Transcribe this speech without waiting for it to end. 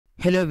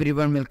Hello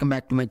everyone, welcome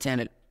back to my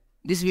channel.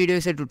 This video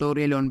is a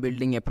tutorial on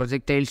building a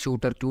projectile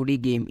shooter 2D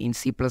game in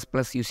C++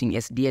 using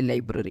SDL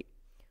library.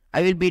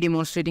 I will be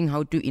demonstrating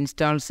how to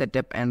install,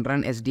 setup and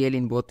run SDL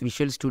in both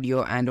Visual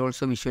Studio and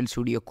also Visual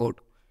Studio Code.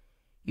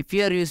 If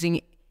you are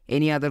using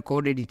any other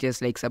code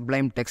editors like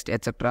Sublime Text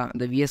etc.,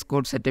 the VS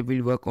Code setup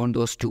will work on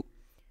those too.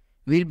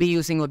 We will be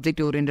using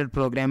object-oriented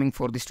programming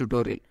for this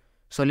tutorial.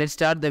 So let's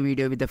start the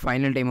video with the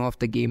final demo of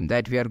the game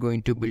that we are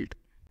going to build.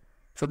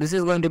 So this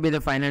is going to be the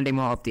final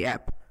demo of the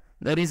app.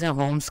 There is a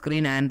home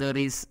screen and there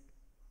is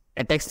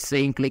a text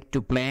saying click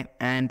to play,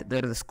 and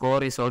the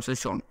score is also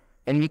shown.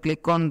 When we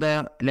click on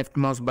the left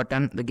mouse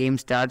button, the game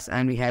starts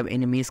and we have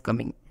enemies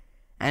coming.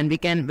 And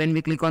when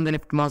we click on the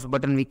left mouse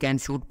button, we can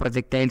shoot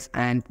projectiles,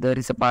 and there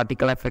is a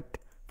particle effect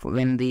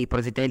when the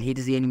projectile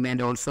hits the enemy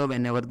and also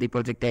whenever the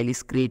projectile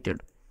is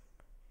created.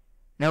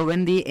 Now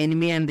when the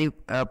enemy and the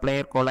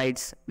player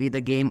collides,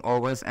 the game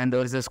overs and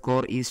there is a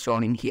score is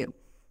shown in here.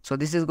 So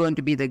this is going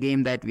to be the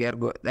game that we are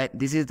going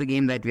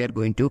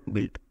to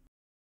build.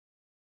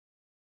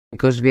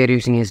 Because we are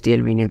using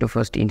SDL, we need to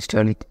first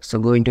install it. So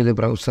go into the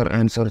browser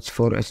and search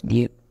for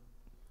SDL.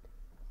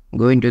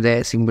 Go into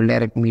the Simple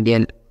Direct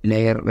Media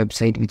Layer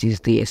website, which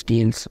is the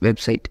SDL's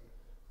website.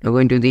 Now go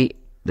into the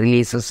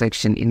releases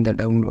section in the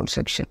download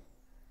section.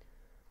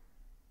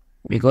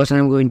 Because I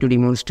am going to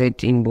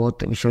demonstrate in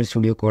both Visual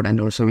Studio Code and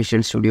also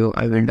Visual Studio,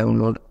 I will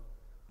download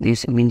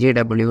this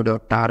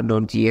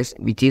minjw.tar.js,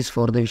 which is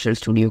for the Visual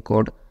Studio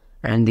Code,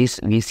 and this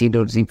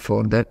vc.zip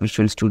for the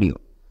Visual Studio.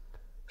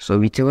 So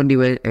whichever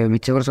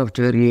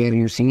software you are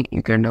using,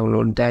 you can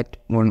download that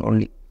one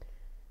only.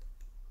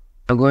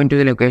 Now go into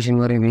the location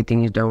where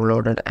everything is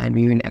downloaded and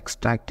we will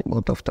extract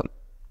both of them.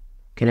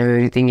 Okay, now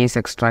everything is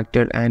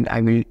extracted and I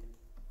will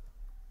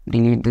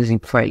delete the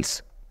zip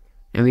files.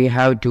 Now we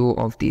have two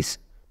of these.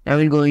 Now I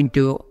will go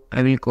into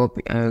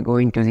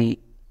the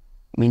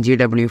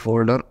minjw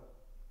folder.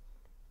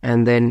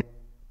 And then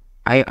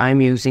I'm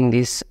using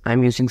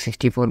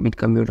 64-bit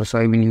computer, so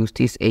I will use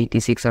this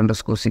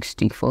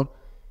 86_64.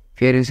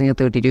 If you are using a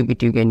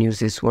 32-bit, you can use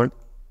this one.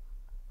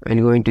 I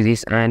will go into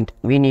this, and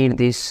we need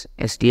this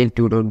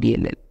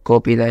SDL2.dll.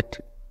 Copy that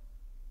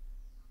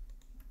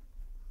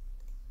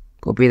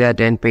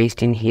and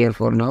paste in here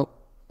for now.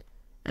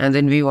 And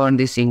then we want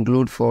this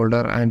include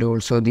folder and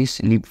also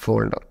this lib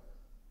folder.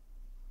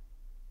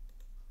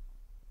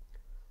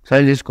 So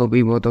I'll just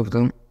copy both of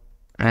them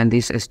and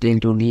this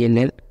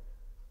SDL2.dll,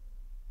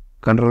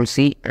 Control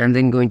C, and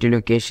then go into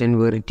location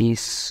where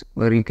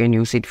you can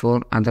use it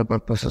for other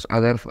purposes,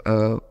 other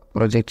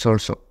projects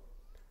also.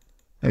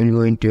 I will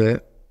go into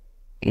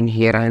in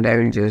here and I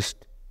will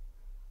just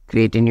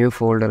create a new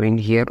folder in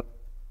here,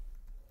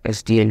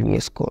 SDL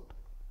VS Code,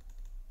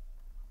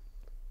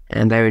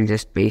 and I will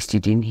just paste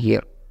it in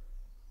here.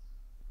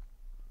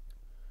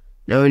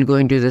 Now I will go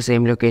into the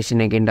same location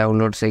again,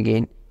 downloads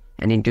again,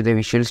 and into the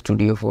Visual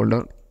Studio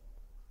folder.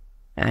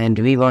 And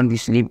we want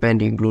this lib and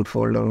include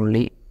folder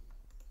only.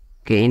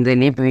 Okay, in the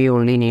lib we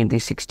only need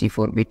this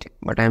 64-bit,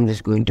 but I am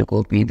just going to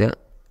copy the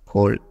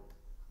whole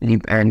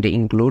lib and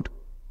include,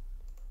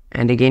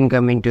 and again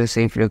come into a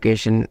safe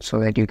location so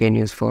that you can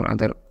use for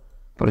other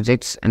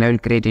projects, and I will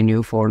create a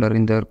new folder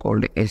in there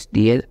called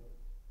SDL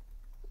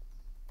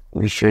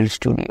Visual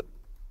Studio,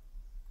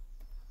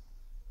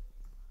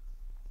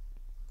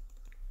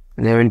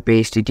 and I will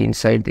paste it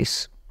inside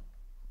this.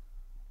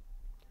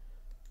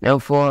 Now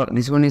for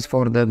this one is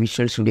for the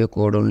Visual Studio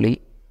Code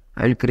only.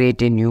 I will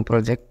create a new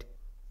project.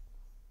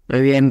 Now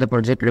we are in the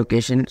project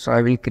location, so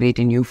I will create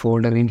a new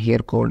folder in here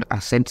called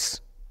assets,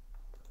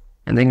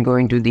 and then go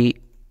into the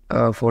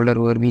folder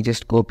where we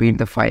just copied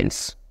the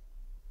files.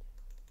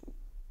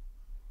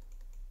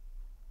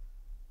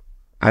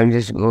 I will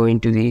just go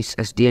into this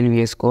SDL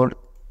VS Code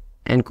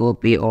and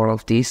copy all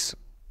of these,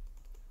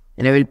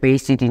 and I will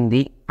paste it in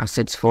the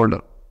assets folder.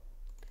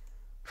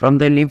 From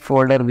the lib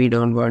folder, we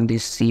don't want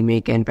this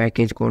cmake and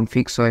package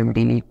config, so I will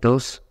delete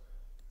those.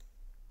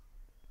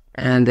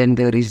 And then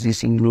there is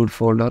this include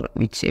folder,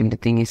 which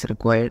everything is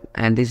required,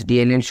 and this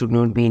DLL should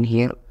not be in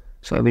here,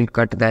 so I will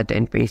cut that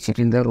and paste it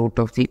in the root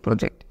of the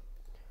project.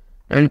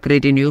 I will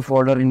create a new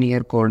folder in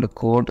here called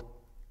code,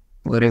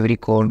 where every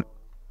code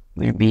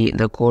will be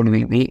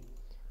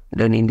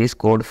done in this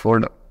code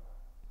folder.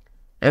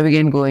 Now we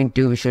can go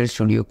into Visual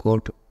Studio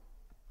Code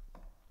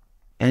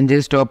and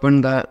just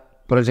open the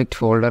project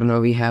folder. Now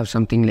we have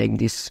something like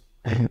this.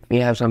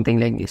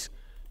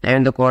 Now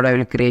in the code I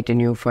will create a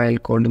new file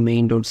called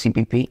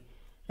main.cpp,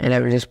 and I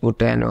will just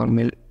put a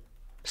normal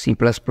C++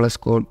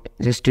 code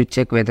just to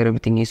check whether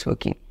everything is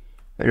working.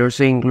 I will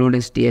also include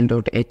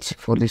sdl.h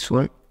for this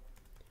one,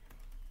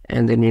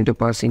 and then need to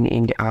pass in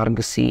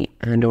argc,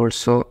 and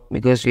also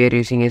because we are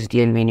using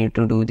SDL, we need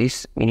to do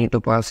this. We need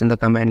to pass in the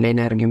command line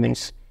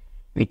arguments,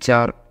 which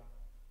are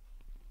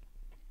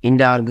int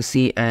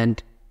argc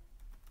and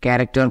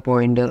character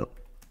pointer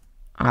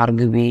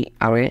argv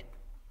array.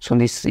 So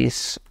this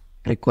is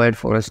required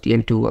for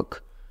SDL to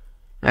work.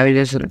 I will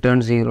just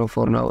return 0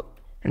 for now,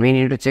 and we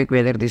need to check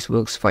whether this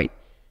works fine.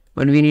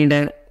 But we need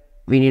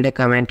a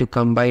command to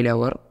compile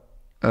our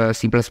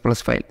C++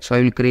 file. So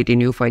I will create a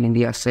new file in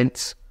the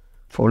assets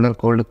folder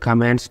called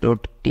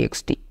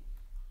commands.txt,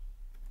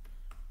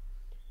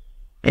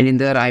 and in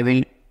there I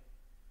will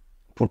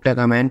put a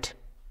command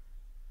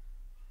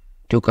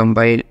to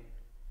compile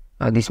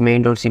this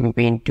main.cpp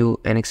into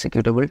an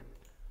executable.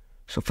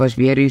 So first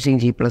we are using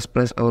G++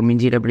 or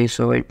min.gw,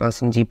 so while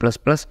passing G++,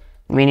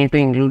 we need to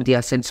include the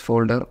assets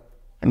folder,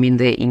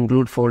 the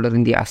include folder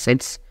in the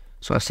assets.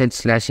 So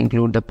assets /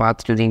 include the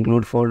path to the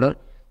include folder,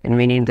 and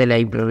we need the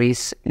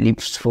libraries lib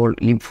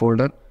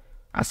folder,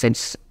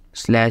 assets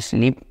 /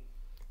 lib,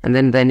 and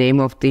then the name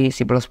of the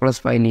C++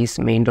 file is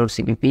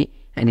main.cpp,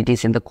 and it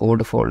is in the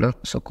code folder,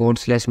 so code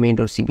 /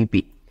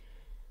 main.cpp,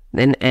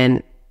 then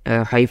an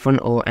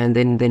 -o, and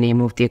then the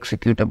name of the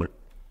executable.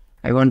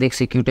 I want the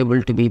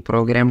executable to be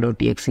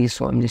program.exe,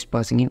 so I'm just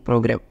passing in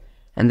program.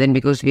 And then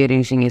because we are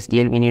using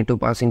SDL, we need to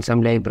pass in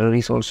some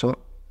libraries also.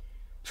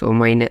 So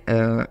my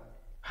 -l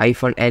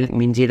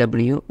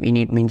min.gw, we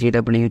need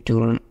min.gw to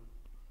run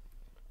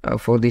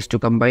for this to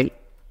compile,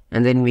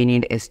 and then we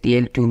need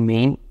SDL2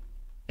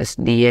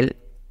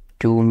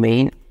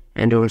 main,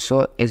 and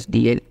also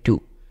SDL2.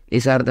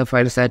 These are the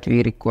files that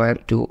we require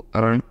to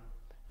run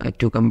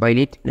to compile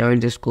it. Now I'll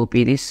just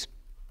copy this,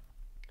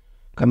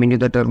 come into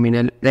the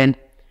terminal, then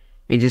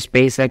we just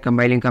paste a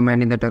compiling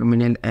command in the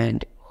terminal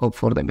and hope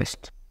for the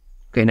best.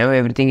 Okay, now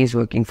everything is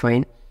working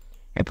fine.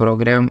 A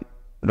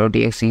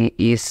program.exe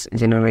is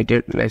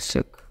generated. Let's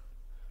check.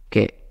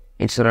 Okay,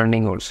 it's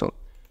running also.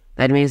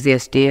 That means the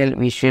STL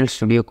Visual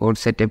Studio Code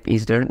setup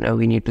is done. Now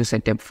we need to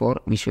set up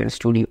for Visual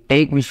Studio.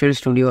 Take Visual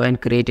Studio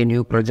and create a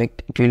new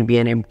project. It will be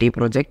an empty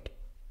project,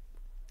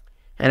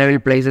 and I will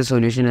place the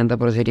solution and the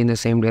project in the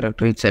same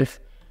directory itself,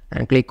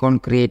 and click on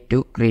create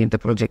to create the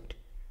project.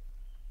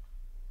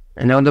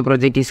 And now the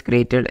project is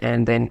created,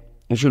 and then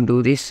you should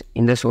do this.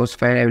 In the source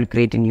file, I will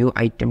create a new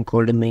item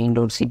called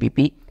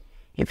main.cpp.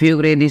 If you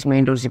create this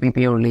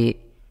main.cpp only,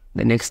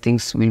 the next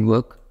things will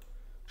work.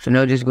 So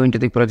now just go into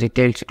the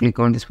projectile, click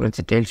on this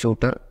projectile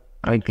shooter,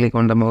 right click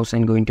on the mouse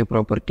and go into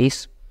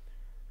properties.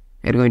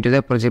 You're going to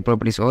the project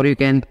properties, or you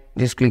can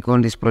just click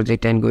on this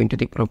project and go into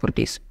the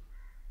properties.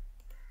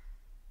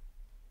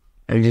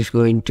 I'll just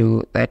go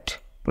into that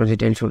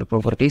projectile shooter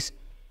properties,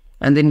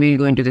 and then we'll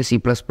go into the C/C++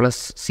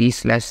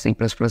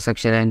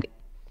 section and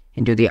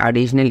into the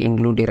additional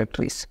include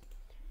directories.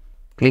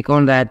 Click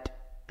on that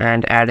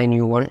and add a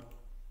new one,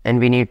 and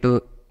we need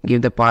to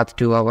give the path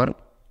to our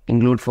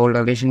include folder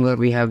location where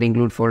we have the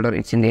include folder.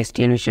 It's in the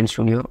STL Visual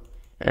Studio,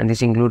 and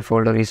this include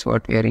folder is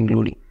what we are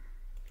including.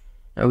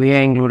 Now we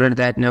have included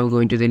that. Now go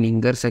into the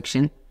linker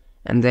section,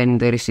 and then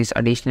there is this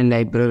additional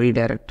library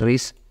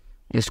directories.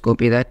 Just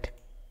copy that,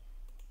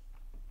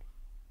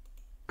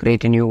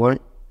 create a new one,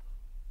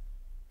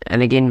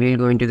 and again we will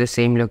go into the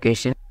same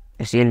location,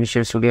 STL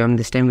Visual Studio, and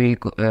this time we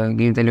will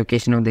give the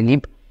location of the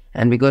lib.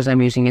 And because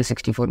I'm using a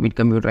 64-bit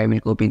computer, I will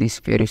copy this.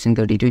 If you are using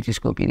 32,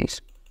 just copy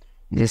this.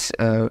 Just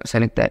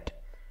select that.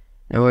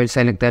 Now I'll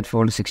select that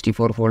folder,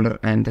 64 folder,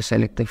 and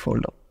select the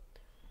folder.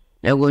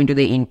 Now go into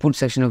the input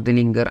section of the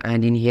linker,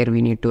 and in here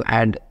we need to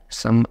add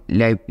some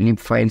lib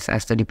files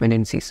as the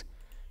dependencies.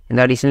 In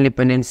the additional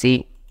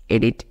dependency,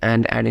 edit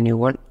and add a new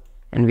one.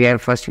 And we are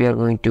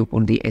going to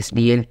put the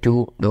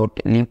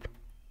sdl2.lib,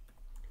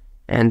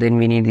 and then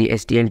we need the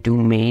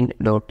sdl2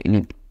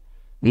 main.lib.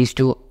 These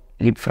two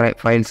lib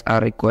files are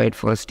required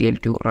for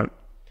STL to run.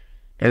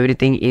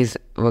 Everything is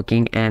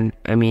working, and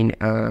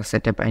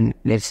set up, and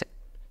let's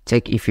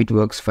check if it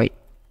works fine.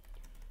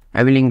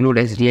 I will include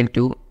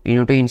SDL2.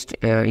 You need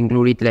to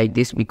include it like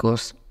this,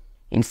 because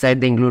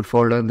inside the include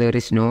folder there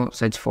is no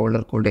such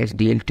folder called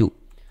SDL2.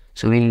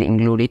 So we will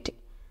include it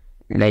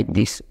like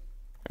this,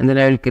 and then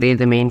I will create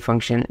the main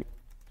function.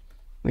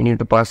 We need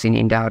to pass in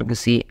int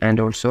argc and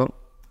also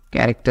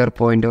character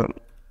pointer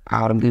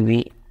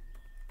argv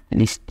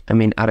list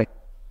array,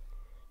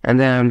 and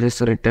then I will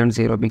just return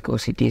 0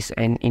 because it is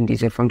an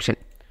integer function.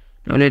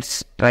 Now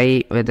let's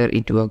try whether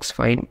it works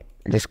fine.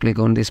 Just click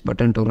on this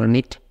button to run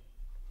it,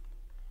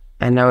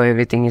 and now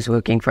everything is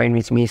working fine,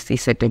 which means the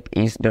setup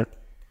is done.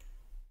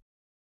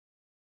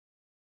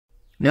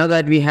 Now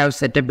that we have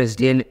set up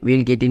SDL, we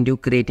will get into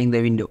creating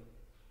the window.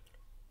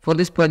 For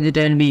this project,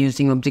 I will be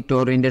using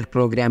object-oriented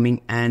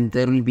programming, and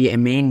there will be a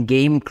main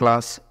game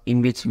class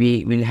in which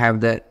we will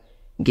have the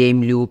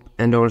game loop,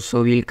 and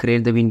also we will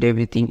create the window,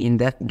 everything in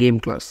the game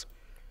class.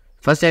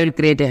 First, I will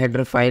create a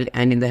header file,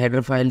 and in the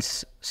header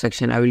files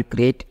section, I will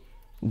create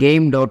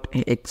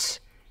game.h.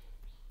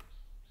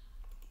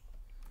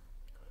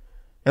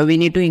 Now we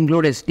need to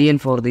include SDL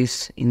for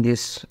this in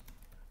this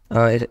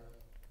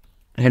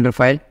header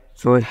file.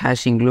 So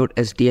 #include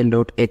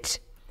sdl.h.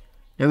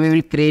 Now we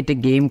will create a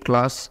game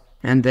class,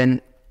 and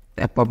then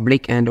a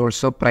public and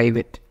also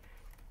private.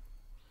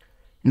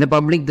 In the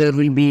public, there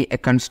will be a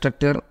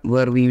constructor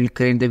where we will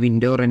create the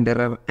window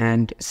renderer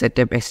and set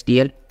up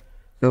SDL.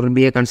 There will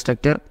be a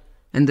constructor,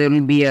 and there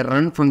will be a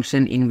run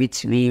function in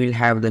which we will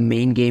have the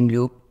main game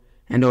loop,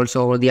 and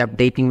also all the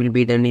updating will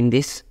be done in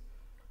this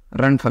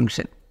run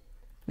function.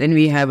 Then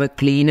we have a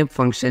cleanup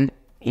function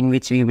in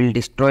which we will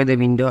destroy the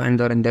window and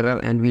the renderer,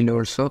 and we will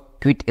also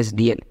quit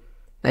SDL.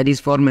 That is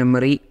for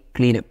memory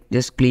cleanup,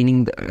 just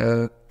clearing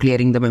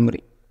the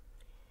memory.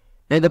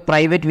 Now the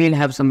private will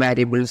have some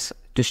variables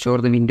to store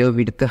the window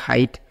width,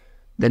 height.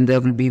 Then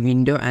there will be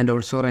window and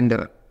also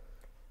renderer.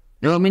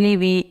 Normally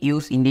we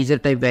use integer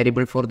type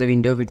variable for the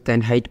window width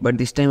and height, but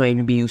this time I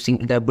will be using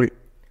double.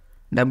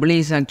 Double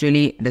is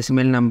actually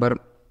decimal number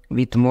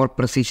with more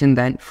precision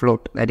than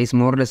float, that is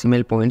more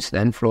decimal points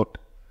than float.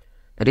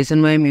 The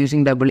reason why I am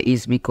using double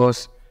is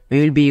because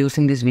we will be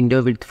using this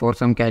window width for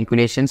some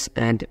calculations,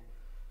 and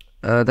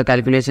the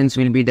calculations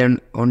will be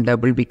done on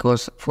double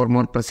because for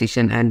more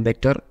precision and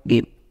better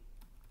game.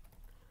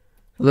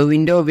 The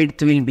window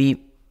width will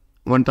be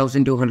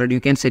 1200, you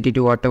can set it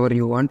to whatever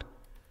you want.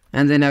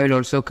 And then I will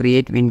also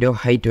create window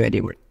height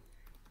variable.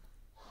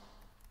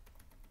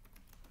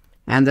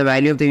 And the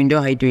value of the window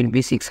height will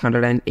be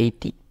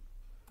 680.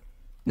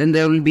 Then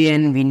there will be a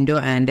window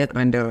and a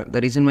renderer.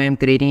 The reason why I am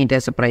creating it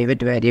as a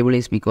private variable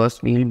is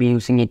because we will be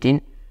using it in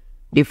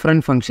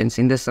different functions.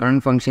 In this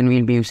run function, we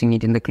will be using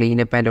it in the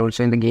cleanup, and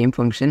also in the game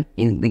function,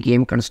 in the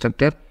game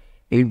constructor,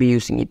 we will be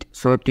using it.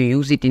 So to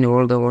use it in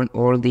all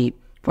the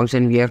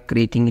function, we are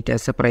creating it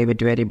as a private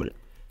variable.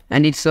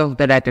 And it's of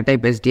the data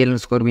type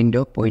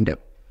SDL_window pointer.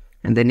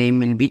 And the name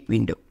will be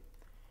window.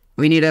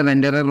 We need a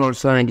renderer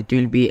also, and it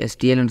will be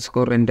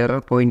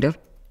SDL_renderer pointer.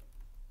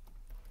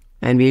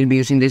 And we will be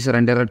using this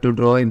renderer to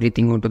draw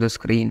everything onto the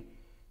screen.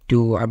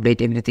 To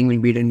update everything will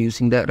be done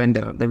using the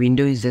renderer. The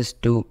window is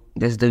just the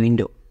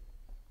window.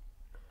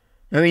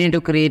 Now we need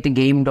to create a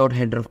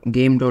game.header,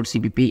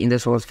 game.cpp. In the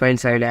source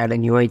files, I will add a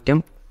new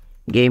item,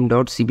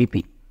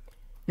 game.cpp.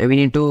 Now we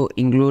need to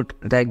include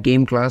that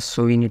game class,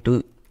 so we need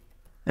to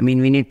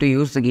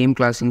use the game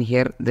class in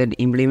here, then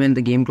implement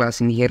the game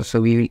class in here, so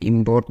we will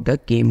import the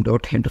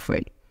game.header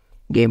file,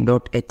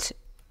 game.h.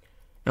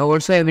 Now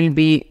also I will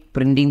be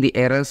printing the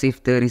errors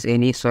if there is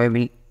any, so I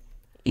will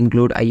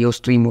include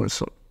IOStream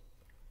also.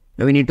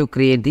 Now we need to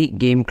create the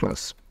game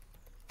class.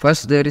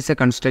 First there is a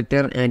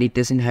constructor and it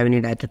doesn't have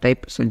any data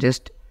type, so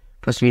just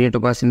first we need to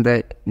pass in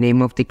the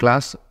name of the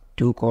class,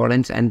 2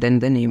 colons, and then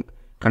the name.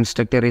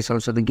 Constructor is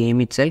also the game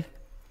itself,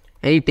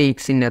 and it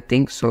takes in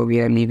nothing, so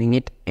we are leaving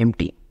it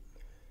empty.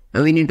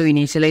 Now we need to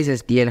initialize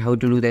SDL. How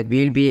to do that?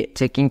 We will be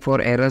checking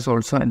for errors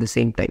also at the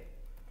same time.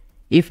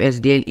 If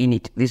SDL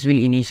init, this will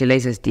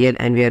initialize SDL,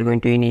 and we are going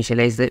to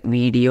initialize the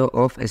video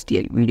of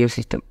SDL, video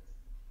system.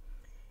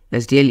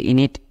 SDL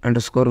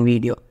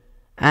init_video.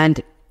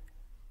 And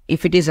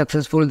if it is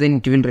successful, then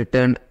it will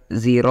return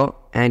 0,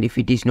 and if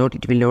it is not,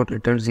 it will not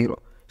return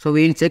 0. So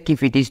we will check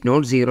if it is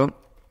not 0.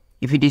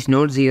 If it is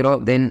not 0,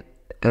 then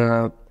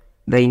the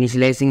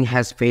initializing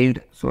has failed.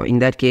 So in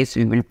that case,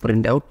 we will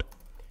print out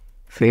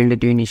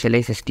failed to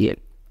initialize SDL.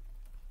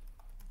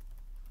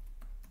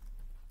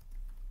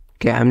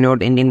 Okay, I am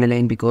not ending the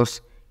line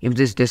because if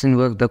this doesn't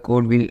work, the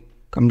code will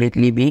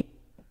completely be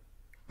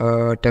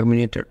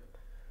terminated.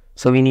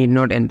 So we need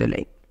not end the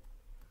line.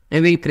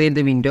 Now we will create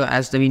the window.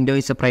 As the window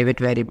is a private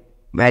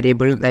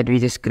variable that we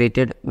just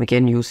created, we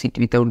can use it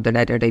without the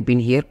data type in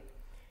here.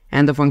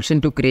 And the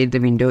function to create the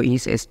window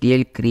is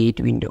SDL create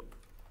window.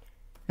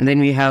 And then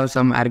we have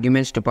some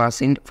arguments to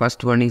pass in.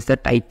 First one is the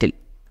title.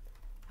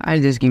 I'll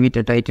just give it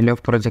a title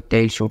of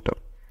projectile shooter.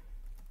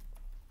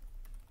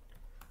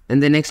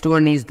 And the next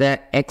one is the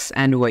X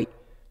and Y.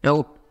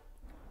 Now,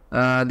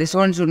 this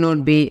one should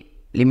not be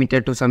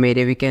limited to some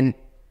area.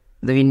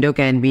 The window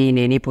can be in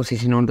any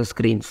position on the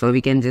screen. So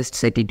we can just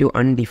set it to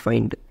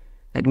undefined.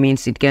 That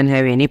means it can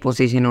have any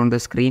position on the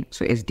screen.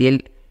 So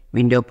SDL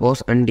window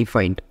pose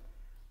undefined.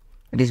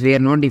 That is, we are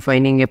not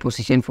defining a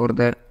position for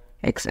the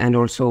X and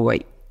also Y.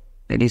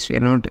 That is, we are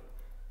not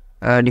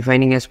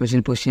defining a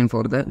special position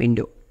for the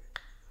window.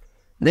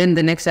 Then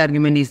the next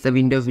argument is the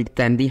window width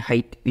and the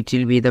height, which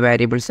will be the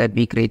variables that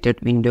we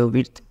created, window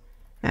width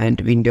and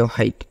window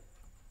height.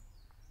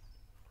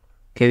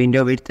 Okay,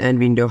 window width and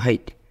window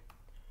height.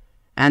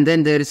 And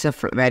then there is a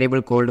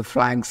variable called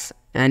flags,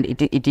 and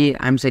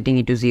I'm setting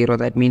it to 0.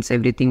 That means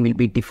everything will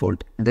be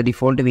default. The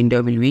default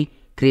window will be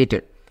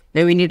created.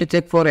 Now we need to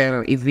check for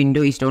error. If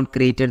window is not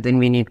created, then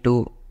we need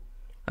to,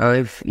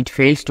 if it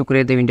fails to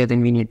create the window,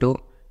 then we need to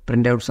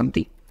print out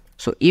something.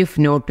 So if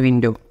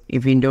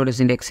window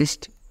doesn't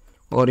exist,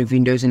 or if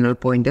window is a null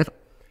pointer,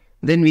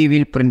 then we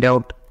will print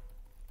out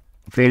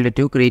failed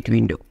to create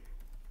window.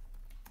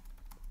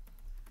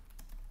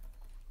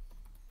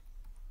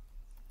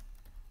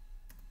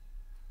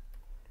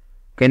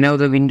 Okay, now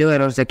the window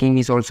error checking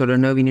is also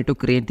done. Now we need to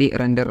create the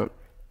renderer.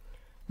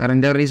 The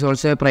renderer is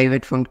also a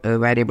private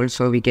variable,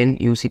 so we can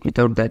use it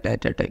without that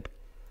data type.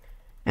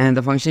 And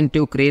the function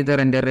to create the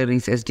renderer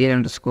is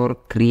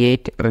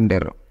SDL_create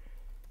renderer.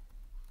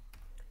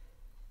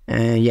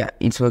 Yeah,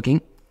 it's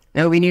working.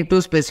 Now we need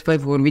to specify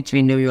for which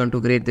window we want to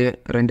create the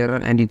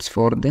renderer, and it's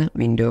for the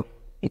window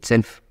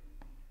itself.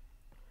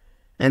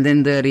 And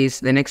then there is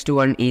the next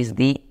one is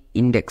the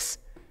index,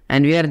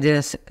 and we are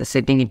just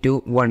setting it to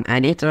 1,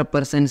 and it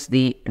represents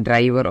the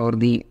driver or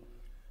the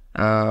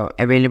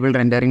available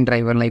rendering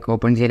driver like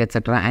OpenGL,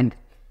 etc. And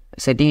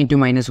setting it to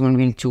 -1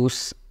 will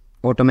choose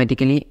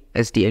automatically.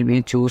 SDL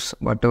will choose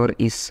whatever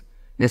is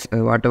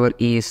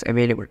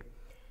available.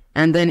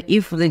 And then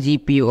if the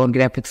GPU or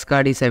graphics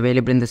card is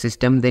available in the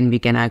system, then we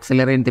can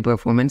accelerate the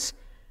performance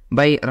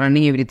by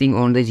running everything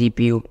on the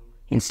GPU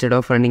instead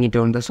of running it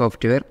on the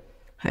software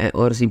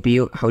or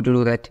CPU. How to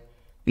do that?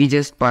 We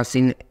just pass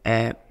in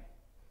a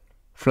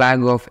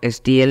flag of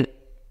SDL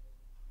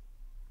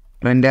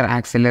render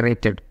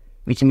accelerated,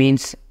 which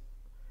means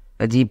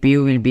the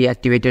GPU will be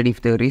activated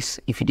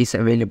if it is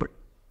available.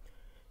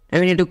 Now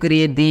we need to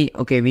create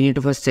we need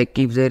to first check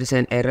if there is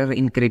an error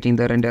in creating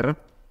the renderer.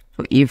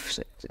 So if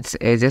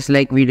just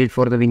like we did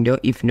for the window,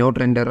 if not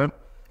renderer,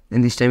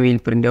 then this time we will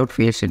print out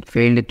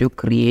failed to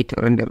create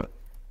renderer.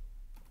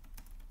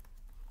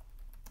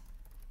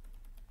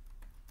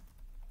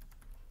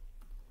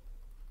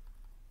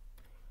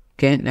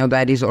 Okay, now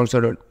that is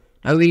also done.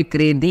 Now we will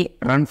create the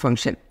run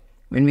function.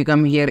 When we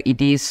come here, it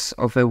is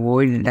of a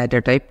void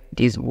data type.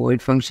 It is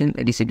void function,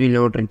 that is, it will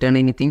not return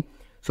anything.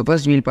 So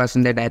first we will pass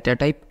in the data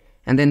type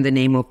and then the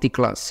name of the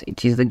class.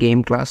 It is the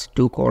game class,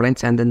 2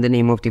 colons, and then the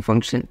name of the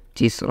function,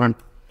 which is run.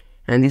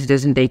 And this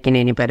doesn't take in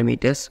any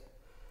parameters.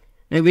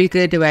 Now we will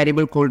create a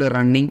variable called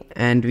running,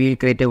 and we will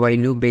create a while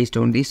loop based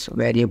on this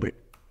variable.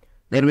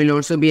 There will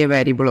also be a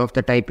variable of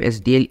the type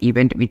SDL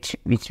event, which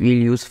we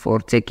will use for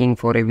checking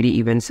for every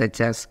event,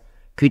 such as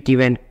quit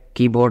event,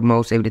 keyboard,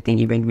 mouse, everything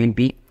event will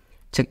be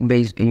checked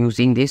based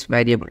using this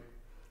variable.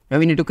 Now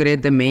we need to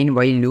create the main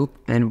while loop,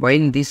 and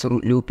while this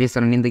loop is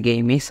running, the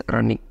game is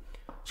running.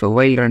 So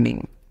while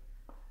running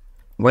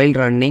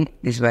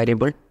this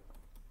variable,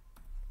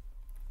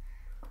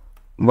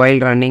 while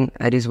running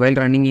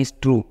is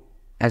true.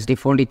 As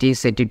default, it is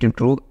set it to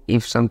true.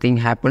 If something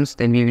happens,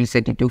 then we will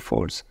set it to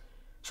false.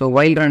 So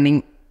while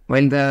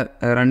the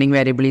running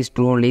variable is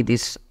true, only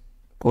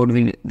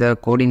the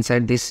code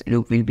inside this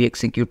loop will be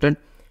executed.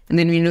 And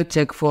then we need to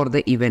check for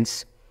the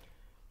events.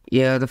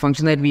 The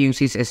function that we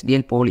use is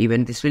SDL poll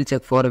event. This will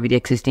check for every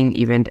existing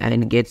event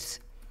and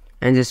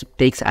just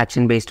takes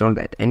action based on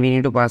that. And we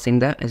need to pass in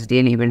the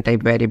SDL event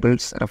type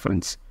variables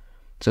reference.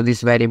 So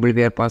this variable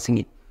we are passing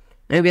it.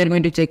 Now we are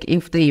going to check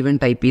if the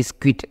event type is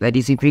quit. That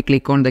is, if we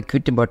click on the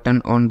quit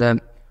button on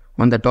the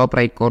top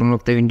right corner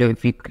of the window,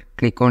 if we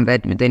click on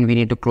that, then we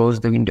need to close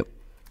the window.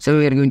 So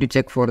we are going to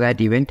check for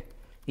that event.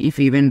 If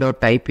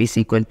event.type is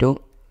equal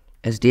to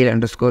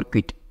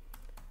SDL_quit.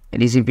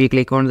 That is, if we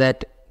click on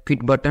that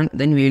quit button,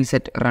 then we will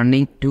set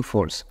running to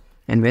false.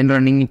 And when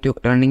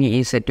running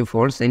is set to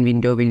false, then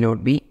window will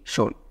not be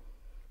shown.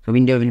 So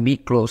window will be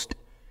closed.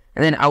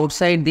 And then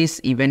outside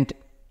this event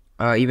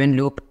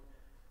loop,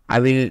 I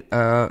will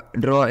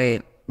draw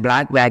a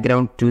black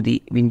background to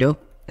the window.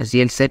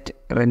 SDL set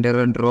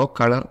renderer draw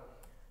color,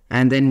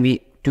 and then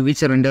to which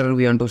renderer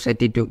we want to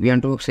set it to. We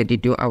want to set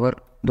it to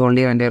the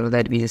only renderer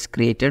that we just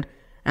created.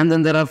 And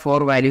then there are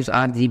 4 values,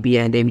 RGB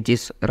and A, which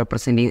is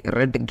representing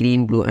red,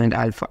 green, blue, and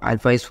alpha.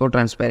 Alpha is for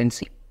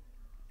transparency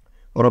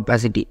or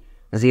opacity.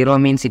 0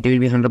 means it will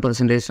be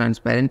 100%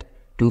 transparent.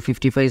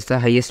 255 is the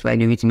highest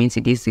value, which means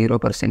it is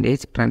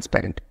 0%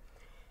 transparent.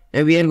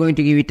 Now we are going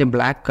to give it a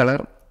black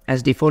color.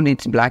 As default,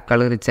 it's black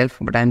color itself,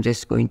 but I'm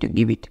just going to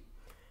give it.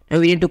 Now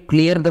we need to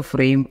clear the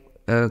frame,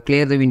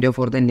 clear the window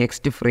for the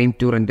next frame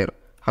to render.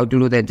 How to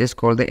do that? Just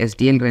call the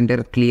SDL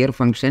render clear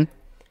function,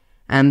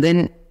 and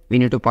then we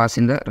need to pass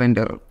in the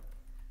renderer.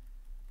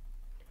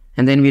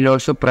 And then we'll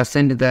also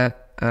present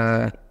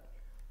the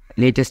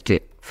latest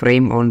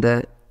frame on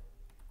the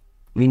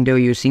window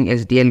using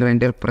SDL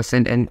render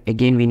present, and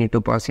again we need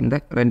to pass in the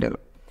renderer.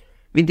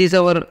 With this,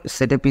 our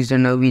setup is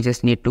done. Now we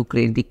just need to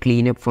create the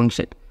cleanup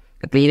function.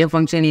 The cleanup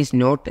function is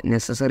not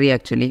necessary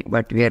actually,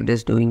 but we are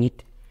just doing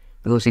it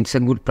because it's a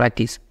good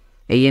practice.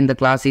 Again, the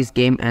class is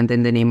game, and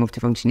then the name of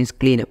the function is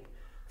cleanup.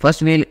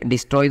 First we will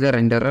destroy the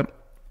renderer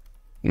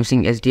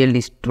using SDL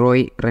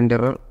destroy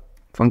renderer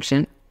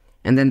function,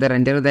 and then the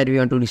renderer that we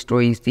want to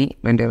destroy is the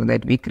renderer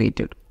that we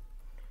created.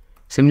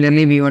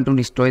 Similarly, we want to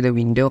destroy the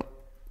window,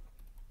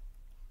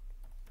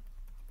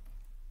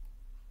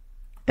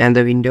 and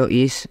the window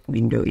is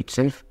window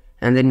itself,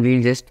 and then we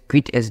will just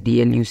quit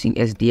SDL using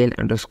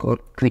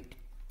SDL_quit.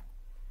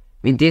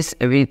 With this,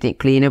 everything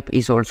cleanup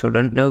is also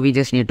done. Now we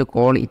just need to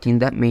call it in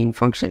the main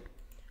function.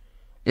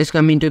 Just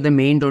come into the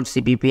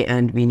main.cpp,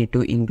 and we need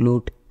to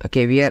include,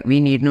 we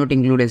need not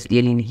include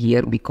SDL in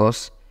here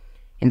because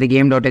in the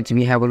game.h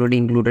we have already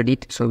included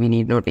it, so we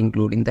need not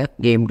include in the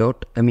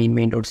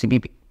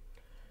main.cpp.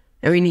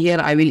 Now in here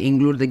I will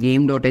include the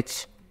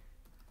game.h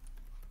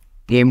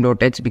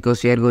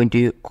because we are going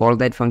to call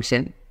that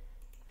function,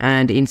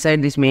 and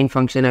inside this main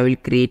function I will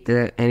create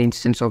an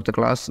instance of the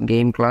class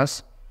game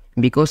class.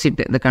 Because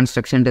the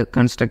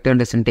constructor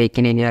doesn't take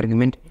in any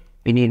argument,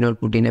 we need not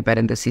put in a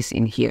parenthesis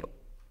in here.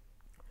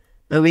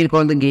 Now we will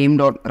call the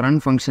game.run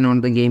function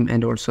on the game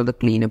and also the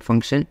cleanup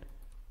function.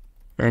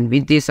 And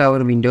with this,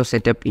 our window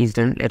setup is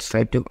done. Let's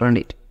try to run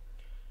it.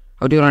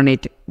 How to run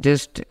it?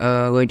 Just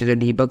go into the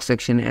debug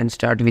section and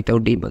start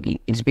without debugging.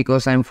 It's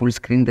because I'm full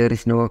screen. There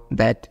is no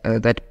that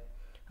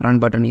run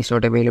button is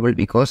not available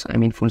because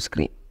I'm in full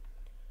screen.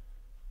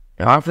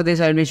 Now after this,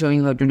 I'll be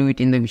showing how to do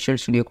it in the Visual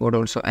Studio Code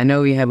also. And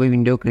now we have a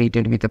window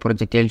created with a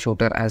projectile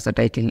shooter as the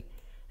title.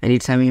 and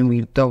it's having a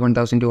width of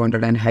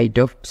 1200 and height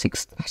of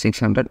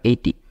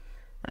 680.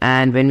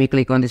 And when we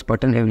click on this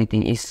button,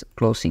 everything is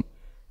closing.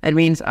 That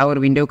means our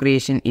window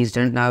creation is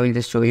done. Now I will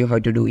just show you how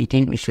to do it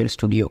in Visual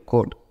Studio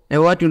Code.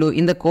 Now what to do,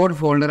 in the code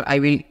folder, I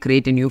will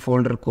create a new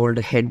folder called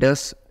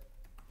headers,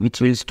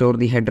 which will store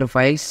the header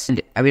files.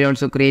 And I will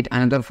also create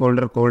another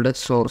folder called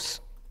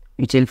source,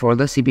 which will for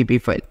the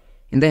CPP file.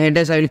 In the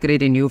headers, I will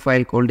create a new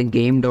file called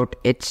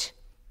game.h.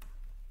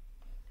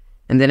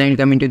 And then I will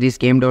come into this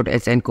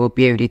game.h and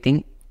copy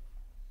everything.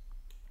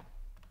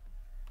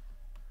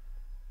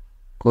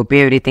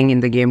 Copy everything in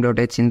the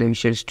game.h in the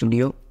Visual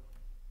Studio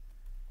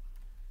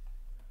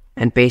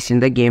and paste in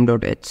the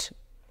game.h.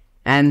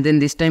 And then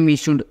this time we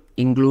should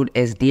include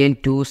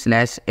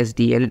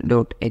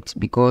sdl2/sdl.h,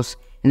 because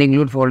in the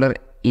include folder,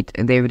 the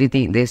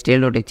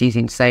sdl.h is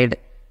inside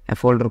a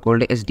folder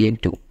called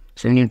sdl2.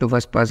 So we need to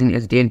first pass in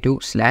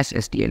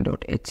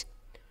sdl2/sdl.h.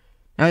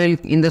 Now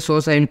in the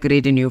source, I will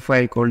create a new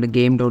file called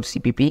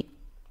game.cpp.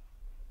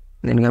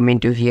 Then come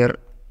into here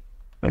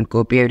and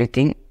copy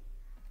everything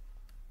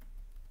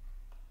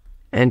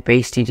and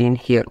paste it in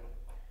here.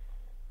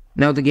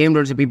 Now the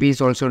game.cpp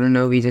is also done.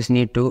 Now we just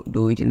need to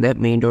do it in the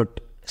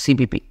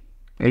main.cpp.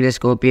 I'll just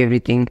copy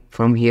everything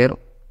from here,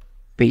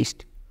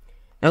 paste.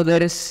 Now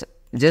there is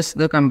just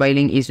the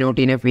compiling is not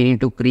enough. We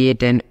need to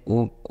create an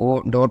o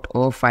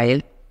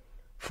file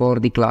for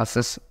the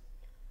classes.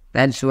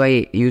 That's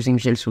why using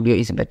Visual Studio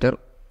is better.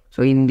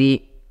 So in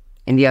the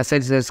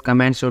assets, there's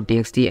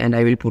commands.txt, and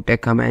I will put a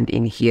command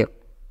in here.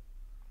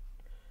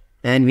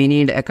 And we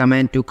need a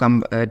command to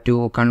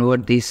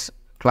convert this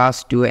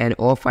class to an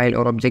O file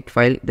or object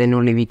file. Then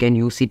only we can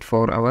use it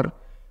in our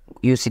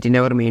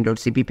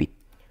main.cpp.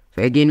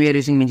 So again, we are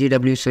using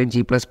GW, so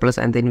G++,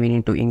 and then we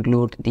need to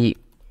include the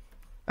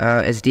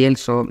SDL.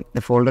 So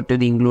the folder to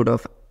the include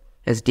of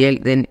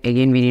SDL. Then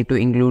again, we need to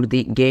include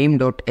the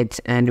game.h,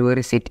 and where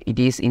is it? It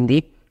is in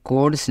the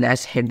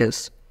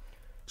code/headers.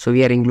 So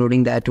we are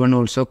including that one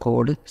also,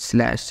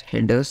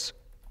 code/headers.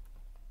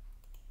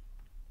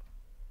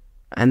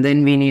 And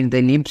then we need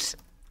the libs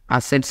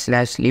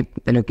asset/lib,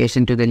 the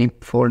location to the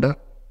lib folder.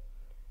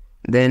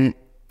 Then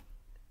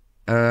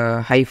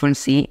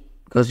 -c,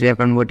 because we are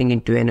converting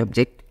into an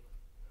object.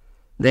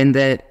 Then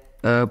the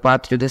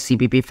path to the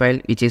CPP file,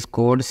 which is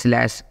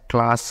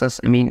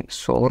code/classes,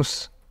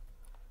 source.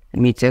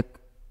 Let me check.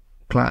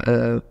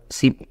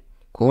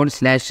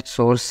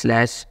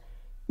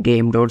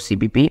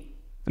 Code/source/game.cpp,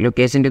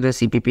 location to the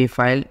CPP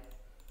file.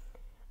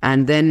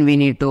 And then we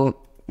need to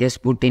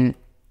just put in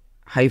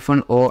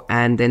 -o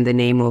and then the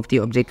name of the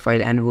object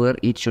file and where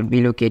it should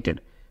be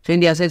located. So in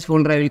the assets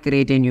folder, I will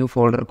create a new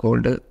folder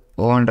called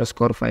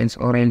o_files,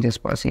 or I'll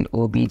just pass in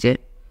obj. It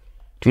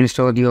will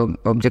store the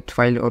object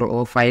file or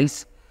o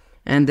files,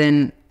 and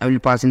then I will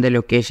pass in the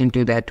location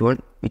to that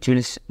one, which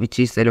is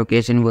the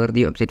location where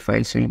the object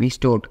files will be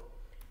stored.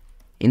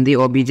 In the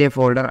obj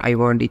folder, I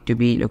want it to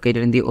be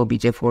located in the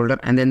obj folder,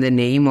 and then the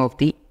name of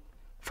the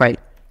file,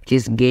 which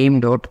is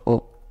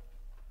game.o.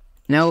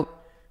 Now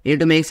we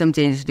need to make some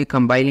changes to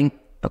compiling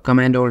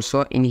command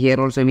also. In here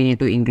also, we need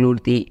to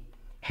include the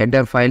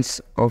header files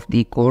of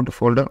the code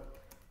folder.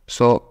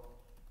 So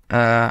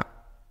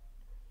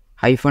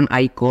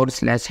 -i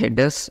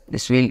code/headers,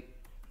 this will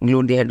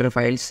include the header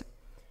files.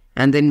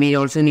 And then we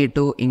also need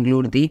to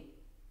include the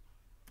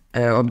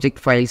object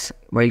files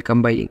while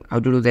compiling. How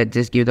to do that?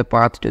 Just give the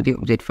path to the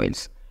object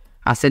files,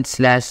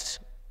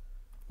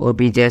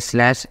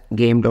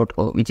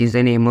 asset/obj/game.o, which is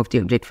the name of the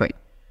object file.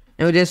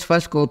 Now just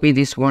first copy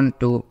this one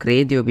to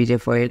create the obj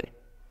file,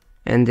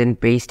 and then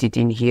paste it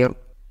in here.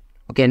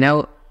 Okay,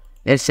 now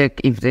let's check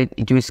if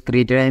it was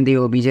created, and the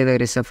obj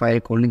there is a file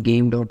called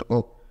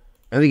game.o.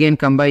 Now we can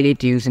compile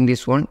it using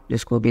this one.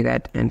 Just copy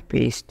that and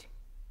paste.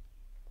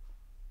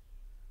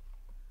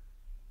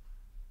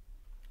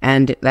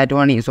 And that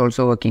one is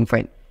also working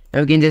fine.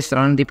 Now we can just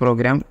run the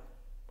program,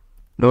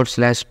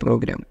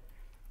 /program.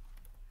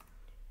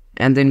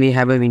 And then we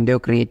have a window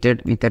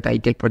created with the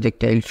title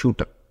projectile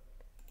shooter.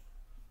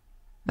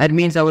 That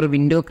means our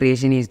window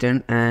creation is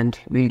done, and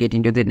we'll get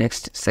into the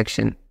next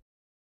section.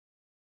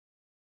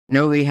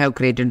 Now we have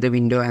created the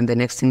window, and the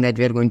next thing that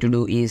we are going to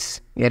do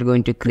is we are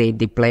going to create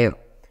the player.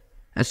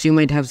 As you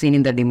might have seen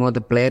in the demo,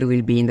 the player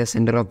will be in the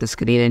center of the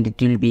screen and it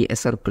will be a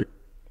circle.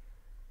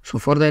 So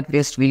for that,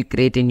 first we'll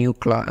create a new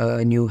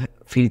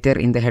filter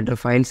in the header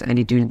files, and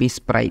it will be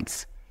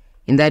sprites.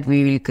 In that,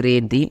 we will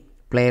create the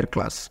player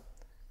class.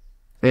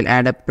 We'll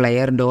add a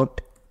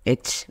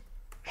player.h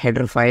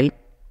header file,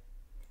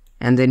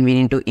 and then we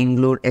need to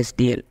include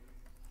SDL.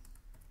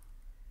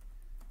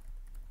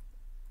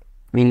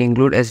 We'll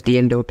include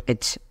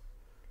SDL.h.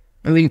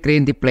 And we'll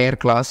create the player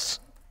class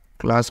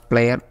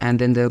player, and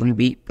then there will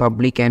be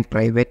public and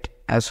private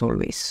as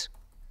always.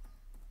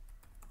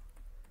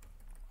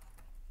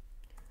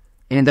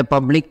 In the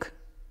public,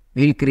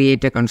 we'll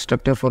create a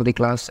constructor for the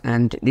class,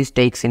 and this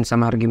takes in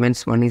some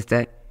arguments. One is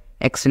the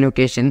x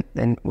location,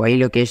 then y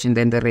location,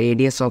 then the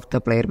radius of the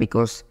player,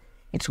 because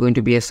it's going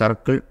to be a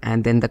circle,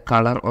 and then the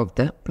color of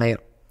the player.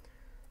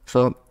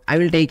 So I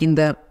will take in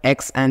the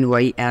x and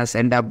y as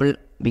a double,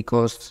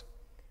 because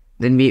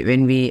Then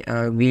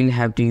we'll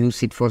have to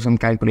use it for some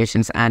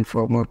calculations, and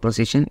for more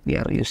precision we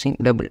are using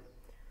double.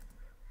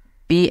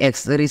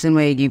 Px, the reason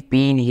why I give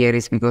p in here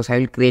is because I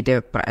will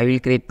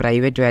create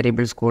private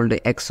variables called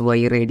x,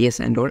 y, radius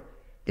and all,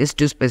 just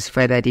to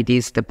specify that it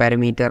is the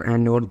parameter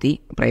and not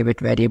the private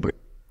variable.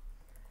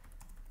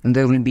 And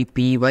there will be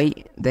py,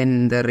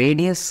 then the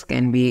radius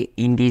can be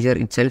integer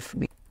itself,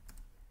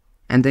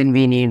 and then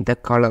we need the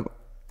color,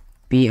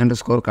 p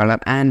underscore color,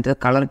 and the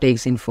color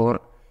takes in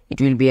 4. It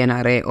will be an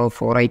array of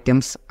 4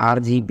 items,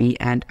 RGB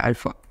and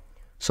alpha.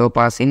 So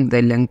pass in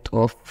the length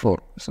of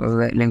 4. So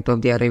the length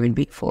of the array will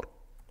be 4.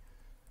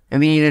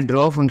 And we need a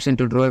draw function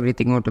to draw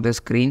everything onto the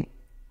screen.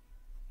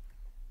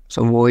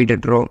 So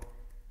void draw.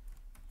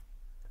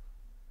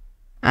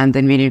 And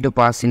then we need to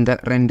pass in the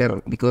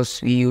renderer,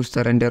 because we use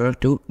the renderer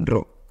to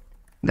draw.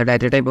 The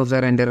data type of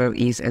the renderer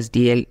is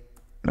SDL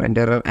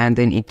renderer, and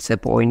then it's a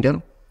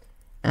pointer.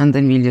 And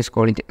then we'll just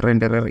call it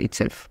renderer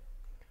itself.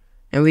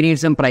 And we need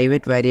some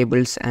private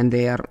variables, and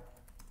they are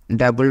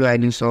double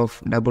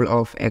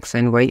of x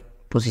and y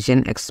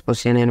position, x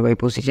position and y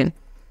position,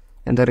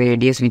 and the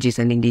radius, which is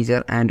an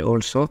integer, and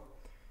also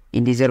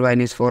integer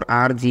values for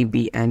R, G,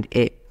 B and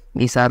A.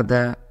 These are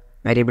the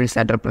variables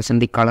that represent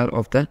the color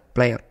of the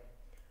player.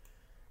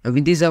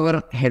 With this,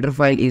 our header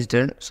file is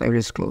done, so I will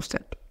just close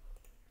that.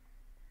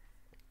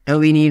 Now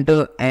we need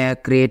to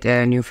create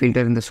a new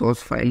filter in the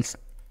source files.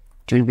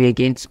 It will be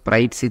again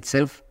sprites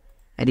itself,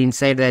 and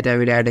inside that I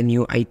will add a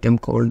new item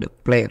called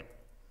player.h.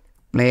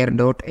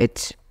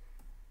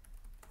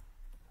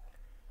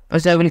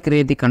 First I will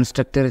create the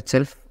constructor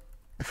itself.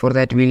 For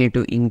that we need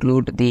to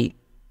include the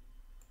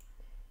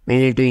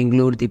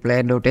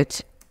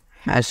player.h,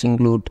 hash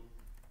include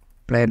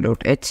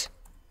player.h,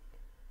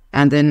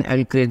 and then I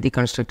will create the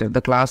constructor.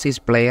 The class is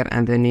player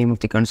and the name of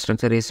the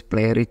constructor is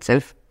player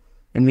itself,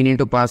 and we need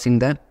to pass in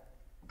the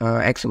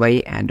x,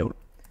 y and all.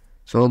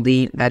 So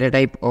the data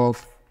type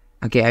of,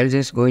 okay, I will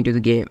just go into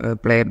the game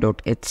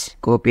player.h,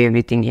 copy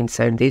everything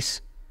inside this,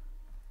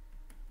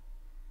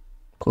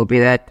 copy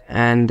that,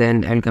 and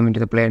then I will come into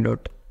the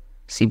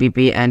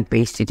player.cpp and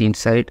paste it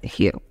inside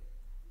here.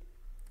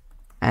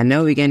 And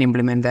now we can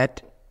implement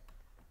that.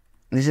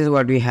 This is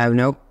what we have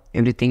now.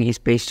 Everything is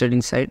pasted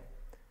inside.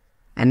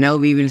 And now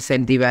we will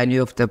set the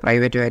value of the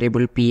private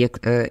variable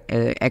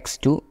x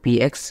to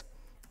px,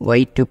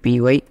 y to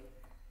py,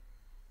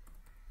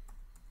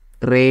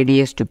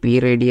 radius to p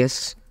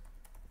radius,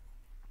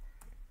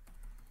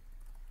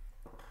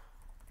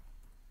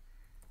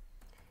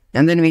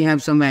 and then we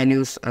have some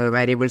values,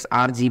 variables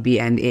R, G, B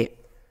and A.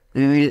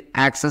 We will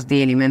access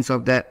the elements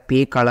of the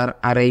p color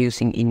array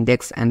using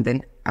index and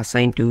then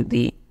assign to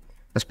the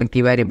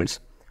respective variables.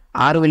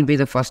 R will be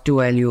the first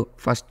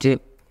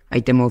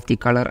item of the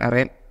color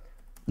array,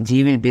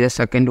 G will be the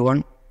second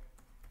one,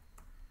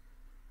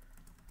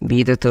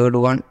 B the third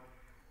one,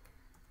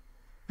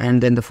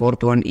 and then the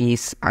fourth one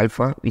is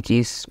alpha, which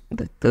is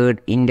the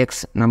third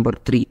index number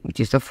 3, which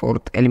is the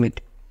fourth element.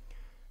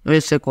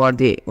 Let's check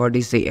what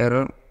is the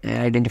error.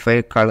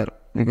 Identify color,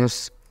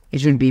 because it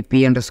should be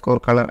p underscore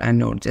color and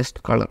not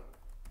just color.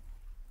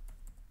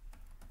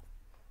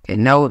 Okay,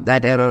 now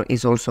that error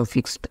is also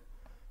fixed.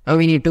 Now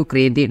we need to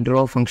create the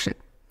draw function.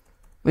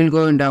 We'll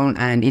go down,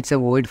 and it's a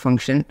void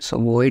function. So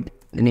void,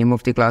 the name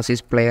of the class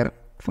is player,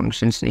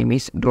 function's name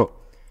is draw,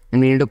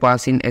 and we need to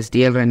pass in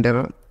SDL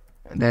renderer.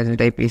 The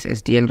type is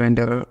SDL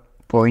renderer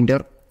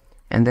pointer,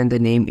 and then the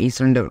name is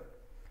renderer.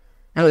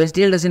 Now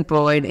SDL doesn't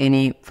provide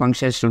any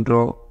functions to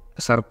draw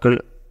a circle.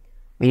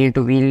 We'll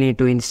need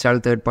to install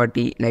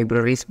third-party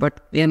libraries,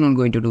 but we are not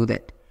going to do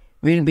that.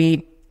 We'll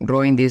be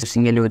drawing this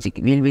using a logic.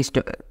 We'll be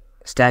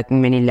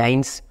stacking many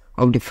lines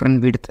of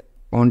different width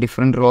on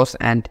different rows,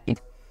 and it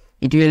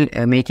will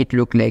make it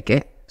look like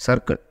a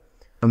circle.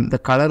 The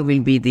color will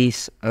be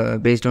this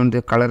based on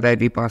the color that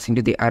we pass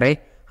into the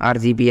array R,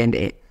 G, B and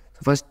A.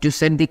 So first, to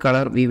set the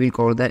color, we will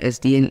call the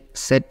SDL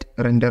set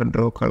render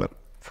draw color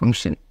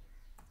function.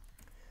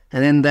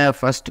 And then the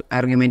first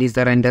argument is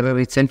the renderer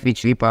itself,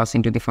 which we pass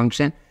into the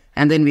function.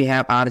 And then we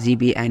have R, G,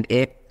 B and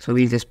A. So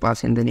we'll just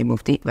pass in the name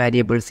of the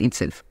variables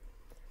itself.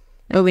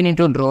 Now we need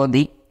to draw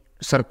the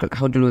circle.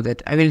 How to do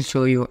that? I will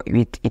show you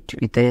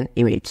with an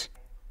image.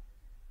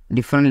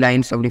 Different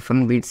lines of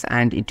different widths,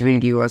 and it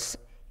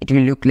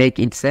will look like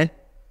it's a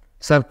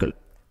circle.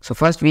 So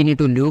first we need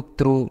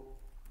to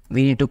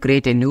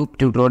create a loop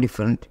to draw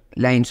different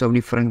lines of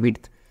different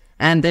width.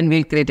 And then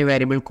we'll create a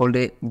variable called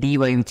a dy,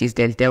 which is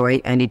delta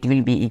y, and it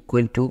will be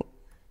equal to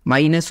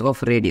minus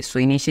of radius. So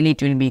initially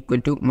it will be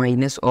equal to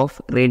minus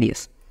of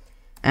radius,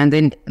 and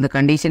then the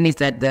condition is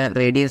that the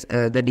radius,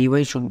 the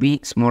dy should be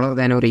smaller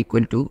than or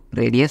equal to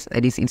radius.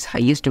 That is, its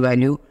highest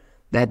value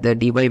that the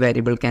dy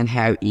variable can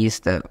have is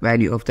the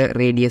value of the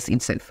radius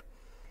itself.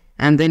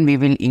 And then we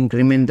will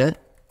increment the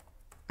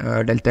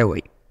delta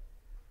y.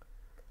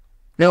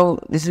 Now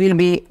this will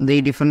be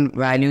the different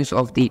values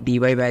of the dy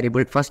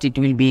variable. First it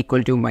will be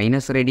equal to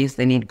minus radius,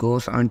 then it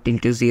goes until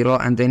to 0,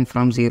 and then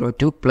from 0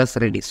 to plus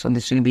radius. So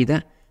this will be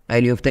the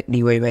value of the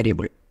dy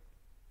variable.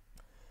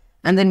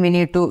 And then we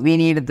need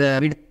the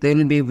width. There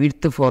will be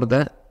width for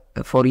the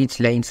for each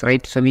lines,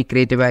 right? So we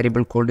create a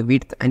variable called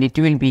width, and it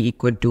will be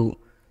equal to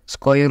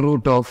square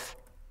root of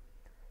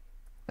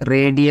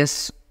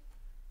radius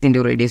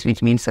into radius,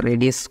 which means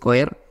radius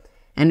square,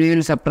 and we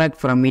will subtract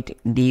from it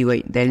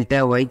dy,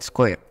 delta y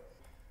square.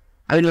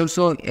 I will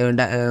also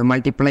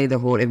multiply the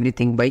whole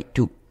everything by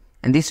 2,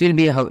 and this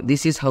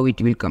is how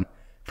it will come.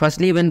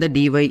 Firstly, when the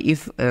dy,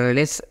 if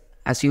let's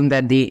assume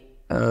that the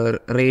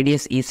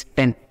radius is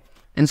 10,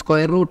 and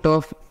square root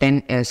of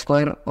 10 is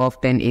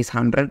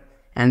 100,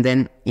 and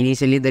then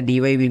initially the dy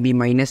will be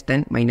minus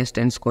 10. Minus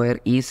 10 square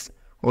is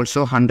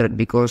also 100,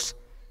 because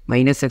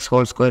minus x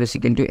whole square is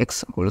equal to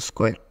x whole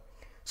square.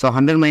 So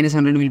 100 minus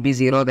 100 will be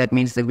 0. That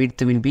means the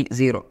width will be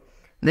 0.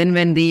 Then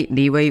when the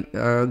dy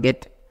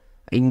get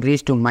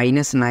increased to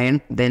minus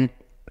 9, then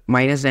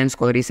minus 9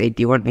 square is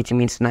 81, which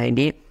means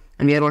 90,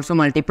 and we are also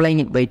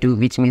multiplying it by 2,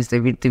 which means the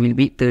width will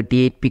be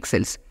 38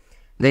 pixels.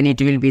 Then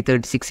it will be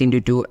 36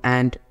 into 2,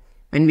 and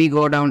when we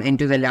go down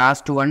into the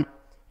last one,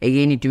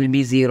 again it will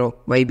be 0.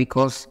 Why?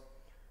 Because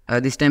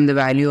this time the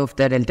value of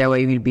the delta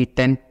y will be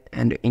 10,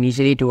 and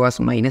initially it was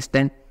minus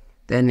 10.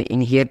 Then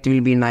in here it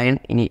will be 9,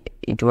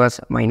 it was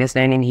minus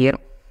 9 in here,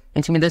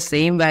 which means the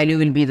same value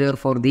will be there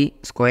for the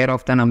square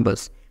of the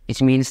numbers,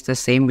 which means the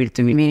same width.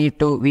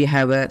 We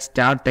have a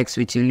start x,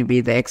 which will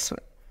be the x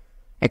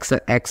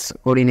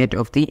coordinate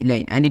of the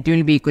line, and it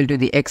will be equal to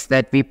the x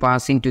that we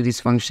pass into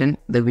this function,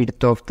 the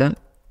width of the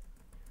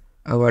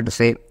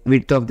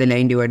width of the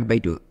line divided by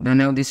 2.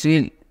 Now this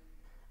will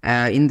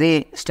in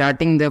the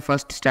starting, the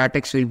first start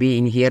x will be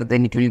in here,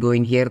 then it will go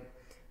in here,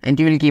 and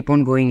it will keep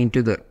on going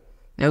into the.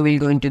 Now we will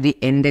go into the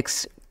end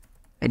x,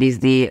 that is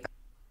the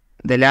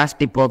last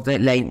tip of the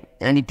line,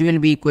 and it will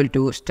be equal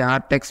to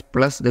start x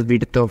plus the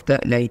width of the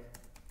line.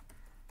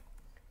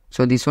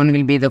 So this one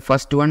will be the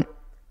first one,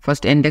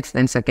 first end x,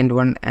 then second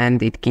one,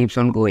 and it keeps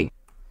on going.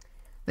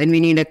 Then we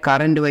need a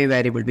current y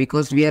variable,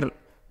 because we are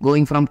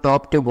going from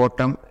top to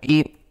bottom.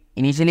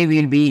 Initially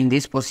we will be in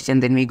this position,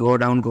 then we go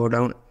down,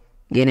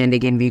 again and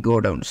again we go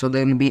down. So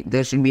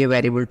there should be a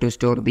variable to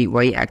store the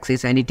y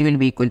axis, and it will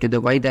be equal to the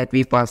y that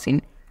we pass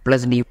in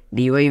plus dy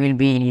will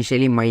be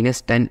initially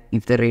minus 10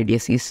 if the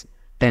radius is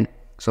 10.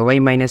 So y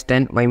minus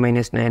 10, y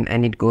minus 9,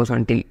 and it goes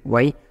until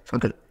y. So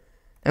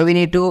now we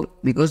need to,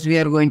 because we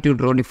are going to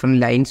draw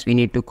different lines, we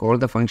need to call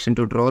the function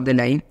to draw the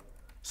line.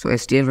 So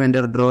STL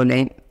render draw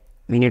line,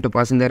 we need to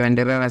pass in the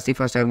renderer as the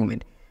first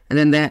argument, and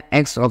then the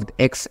x of the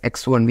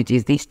x1, which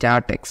is the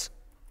start x,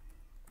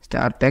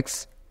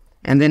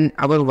 and then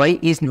our y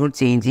is not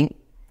changing,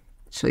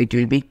 so it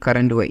will be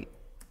current y.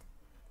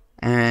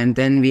 And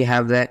then we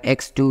have the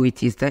x2,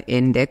 which is the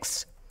end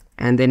x,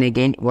 and then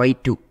again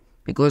y2,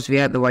 because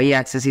the y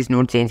axis is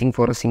not changing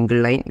for a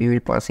single line, we will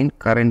pass in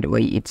current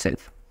y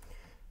itself.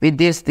 With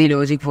this, the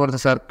logic for the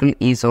circle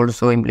is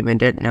also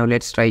implemented. Now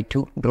let's try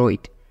to draw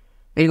it.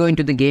 We'll go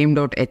into the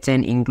game.h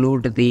and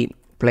include the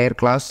player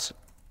class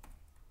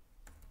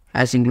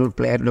as include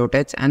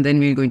player.h, and then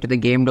we'll go into the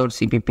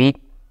game.cpp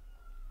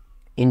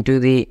into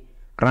the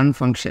run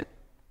function,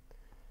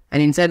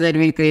 and inside that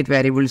we'll create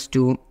variables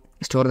to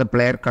store the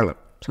player color.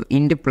 So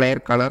into player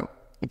color,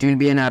 it will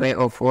be an array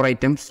of 4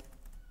 items.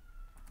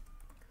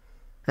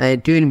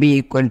 It will be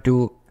equal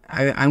to,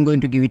 I'm going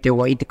to give it a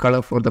white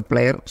color for the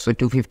player, so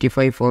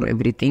 255 for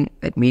everything.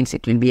 That means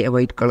it will be a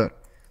white color.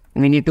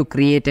 We need to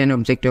create an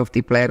object of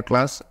the player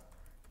class.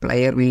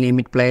 Player will name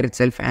it player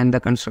itself, and the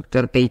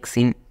constructor takes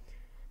in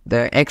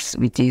the x,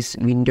 which is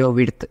window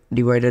width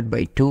divided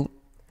by 2.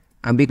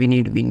 We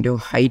need window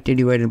height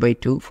divided by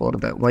 2 for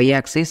the y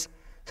axis.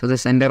 So the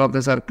center of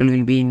the circle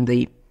will be in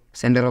the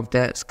center of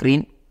the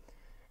screen,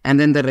 and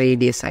then the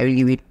radius, I will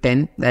give it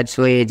 10. That's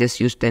why I just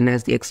used 10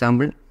 as the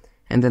example.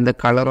 And then the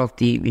color of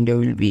the window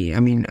will be,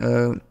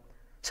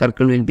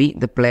 circle will be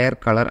the player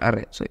color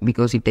array. So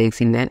because it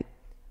takes in an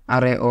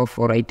array of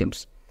 4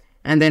 items.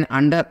 And then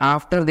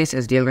after this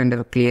SDL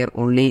render clear,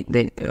 only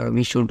then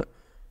we should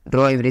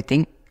draw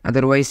everything.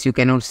 Otherwise you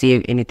cannot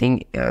see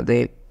anything.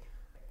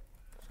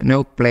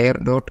 Now player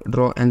dot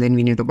draw, and then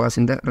we need to pass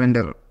in the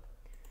renderer.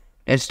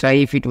 Let's try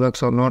if it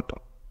works or not.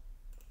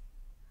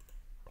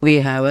 We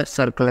have a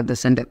circle at the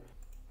center.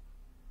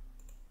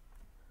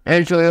 I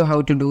will show you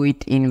how to do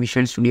it in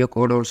Visual Studio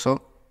Code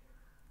also.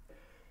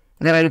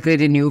 Then I will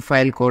create a new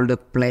file called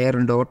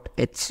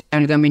player.h. I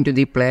will come into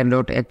the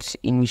player.h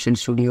in Visual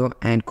Studio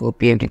and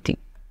copy everything.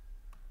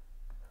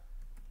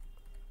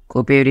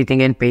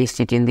 And paste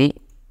it in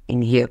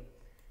here.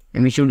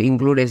 And we should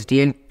include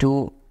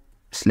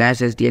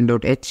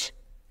sdl2/sdl.h.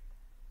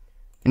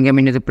 And come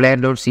into the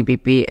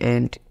player.cpp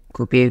and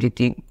copy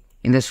everything.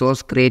 In the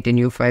source, create a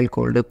new file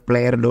called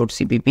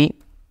player.cpp.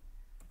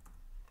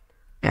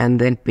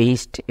 And then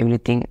paste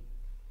everything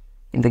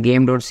in the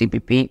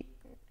game.cpp.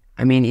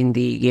 In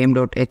the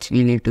game.h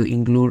we need to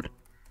include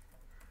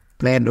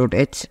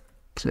player.h.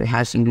 So it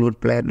has include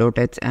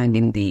player.h, and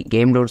in the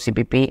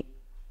game.cpp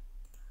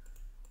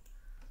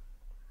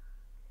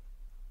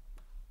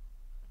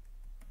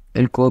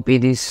I'll copy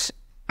this.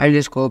 I'll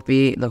just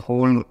copy the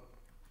whole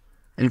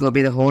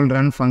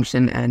run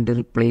function and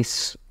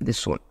replace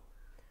this one.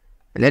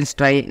 Let's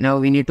try. Now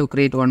we need to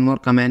create one more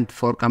command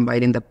for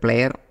compiling the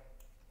player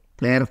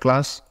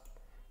class.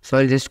 So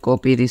I'll just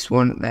copy this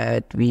one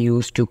that we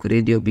used to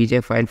create the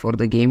obj file for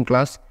the game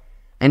class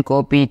and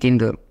copy it in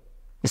there.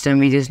 This time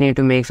we just need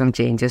to make some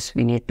changes.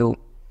 We need to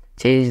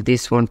change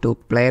this one to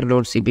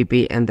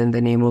player.cpp and then the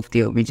name of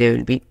the obj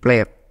will be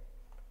player.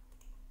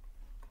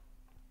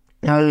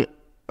 Now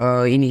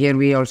in here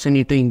we also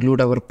need to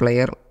include our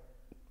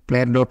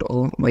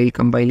player.o while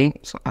compiling.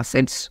 So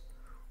assets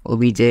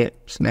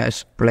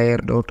obj/player.o.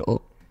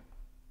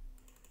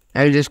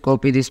 I will just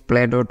copy this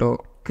player.o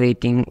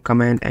creating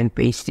command and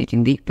paste it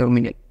in the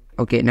terminal.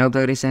 Okay, now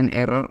there is an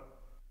error.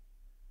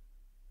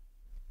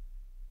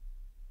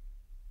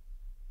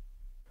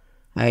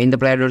 In the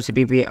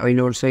player.cpp I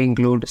will also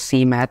include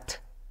cmath.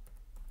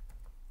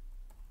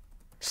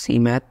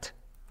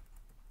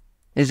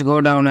 Let's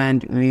go down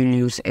and we will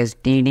use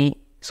std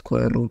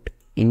square root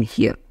in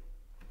here.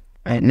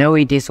 And now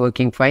it is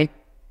working fine.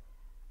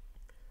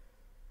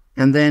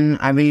 And then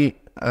I will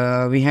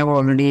we have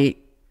already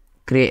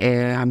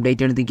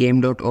updated the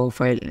game.o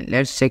file.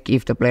 Let's check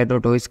if the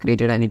player.o is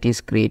created, and it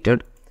is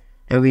created.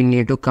 Now we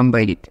need to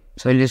compile it.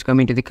 So I'll just come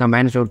into the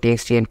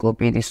commands.txt and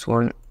copy this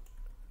one,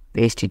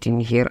 paste it in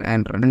here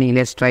and run.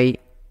 Let's try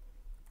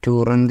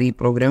to run the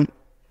program,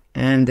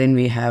 and then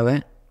we have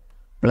a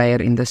player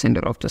in the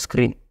center of the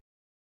screen.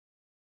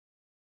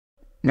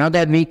 Now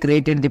that we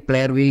created the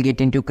player, we'll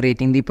get into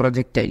creating the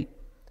projectile.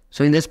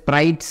 So in the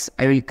sprites,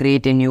 I will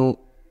create a new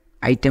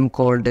item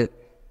called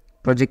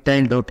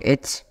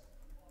projectile.h,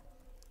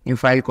 new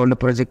file called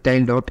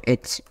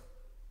projectile.h,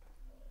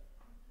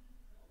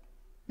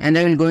 and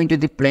I will go into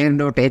the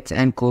player.h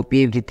and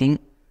copy everything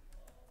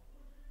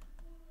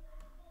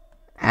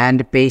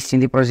and paste in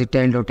the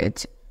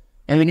projectile.h.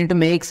 And we need to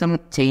make some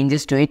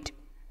changes to it.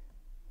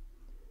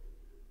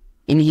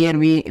 In here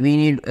we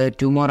need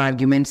two more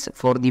arguments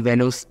for the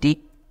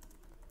velocity.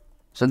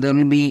 So there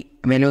will be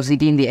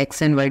velocity in the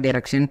x and y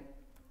direction,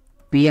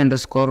 p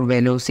underscore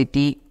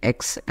velocity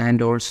x,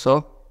 and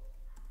also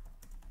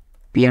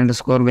p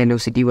underscore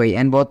velocity y,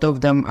 and both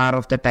of them are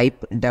of the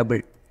type double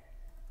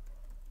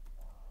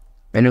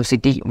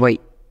velocity y.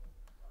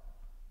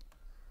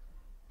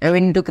 Now we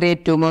need to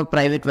create two more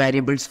private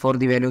variables for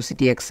the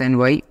velocity x and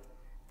y,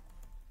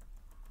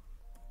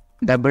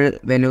 double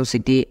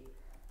velocity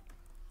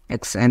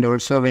x and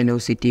also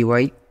velocity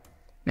y.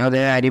 Now the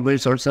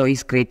variables also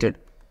is created.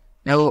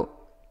 Now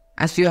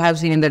as you have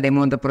seen in the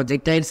demo, the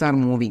projectiles are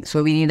moving,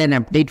 so we need an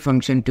update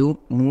function to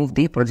move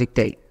the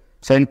projectile.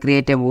 So I'll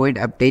create a void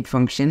update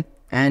function,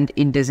 and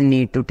it doesn't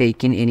need to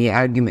take in any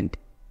argument.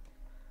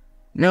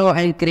 Now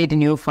I'll create a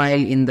new file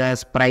in the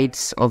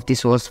sprites of the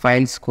source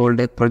files called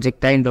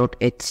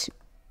projectile.h.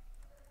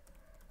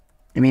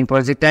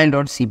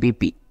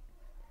 projectile.cpp.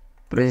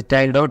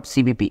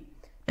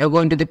 Now go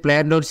into the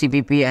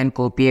player.cpp and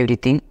copy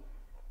everything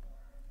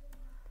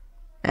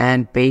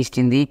and paste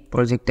in the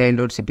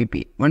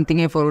projectile.cpp. One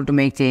thing I forgot to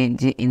make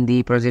change in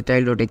the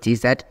projectile.h is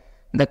that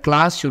the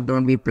class should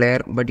not be player,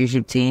 but you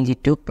should change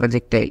it to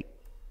projectile.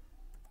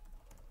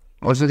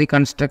 Also the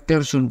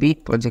constructor should be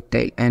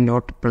projectile and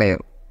not player.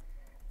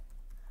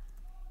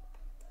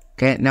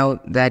 Okay, now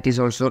that is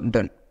also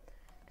done.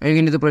 Now you go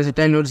into the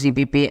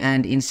projectile.cpp,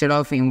 and instead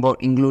of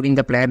including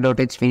the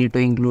player.h, we need to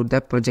include the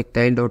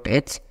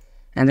projectile.h,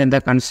 and then the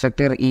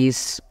constructor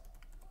is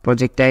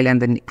projectile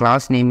and the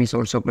class name is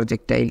also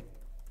projectile.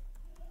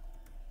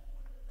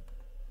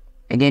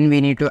 Again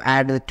we need to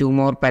add the two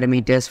more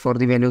parameters for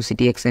the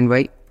velocity x and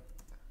y,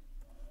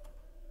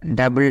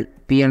 double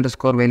p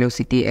underscore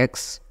velocity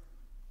x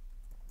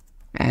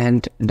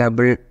and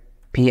double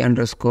p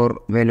underscore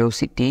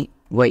velocity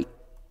y.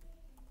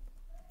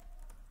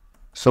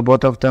 So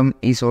both of them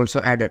is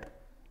also added.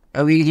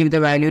 Now we will give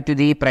the value to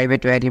the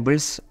private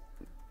variables.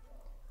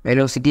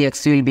 Velocity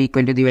x will be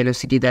equal to the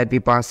velocity that we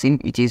pass in,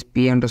 which is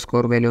p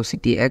underscore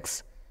velocity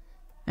x,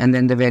 and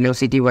then the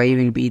velocity y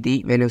will be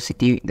the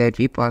velocity that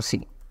we pass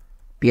in,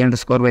 p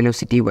underscore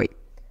velocity y.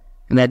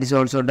 And that is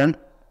also done.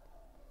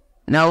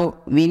 Now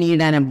we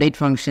need an update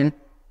function.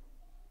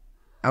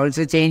 I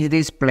also change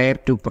this player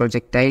to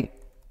projectile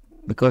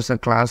because the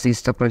class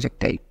is the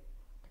projectile.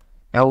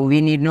 Now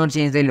we need not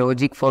change the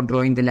logic for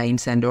drawing the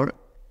lines and all,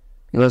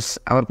 because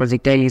our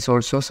projectile is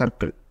also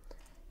circle.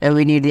 Now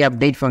we need the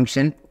update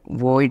function,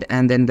 void,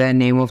 and then the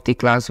name of the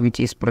class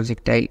which is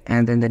projectile,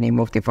 and then the name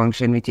of the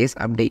function which is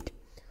update.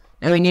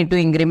 Now we need to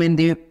increment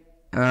the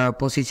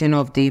position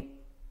of the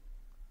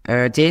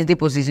change the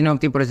position of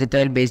the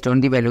projectile based on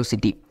the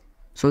velocity.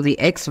 So the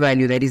x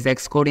value, that is the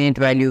x coordinate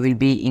value, will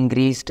be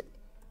increased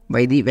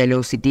by the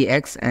velocity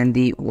x, and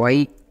the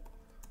y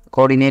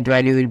coordinate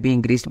value will be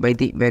increased by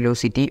the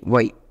velocity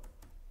y.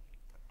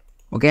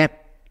 Okay,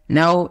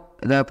 now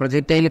the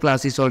projectile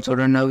class is also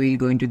done. Now we will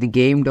go into the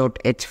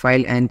game.h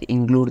file and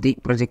include the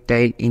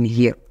projectile in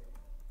here.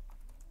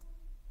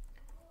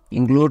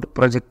 Include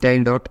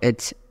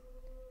projectile.h.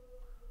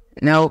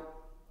 Now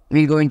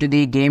we'll go into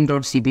the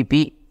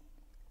game.cpp,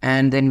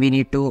 and then we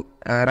need to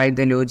write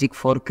the logic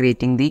for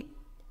creating the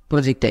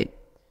projectile.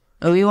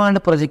 We want the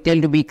projectile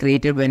to be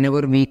created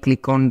whenever we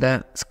click on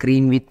the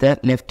screen with the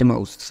left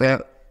mouse.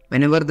 So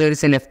whenever there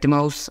is a left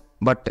mouse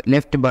button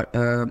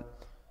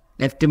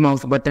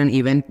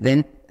event,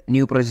 then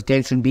new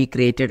projectile should be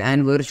created.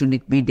 And where should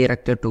it be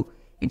directed to?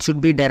 It should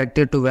be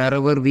directed to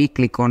wherever we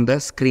click on the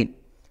screen.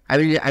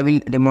 I will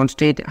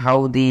demonstrate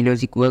how the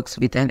logic works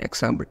with an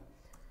example.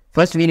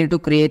 First, we need to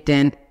create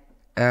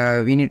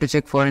we need to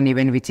check for an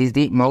event which is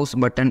the mouse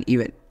button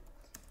event.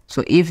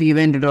 So if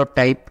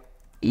event.type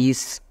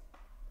is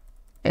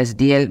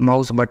SDL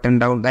mouse button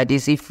down, that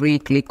is if we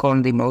click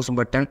on the mouse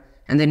button,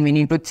 and then we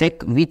need to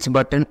check which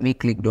button we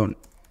clicked on.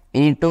 We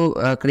need to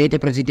create a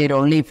projectile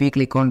only if we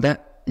click on the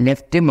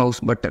left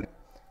mouse button.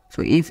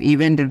 So if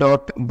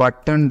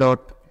event.button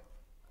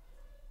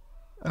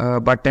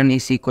button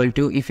is equal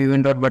to, if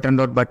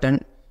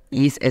event.button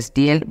is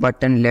SDL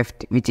button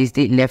left, which is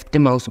the left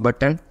mouse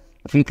button.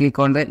 If we click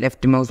on the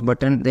left mouse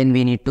button, then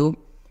we need to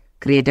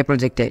create a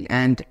projectile,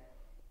 and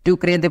to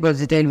create the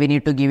projectile we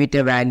need to give it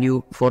a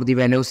value for the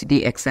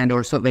velocity x and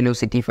also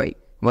velocity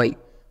y.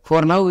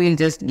 For now we will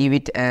just give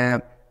it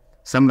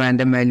some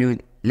random value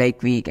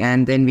like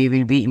and then we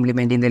will be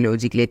implementing the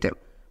logic later.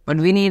 But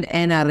we need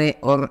an array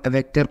or a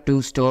vector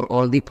to store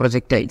all the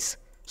projectiles.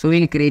 So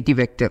we will create a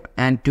vector,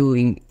 and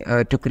to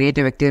create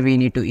a vector we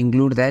need to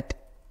include that.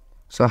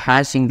 So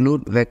hash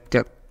include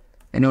vector,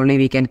 and only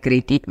we can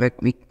create it.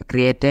 We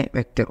create a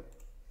vector.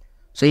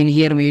 So in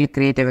here we will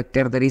create a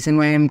vector. The reason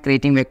why I am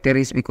creating vector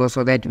is because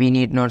so that we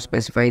need not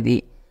specify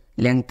the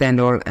length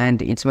and all,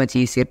 and it's much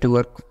easier to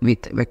work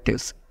with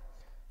vectors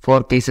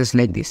for cases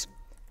like this.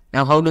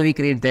 Now how do we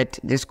create that?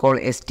 Just call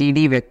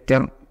std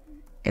vector,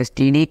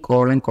 std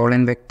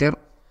colon vector,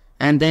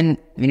 and then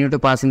we need to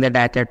pass in the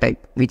data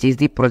type, which is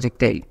the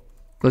projectile,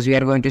 because we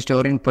are going to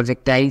store in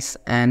projectiles,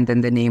 and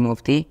then the name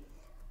of the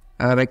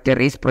vector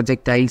is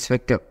projectiles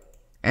vector.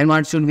 And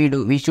what should we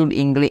do? We should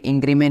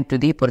increment to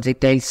the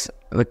projectiles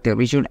vector.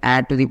 We should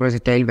add to the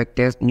projectile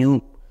vectors new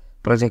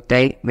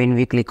projectile when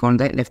we click on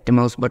the left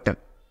mouse button.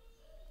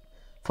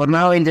 For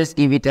now, I'll just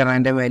give it a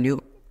random value.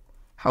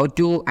 How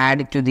to add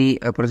it to the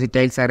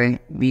projectiles array?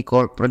 We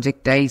call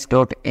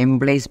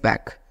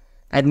projectiles.emplaceback.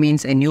 That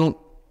means a new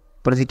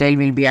projectile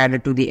will be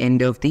added to the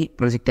end of the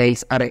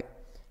projectiles array.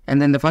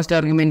 And then the first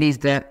argument is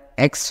the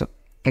x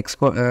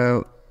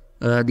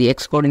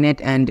coordinate,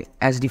 and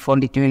as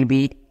default it will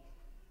be,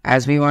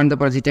 as we want the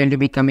projectile to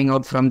be coming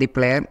out from the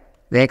player,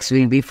 the x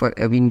will be for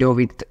a window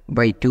width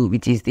by 2,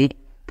 which is the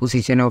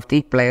position of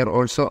the player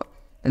also.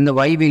 And the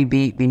y will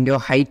be window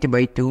height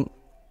by 2.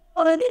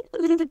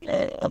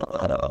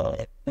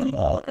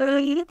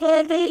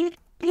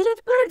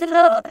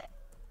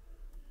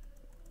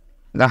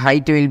 The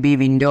height will be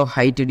window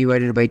height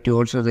divided by 2.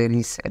 Also there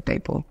is a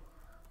typo.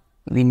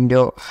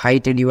 Window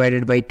height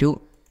divided by 2.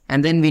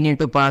 And then we need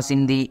to pass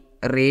in the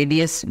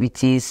radius,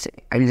 which is,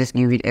 I will just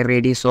give it a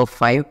radius of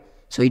 5.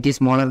 So it is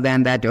smaller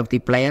than that of the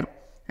player.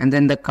 And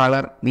then the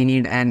color, we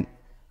need an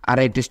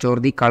array to store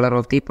the color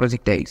of the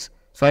projectiles.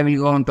 So I will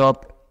go on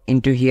top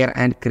into here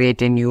and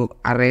create a new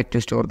array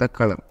to store the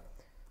color.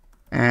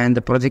 And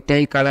the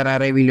projectile color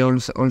array will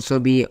also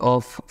be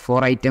of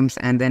 4 items,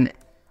 and then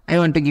I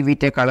want to give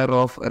it a color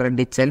of red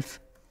itself.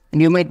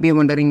 And you might be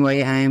wondering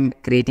why I am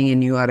creating a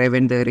new array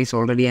when there is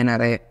already an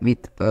array with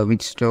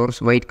which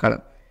stores white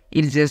color.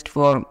 It's just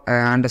for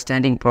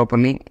understanding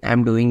properly. I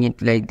am doing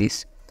it like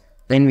this.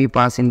 Then we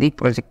pass in the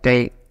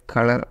projectile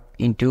color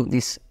into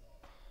this.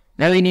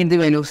 Now we need the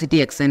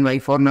velocity x and y.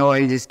 For now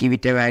I will just give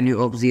it a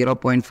value of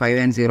 0.5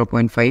 and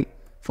 0.5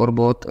 for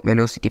both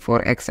velocity,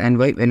 for x and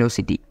y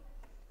velocity.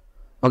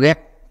 Okay.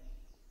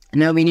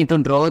 Now we need to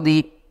draw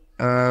the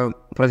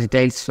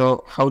projectiles.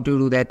 So how to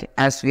do that?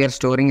 As we are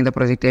storing the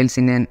projectiles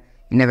in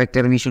a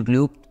vector, we should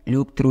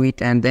loop through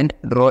it and then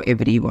draw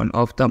every one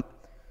of them.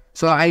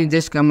 So I'll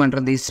just come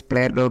under this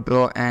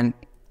player.draw and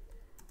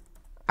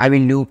I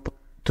will loop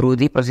through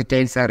the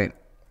projectiles array.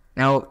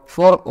 Now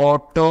for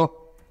auto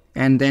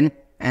and then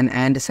an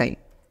and sign,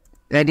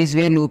 that is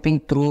we are looping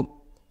through.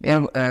 We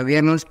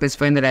are not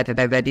specifying the data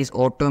type. That is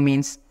auto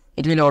means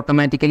it will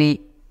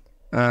automatically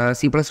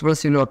C++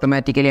 will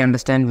automatically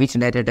understand which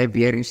data type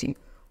we are using.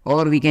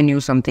 Or we can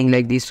use something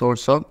like this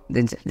also.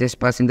 Then just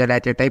pass in the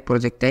data type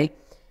projectile,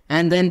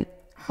 and then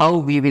how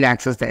we will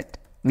access that.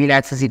 We'll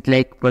access it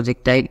like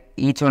projectile.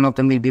 Each one of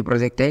them will be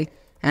projectile,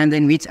 and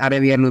then which array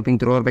we are looping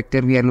through or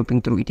vector we are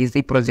looping through. It is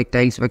the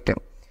projectiles vector.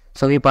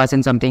 So we pass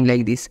in something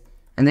like this,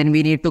 and then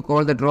we need to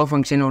call the draw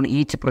function on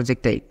each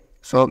projectile.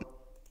 So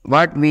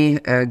what we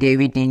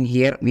gave it in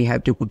here, we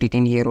have to put it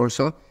in here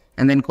also,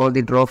 and then call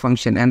the draw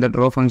function. And the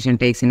draw function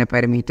takes in a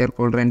parameter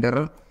called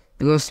renderer,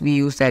 because we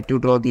use that to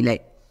draw the line.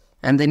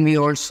 And then we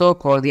also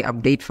call the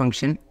update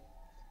function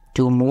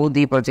to move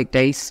the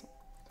projectiles,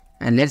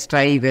 and let's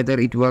try whether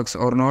it works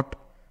or not.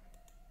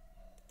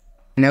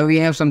 Now we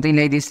have something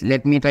like this.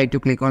 Let me try to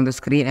click on the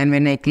screen, and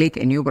when I click,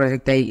 a new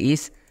projectile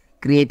is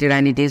created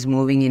and it is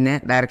moving in a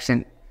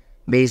direction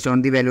based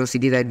on the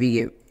velocity that we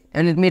gave.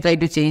 And let me try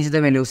to change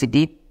the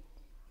velocity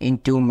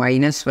into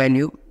minus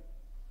value.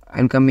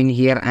 I'll come in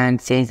here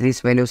and change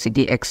this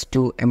velocity x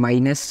to a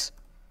minus.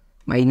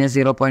 minus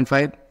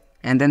 0.5,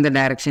 and then the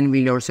direction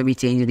will also be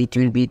changed. It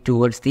will be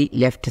towards the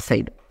left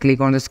side.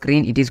 Click on the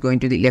screen, it is going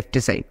to the left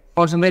side.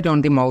 Concentrate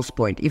on the mouse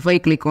point. If I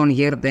click on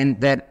here, then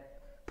the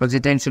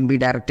projectile should be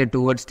directed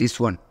towards this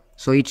one.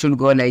 So it should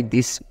go like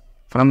this,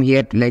 from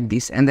here to like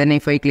this. And then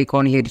if I click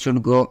on here, it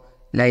should go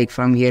like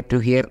from here to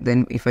here.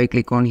 Then if I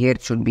click on here,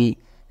 it should be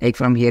like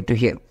from here to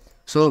here.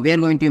 So we are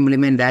going to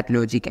implement that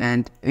logic,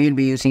 and we will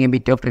be using a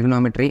bit of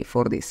trigonometry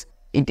for this.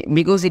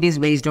 Because it is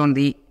based on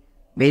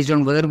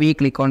where we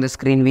click on the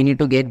screen, we need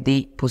to get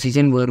the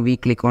position where we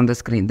click on the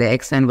screen, the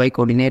x and y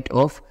coordinate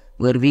of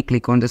where we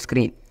click on the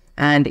screen.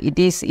 And it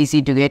is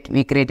easy to get.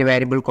 We create a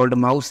variable called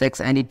mouse x,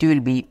 and it will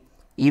be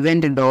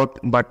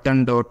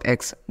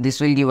event.button.x.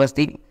 This will give us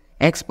the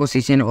x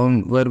position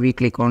on where we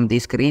click on the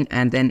screen,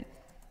 and then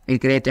we'll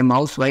create a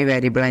mouse y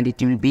variable, and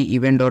it will be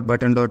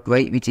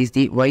event.button.y, which is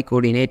the y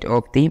coordinate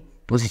of the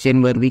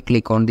position where we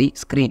click on the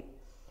screen.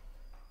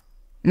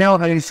 Now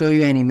I will show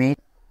you an image.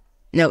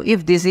 Now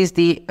if this is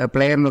the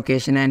player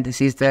location and this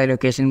is the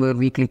location where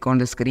we click on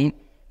the screen,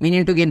 we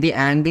need to get the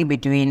angle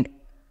between,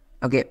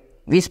 okay,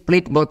 we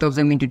split both of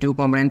them into two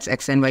components,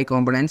 x and y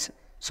components.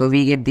 So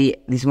we get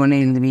this one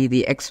will be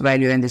the x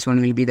value and this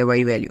one will be the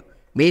y value.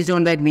 Based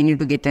on that, we need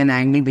to get an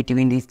angle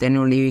between these, then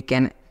only we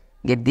can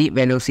get the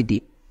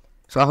velocity.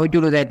 So how to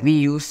do that? We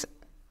use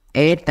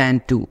a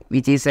tan 2,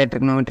 which is a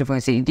trigonometric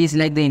function. It is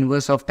like the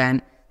inverse of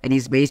tan. It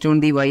is based on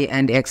the y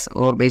and x,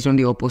 or based on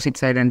the opposite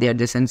side and the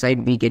adjacent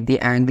side, we get the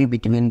angle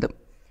between them.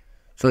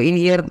 So in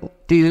here,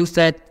 to use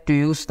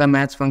the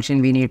maths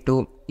function, we need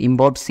to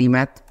import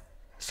cmath.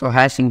 So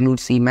hash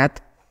includes cmath,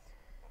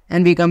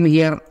 and we come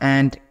here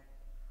and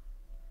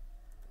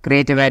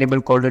create a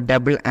variable called a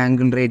double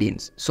angle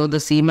radians. So the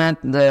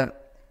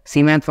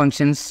cmath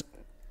functions,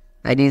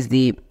 that is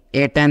the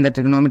a tan, the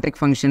trigonometric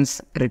functions,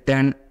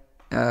 return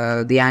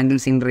the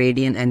angles in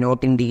radian and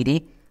not in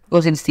degree,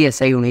 because it's the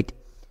SI unit.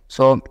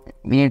 So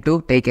we need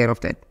to take care of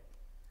that.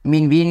 I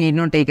mean, we need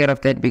not take care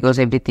of that because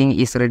everything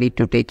is ready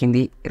to take in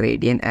the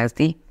radian as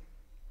the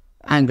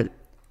angle.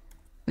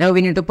 Now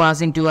we need to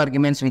pass in two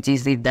arguments, which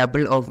is the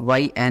double of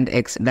y and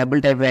x, double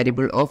type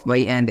variable of y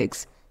and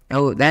x.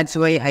 Now that's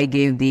why I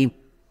gave the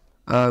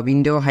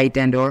window height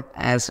and all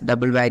as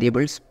double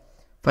variables.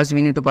 First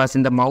we need to pass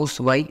in the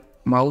mouse y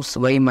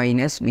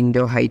minus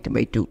window height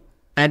by 2.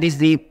 That is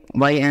the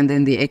y, and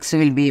then the x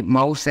will be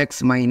mouse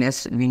x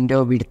minus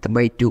window width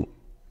by 2.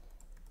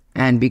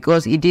 And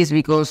because this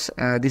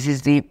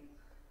is the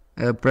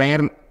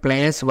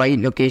player's y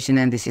location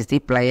and this is the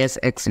player's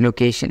x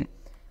location.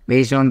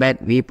 Based on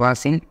that, we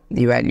pass in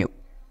the value.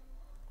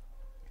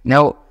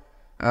 Now,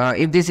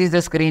 if this is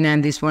the screen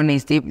and this one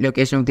is the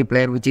location of the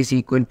player, which is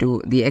equal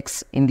to the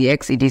x, in the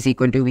x it is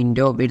equal to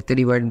window width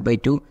divided by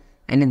 2,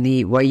 and in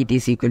the y it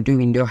is equal to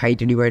window height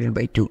divided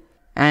by 2.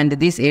 And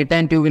this a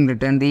tan 2 will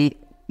return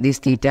this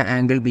theta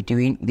angle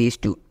between these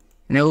two.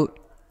 Now,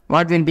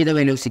 what will be the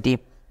velocity?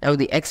 Now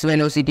the x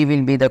velocity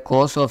will be the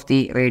cos of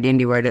the radian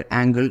divided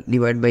angle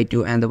divided by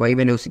 2, and the y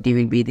velocity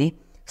will be the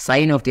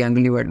sine of the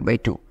angle divided by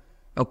 2.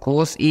 Now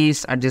cos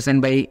is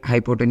adjacent by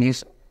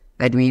hypotenuse.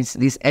 That means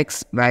this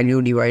x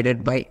value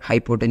divided by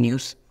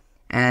hypotenuse,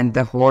 and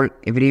the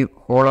every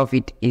whole of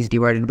it is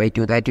divided by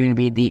 2. That will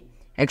be the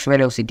x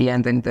velocity,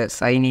 and then the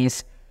sine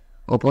is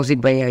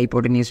opposite by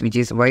hypotenuse, which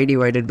is y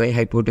divided by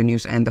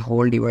hypotenuse, and the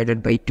whole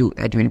divided by 2.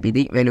 That will be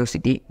the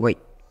velocity y.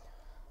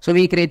 So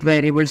we create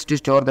variables to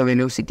store the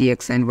velocity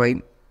x and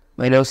y.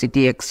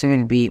 Velocity x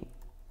will be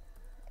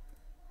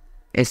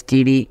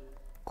std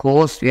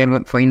cos. We are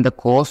going to find the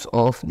cos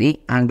of the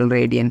angle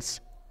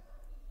radians.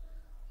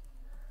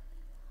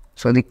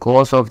 So the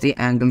cos of the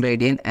angle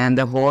radian, and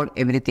the whole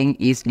everything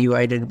is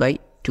divided by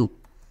 2.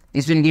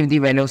 This will give the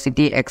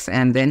velocity x,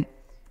 and then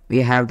we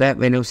have the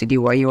velocity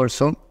y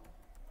also.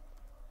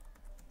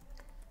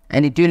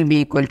 And it will be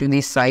equal to the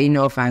sine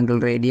of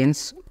angle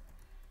radians.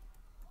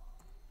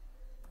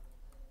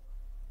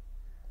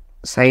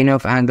 Sine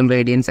of angle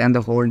radians and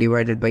the whole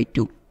divided by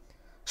 2.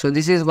 So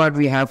this is what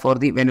we have for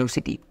the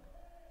velocity.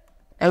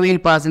 Now we will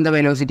pass in the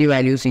velocity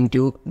values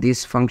into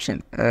this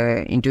function,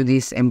 into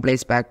this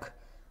employees pack,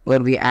 where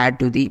we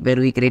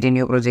create a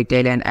new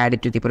projectile and add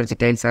it to the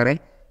projectiles array.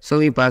 So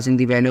we pass in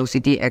the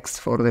velocity x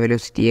for the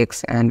velocity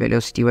x and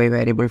velocity y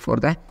variable for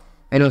the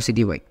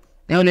velocity y.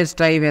 Now let's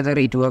try whether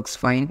it works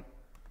fine.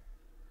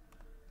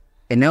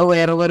 And now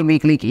wherever we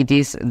click,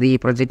 the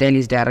projectile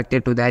is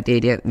directed to that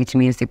area, which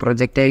means the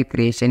projectile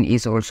creation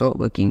is also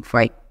working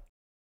fine.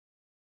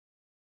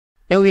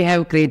 Now we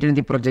have created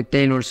the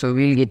projectile also,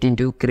 we will get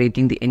into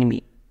creating the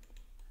enemy.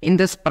 In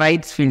the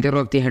sprites filter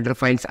of the header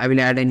files, I will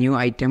add a new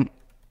item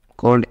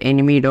called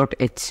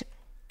enemy.h.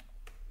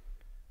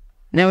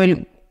 Now we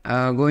will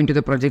go into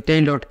the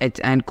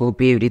projectile.h and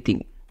copy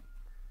everything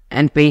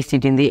and paste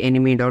it in the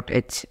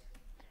enemy.h.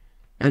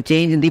 Now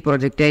change the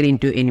projectile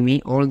into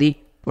enemy, all the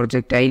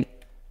projectile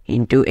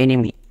into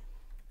enemy.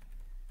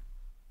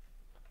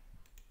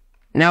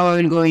 Now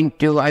I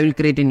will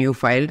create a new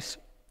file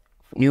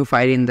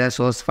in the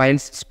source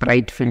files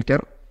sprite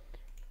filter.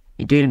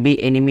 It will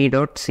be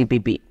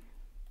enemy.cpp.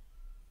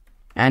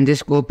 and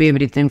just copy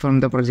everything from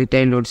the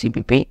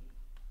projectile.cpp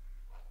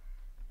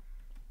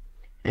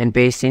and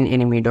paste in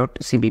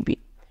enemy.cpp.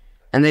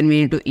 And then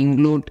we need to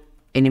include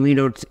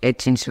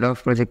enemy.h instead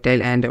of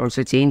projectile, and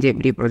also change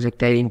every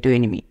projectile into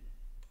enemy.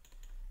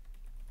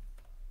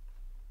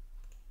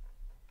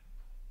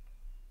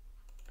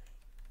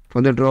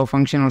 For the draw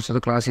function also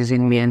the class is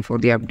enemy, and for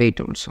the update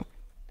also.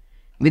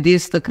 With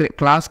this the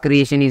class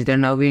creation is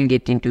done. Now we will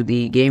get into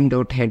the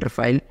game.header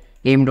file,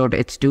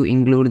 game.h, to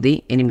include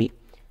the enemy.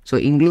 So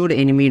include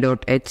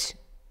enemy.h,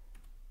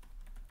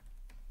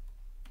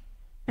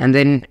 and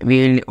then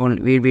we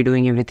will be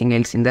doing everything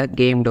else in the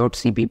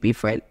game.cpp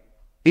file.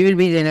 We will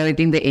be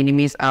generating the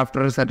enemies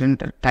after a certain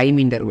time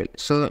interval.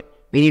 So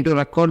we need to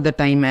record the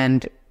time,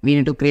 and we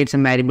need to create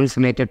some variables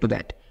related to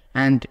that.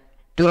 And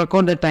to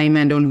record the time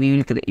and all,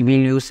 we will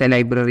use a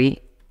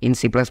library in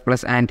C++,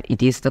 and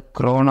it is the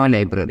chrono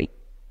library.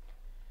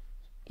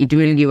 It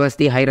will give us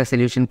the high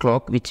resolution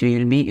clock which we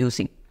will be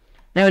using.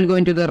 Now we will go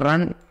into the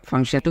run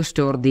function to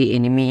store the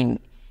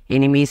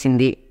enemies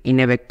in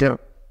a vector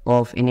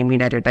of enemy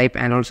data type,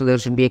 and also there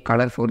should be a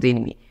color for the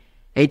enemy.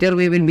 Later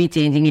we will be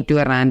changing it to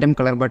a random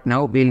color, but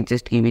now we will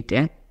just give it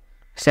a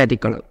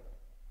static color.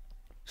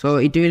 So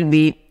it will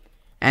be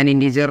an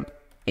integer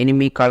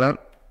enemy color.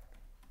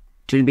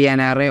 It will be an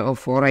array of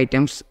 4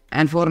 items,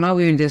 and for now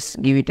we will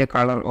just give it a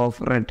color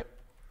of red,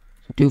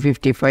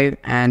 255,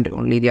 and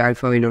only the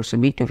alpha will also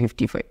be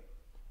 255.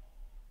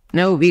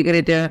 Now we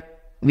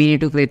need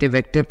to create a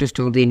vector to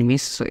store the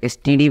enemies. So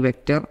std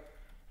vector,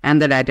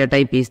 and the data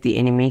type is the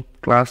enemy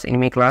class.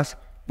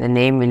 The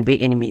name will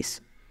be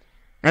enemies.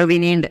 Now we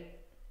need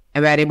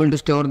a variable to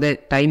store the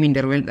time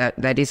interval,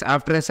 that is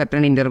after a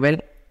certain interval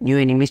new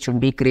enemies should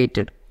be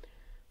created.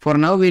 For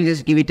now we will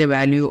just give it a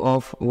value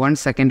of 1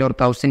 second or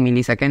 1000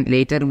 milliseconds.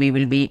 Later we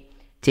will be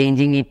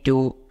changing it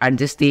to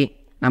adjust the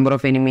number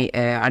of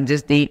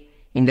adjust the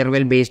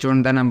interval based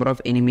on the number of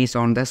enemies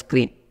on the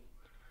screen.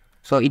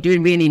 So it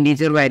will be an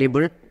integer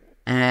variable,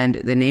 and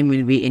the name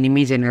will be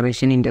enemy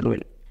generation interval.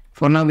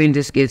 For now we will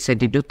just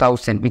set it to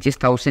 1000, which is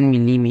 1000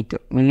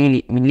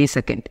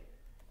 millisecond.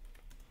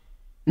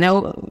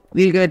 Now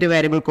we will get a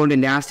variable called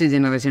last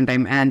generation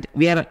time, and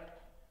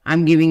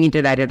I'm giving it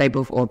a data type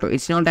of auto.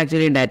 It's not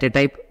actually a data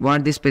type.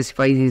 What this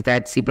specifies is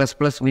that C++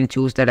 will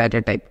choose the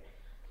data type,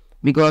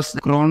 because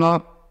the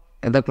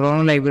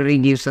chrono library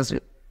gives us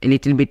a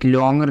little bit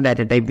longer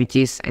data type, which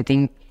is, I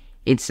think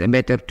it's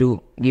better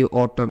to give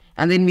auto.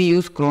 And then we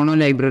use chrono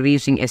library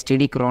using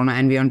std chrono,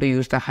 and we want to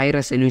use the high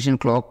resolution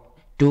clock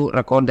to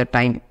record the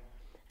time,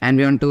 and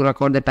we want to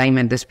record the time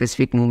at the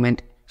specific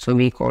moment, so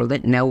we call the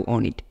now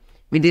on it.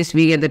 With this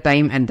we get the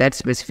time at that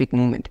specific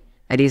moment,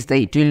 that is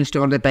it will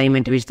store the time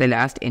at which the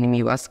last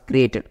enemy was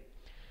created.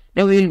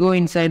 Now we will go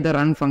inside the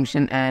run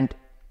function, and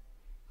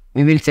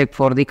we will check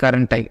for the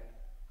current time.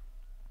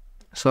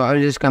 So I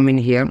will just come in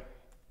here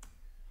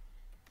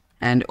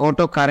and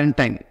auto current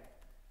time.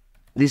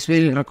 This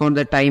will record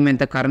the time at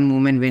the current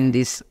moment when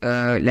this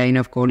line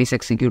of code is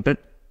executed.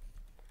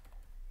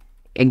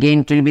 Again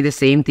it will be the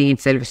same thing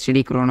itself,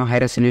 std chrono high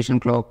resolution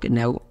clock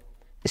now.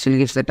 This will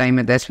give the time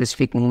at that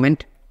specific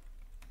moment.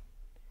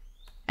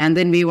 And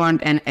then we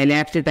want an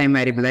elapsed time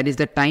variable, that is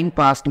the time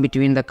passed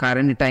between the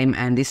current time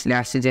and this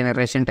last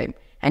generation time.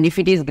 And if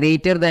it is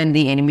greater than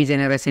the enemy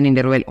generation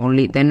interval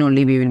then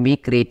only we will be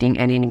creating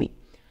an enemy.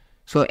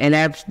 So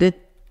elapsed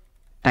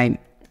time,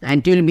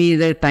 and it will be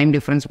the time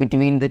difference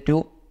between the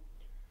two.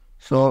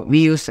 So we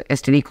use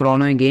std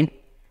chrono again,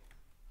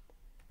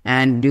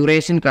 and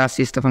duration class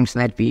is the function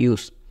that we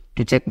use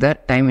to check the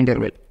time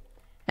interval.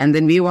 And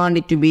then we want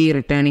it to be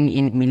returning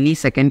in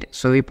millisecond,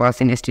 so we pass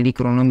in std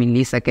chrono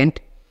millisecond.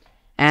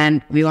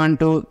 And we want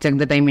to check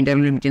the time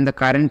interval between the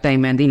current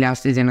time and the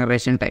last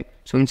generation time.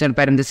 So inside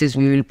parenthesis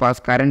we will pass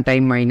current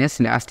time minus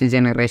last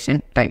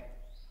generation time.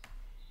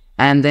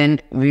 And then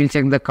we will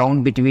check the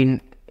count between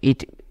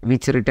it,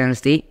 which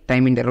returns the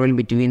time interval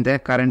between the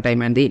current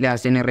time and the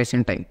last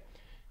generation time.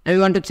 Now we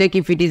want to check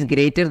if it is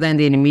greater than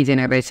the enemy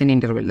generation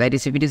interval. That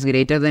is, if it is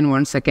greater than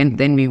 1 second,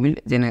 then we will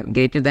generate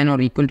greater than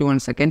or equal to 1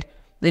 second,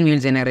 then we will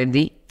generate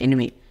the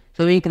enemy.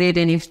 So we create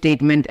an if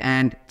statement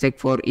and check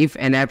for if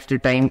elapsed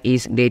time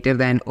is greater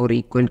than or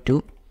equal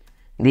to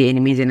the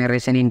enemy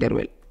generation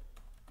interval. If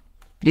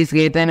it is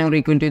greater than or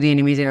equal to the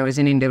enemy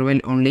generation interval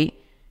only,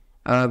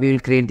 we will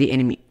create the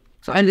enemy.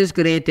 So I'll just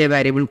create a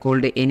variable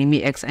called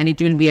enemy x, and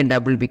it will be a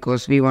double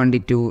because we want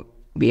it to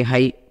be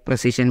high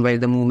precision while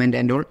the movement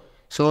and all.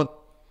 So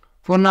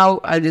for now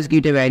I'll just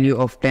give it a value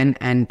of 10,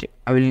 and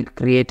I will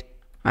create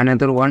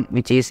another one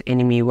which is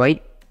enemy y.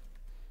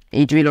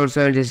 It will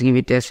also, I'll just give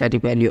it a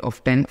static value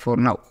of 10 for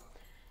now.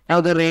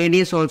 Now the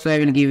radius also I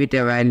will give it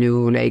a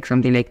value like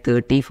something like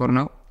 30 for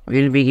now.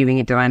 We will be giving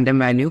it a random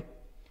value.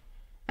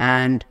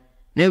 And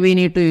now we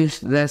need to use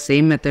the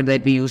same method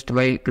that we used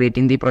while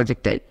creating the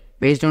projectile.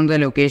 Based on the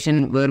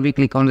location where we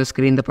click on the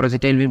screen, the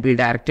projectile will be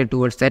directed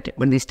towards that.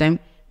 But this time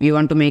we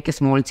want to make a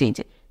small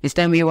change. This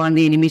time we want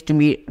the enemies to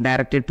be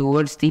directed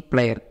towards the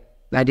player,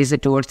 that is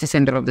towards the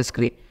center of the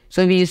screen.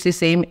 So we use the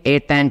same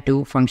a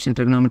tan2 function,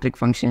 trigonometric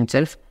function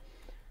itself.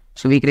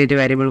 So we create a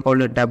variable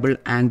called a double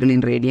angle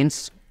in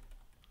radians.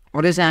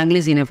 Or this angle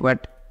is enough,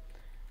 but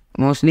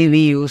mostly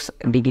we use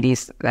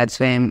degrees. That's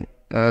why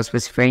I'm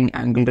specifying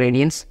angle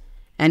radians.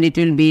 And it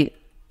will be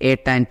a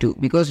tan 2.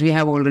 Because we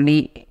have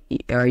already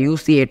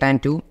used the a tan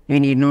 2, we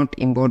need not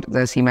import the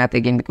CMath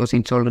again because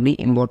it's already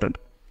imported.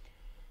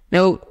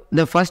 Now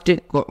the first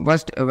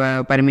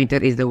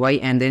parameter is the y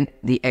and then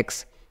the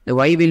x. The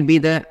y will be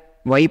the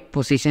y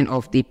position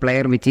of the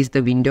player, which is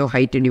the window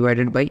height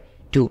divided by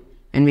 2.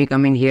 When we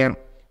come in here,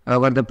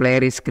 where the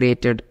player is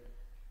created,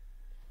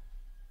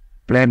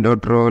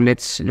 player.row,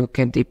 let's look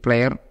at the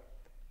player.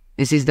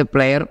 This is the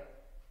player,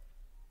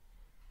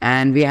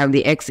 and we have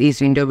the x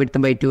is window width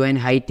by 2 and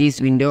height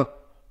is window,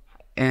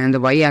 and the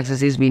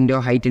y-axis is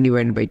window height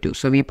divided by 2.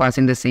 So we pass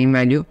in the same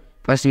value,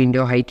 first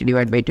window height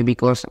divided by 2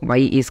 because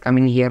y is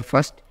coming here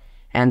first,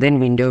 and then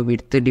window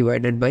width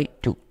divided by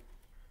 2.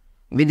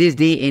 With this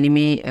the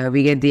enemy,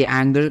 we get the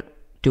angle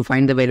to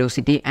find the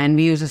velocity, and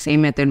we use the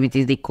same method, which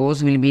is the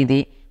cos will be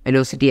the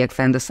velocity x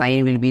and the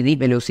sine will be the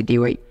velocity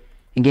y.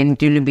 Again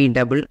it will be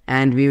double,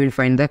 and we will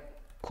find the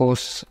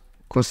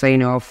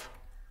cosine of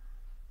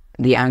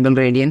the angle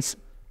radians.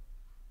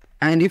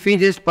 And if we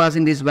just pass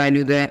in this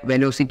value, the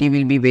velocity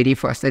will be very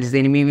fast, that is the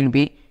enemy will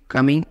be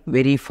coming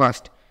very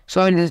fast.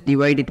 So I will just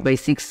divide it by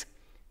 6.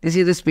 This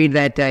is the speed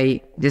that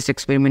I just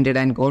experimented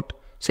and got,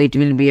 so it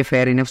will be a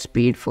fair enough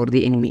speed for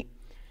the enemy.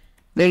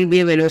 There will be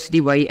a velocity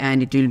y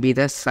and it will be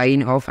the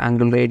sine of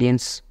angle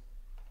radians,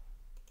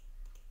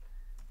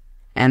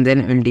 and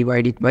then we will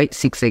divide it by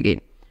 6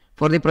 again.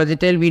 For the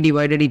projectile we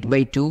divided it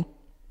by 2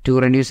 to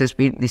reduce the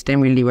speed. This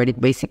time we will divide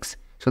it by 6.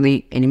 So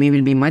the enemy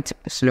will be much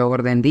slower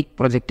than the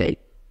projectile.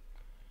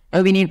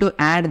 Now we need to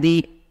add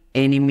the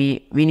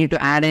enemy. We need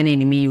to add an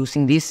enemy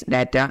using this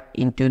data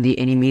into the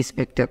enemy's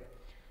vector.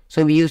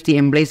 So we use the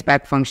emplace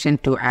back function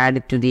to add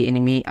it to the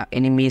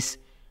enemy's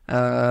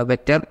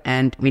vector,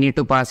 and we need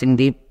to pass in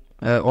the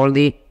all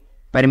the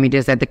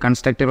parameters that the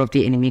constructor of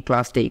the enemy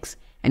class takes.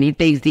 And it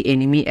takes the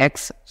enemy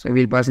x, so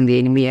we will pass in the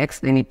enemy x,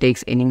 then it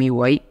takes enemy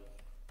y,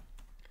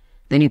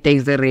 then it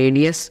takes the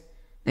radius,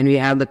 then we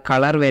have the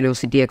color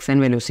velocity x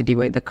and velocity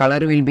y. The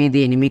color will be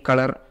the enemy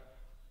color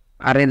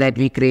array that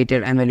we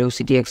created, and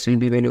velocity x will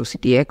be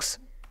velocity x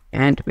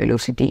and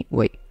velocity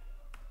y.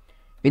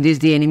 With this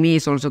the enemy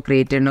is also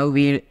created. Now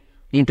we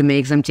need to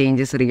make some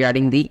changes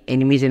regarding the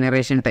enemy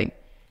generation time.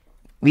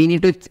 We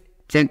need to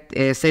set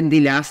the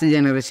last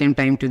generation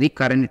time to the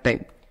current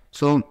time.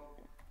 So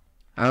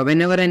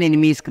whenever an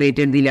enemy is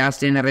created, the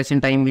last generation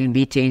time will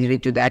be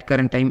changed to that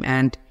current time,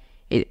 and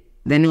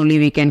then only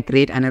we can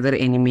create another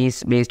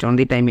enemies based on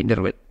the time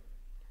interval.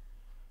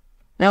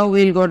 Now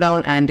we will go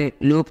down and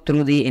loop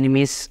through the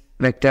enemies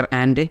vector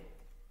and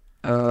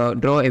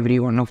draw every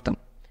one of them.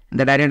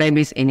 The data type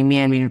is enemy,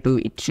 and we need to,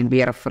 it should be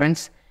a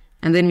reference,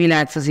 and then we will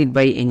access it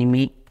by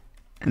enemy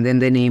and then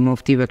the name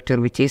of the vector,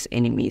 which is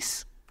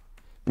enemies.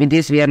 With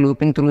this we are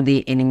looping through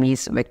the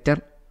enemies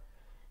vector,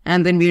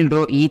 and then we will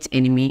draw each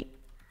enemy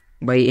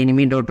by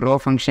enemy.draw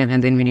function,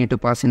 and then we need to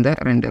pass in the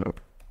renderer.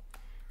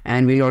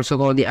 And we will also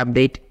call the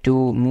update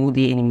to move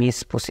the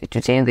enemy's position,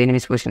 to change the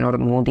enemy's position or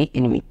move the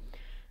enemy.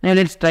 Now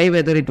let's try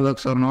whether it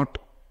works or not.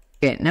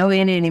 Okay, now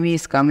an enemy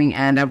is coming,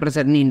 and after a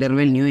certain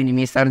interval new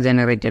enemies are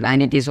generated,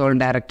 and it is all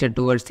directed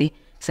towards the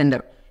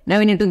center. Now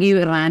we need to give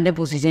a random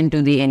position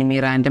to the enemy,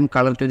 random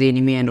color to the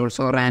enemy, and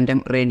also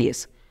random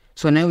radius.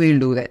 So now we will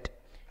do that.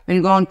 We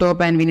will go on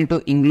top, and we need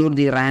to include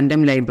the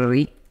random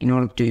library in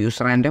order to use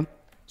random.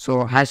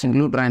 So hash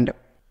include random.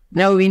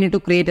 Now we need to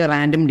create a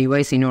random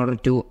device in order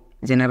to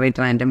generate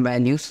random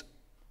values.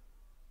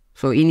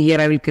 So in here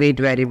I will create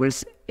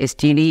variables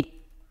std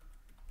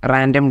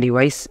random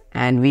device,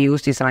 and we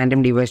use this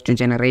random device to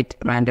generate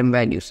random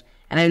values,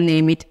 and I will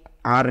name it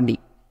rd.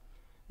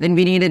 Then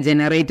we need a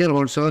generator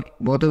also.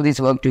 Both of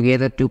these work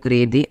together to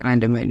create the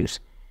random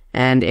values.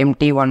 And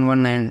empty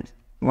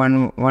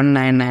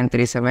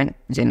 19937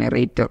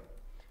 generator.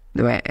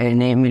 The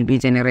name will be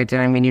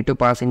generator, and we need to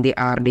pass in the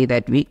rd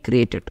that we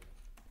created.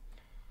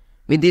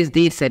 With this,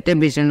 the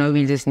setup is now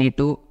we just need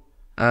to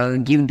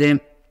give the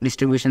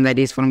distribution, that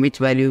is from which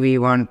value we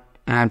want,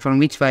 and from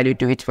which value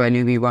to which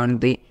value we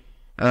want the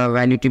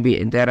value to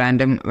be, the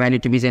random value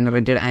to be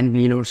generated, and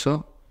we will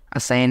also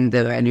assign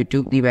the value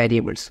to the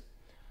variables.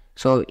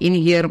 So in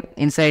here,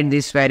 inside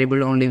this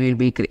variable only will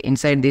be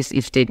inside this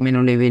if statement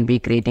only will be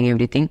creating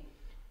everything.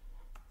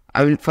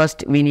 We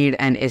need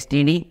an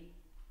std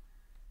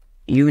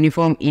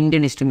uniform int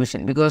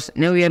distribution, because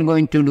now we are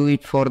going to do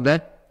it for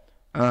the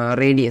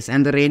radius,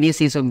 and the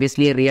radius is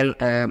obviously a real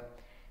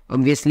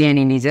obviously an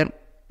integer,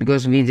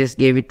 because we just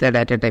gave it the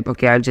data type.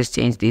 Okay, I'll just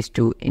change this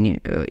to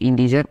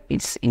integer.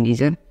 It's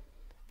integer.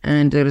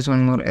 And there is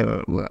one more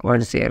error.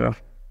 What is the error?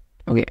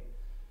 Okay,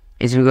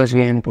 it's because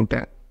we haven't put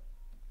a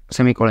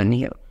semicolon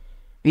here.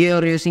 We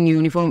are using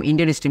uniform int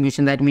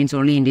distribution. That means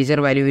only integer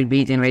value will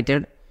be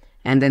generated,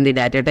 and then the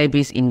data type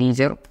is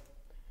integer.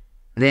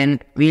 Then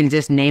we will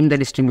just name the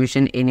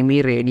distribution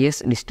enemy radius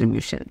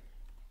distribution,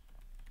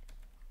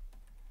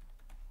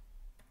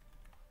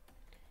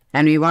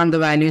 and we want the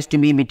values to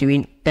be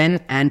between 10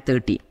 and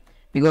 30.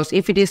 because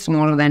if it is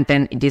smaller than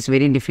 10, it is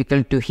very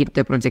difficult to hit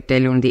the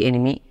projectile on the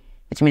enemy,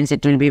 which means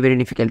it will be very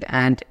difficult.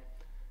 And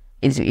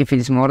if it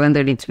is more than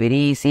 30, it's very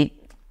easy.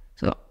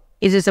 So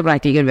it is a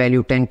practical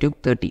value 10 to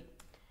 30.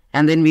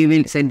 And then we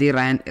will set the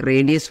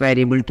radius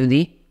variable to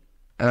the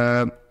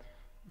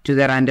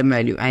random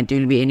value, and it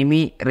will be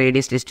enemy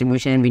radius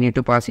distribution, and we need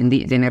to pass in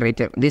the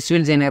generator. This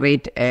will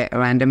generate a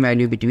random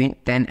value between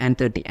 10 and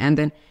 30, and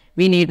then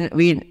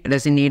we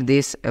doesn't need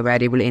this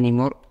variable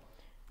anymore.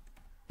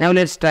 Now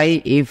let's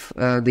try if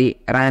the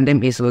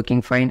random is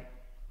working fine.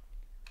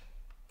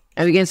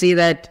 Now we can see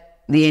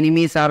that the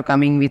enemies are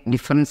coming with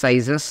different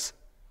sizes.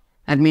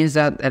 That means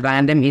that the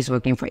random is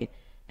working fine.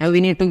 Now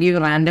we need to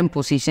give random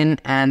position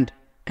and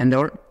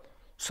all.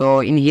 So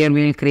in here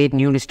we will create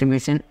new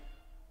distribution.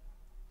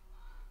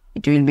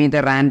 It will be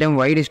the random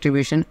y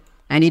distribution,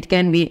 and it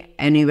can be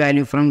any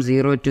value from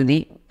 0 to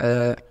the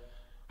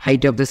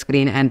height of the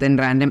screen, and then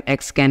random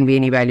x can be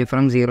any value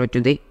from 0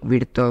 to the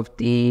width of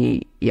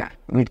the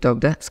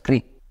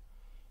screen.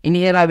 In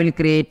here I will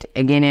create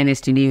again an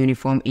std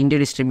uniform int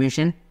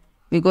distribution,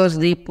 because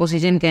the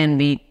position can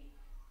be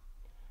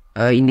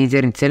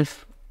integer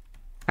itself,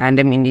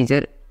 random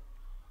integer,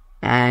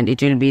 and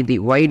it will be the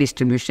y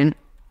distribution,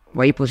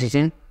 y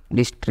position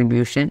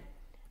distribution,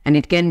 and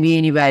it can be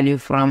any value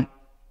from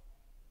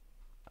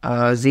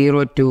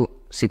 0 to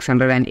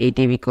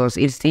 680, because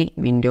it's the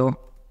window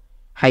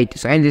height.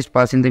 So I'll just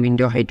pass in the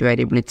window height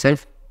variable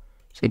itself.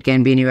 So it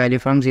can be any value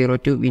from 0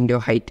 to window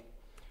height.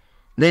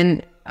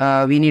 Then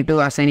we need to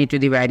assign it to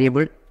the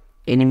variable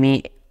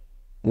enemy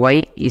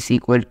y is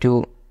equal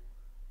to,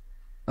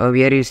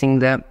 we are using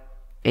the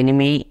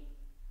enemy,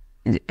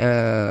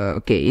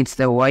 okay, it's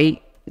the y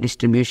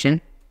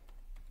distribution,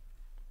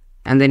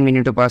 and then we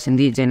need to pass in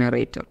the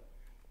generator.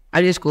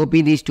 I'll just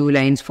copy these two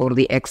lines for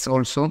the x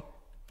also,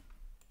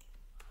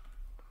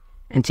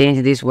 and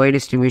change this y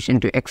distribution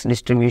to x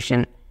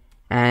distribution,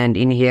 and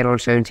in here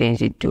also I will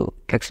change it to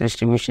x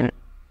distribution.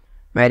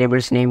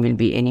 Variable's name will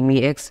be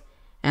enemy x,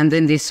 and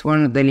then this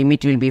one, the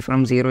limit will be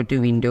from 0 to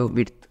window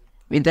width.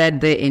 With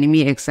that, the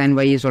enemy x and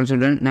y is also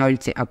done. Now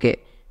it's okay,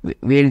 we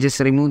will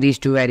just remove these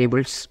two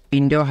variables.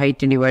 Window height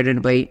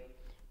divided by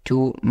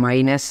 2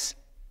 minus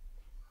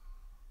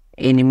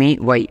enemy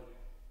y,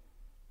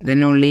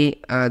 then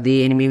only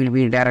the enemy will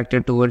be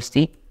directed towards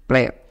the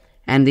player,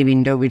 and the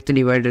window width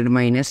divided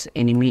minus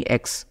enemy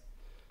x.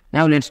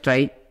 Now let's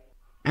try.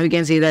 Now we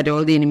can see that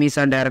all the enemies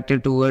are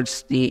directed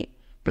towards the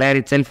player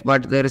itself,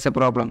 but there is a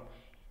problem.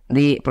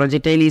 The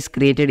projectile is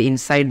created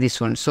inside this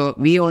one, so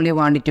we only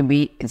want it to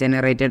be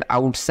generated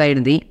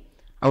outside the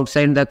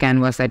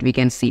canvas that we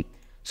can see.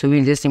 So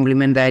we'll just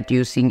implement that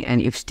using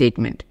an if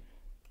statement.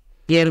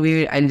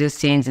 Here I'll just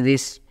change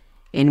this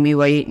enemy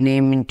y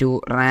name into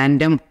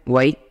random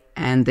y,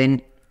 and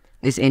then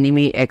this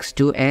enemy x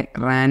to a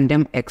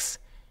random x.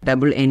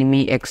 Double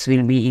enemy x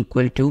will be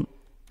equal to,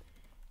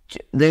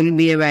 there will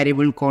be a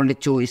variable called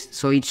choice,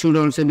 so it should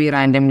also be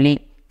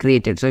randomly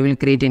created. So we will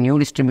create a new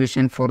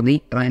distribution for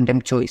the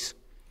random choice.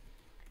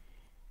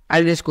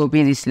 I'll just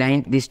copy this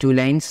line, these two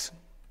lines,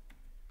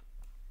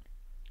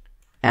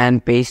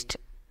 and paste.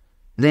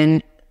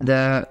 Then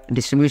the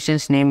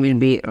distribution's name will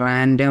be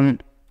random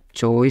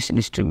choice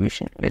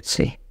distribution, let's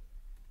say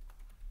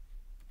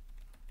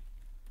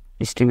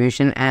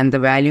distribution, and the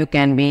value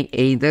can be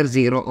either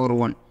 0 or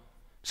 1.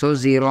 So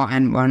 0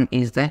 and 1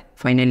 is the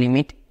final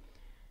limit.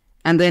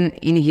 And then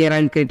in here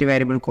I'll create a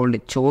variable called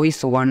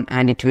choice1,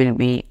 and it will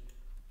be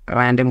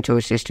random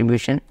choice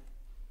distribution,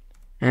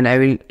 and I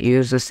will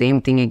use the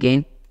same thing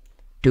again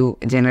to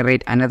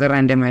generate another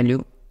random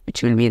value,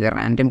 which will be the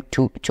random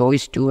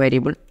choice2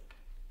 variable,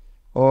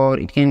 or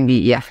it can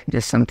be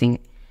just something,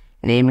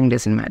 naming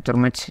doesn't matter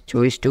much,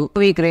 choice2.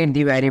 We create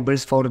the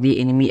variables for the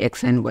enemy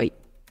x and y.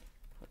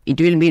 It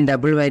will be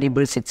double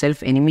variables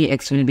itself. Enemy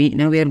x will be,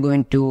 now we are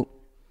going to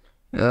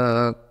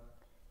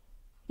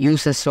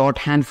use a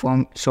shorthand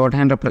form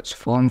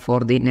for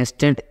the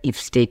nested if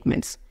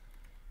statements,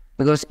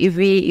 because if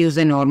we use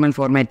a normal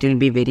format, it will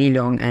be very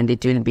long and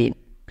it will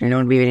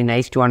not be very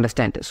nice to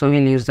understand. So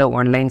we will use the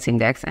one-line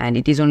syntax, and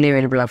it is only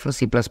available after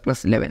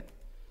C++11.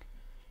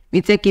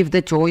 We check if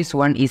the choice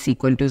 1 is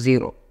equal to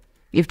 0.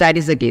 If that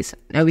is the case,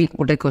 now we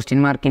put a question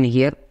mark in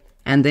here,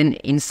 and then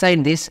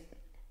inside this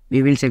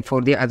we will check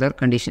for the other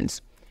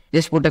conditions.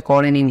 Just put a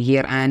colon in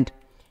here, and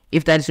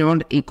if that is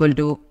not equal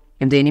to,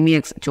 if the enemy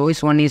x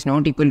choice 1 is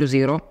not equal to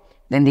 0,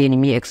 then the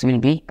enemy x will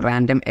be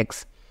random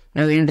x.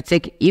 Now we need to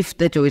check if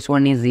the choice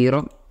 1 is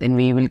 0, then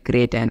we will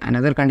create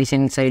another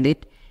condition inside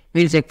it.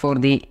 We will check for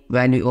the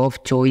value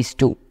of choice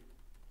 2.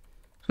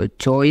 So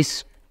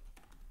choice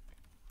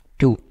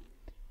 2,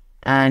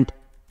 and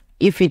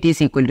if it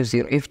is equal to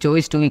 0, if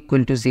choice 2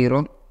 equal to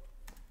 0,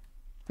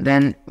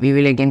 then we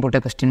will again put a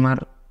question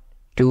mark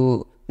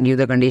to give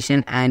the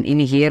condition, and in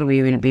here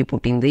we will be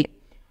putting the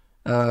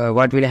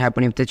what will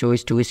happen if the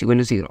choice 2 is equal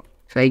to 0.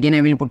 So again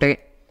I will put a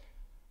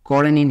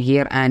colon in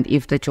here, and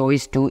if the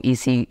choice 2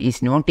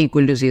 is not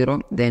equal to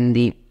 0, then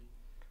the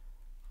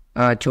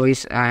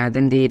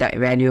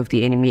value of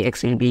the enemy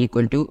x will be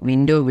equal to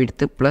window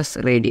width plus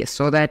radius,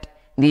 so that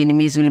the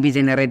enemies will be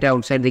generated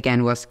outside the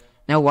canvas.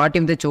 Now what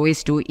if the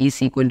choice 2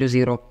 is equal to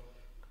 0?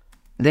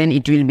 Then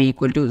it will be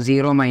equal to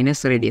 0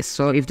 minus radius.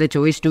 So if the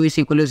choice 2 is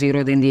equal to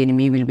 0, then the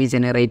enemy will be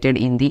generated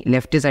in the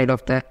left side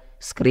of the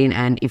screen,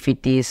 and if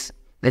it is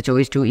the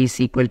choice 2 is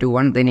equal to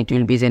 1, then it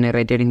will be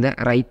generated in the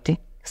right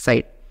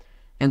side.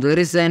 And there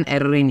is an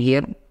error in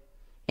here.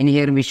 In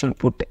here we should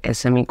put a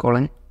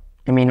semicolon.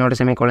 Not a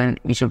semicolon,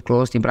 we should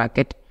close the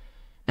bracket.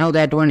 Now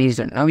that one is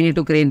done. Now we need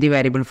to create the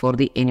variable for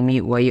the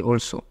enemy y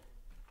also.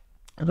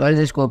 So I'll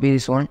just copy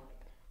this one.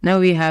 Now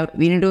we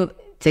need to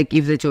check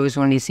if the choice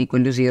 1 is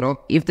equal to 0.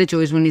 If the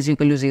choice 1 is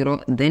equal to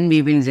 0, then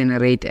we will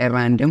generate a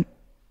random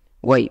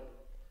y.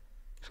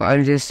 So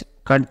I'll just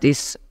cut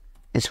this.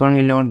 This one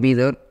will not be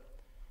there.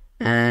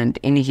 And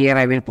in here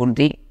I will put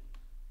the,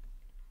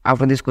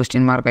 after this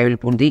question mark, I will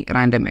put the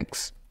random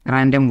x,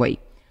 random y.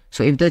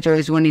 So if the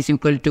choice 1 is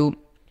equal to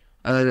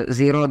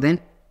 0, then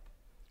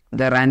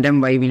the random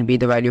y will be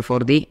the value for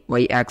the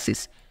y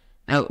axis.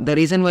 Now the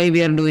reason why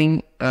we are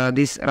doing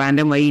this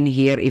random y in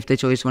here if the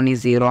choice 1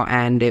 is 0,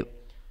 and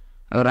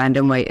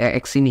random y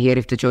x in here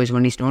if the choice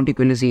 1 is not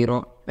equal to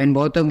 0, when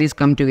both of these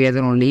come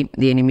together only,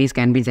 the enemies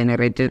can be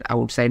generated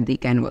outside the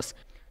canvas.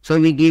 So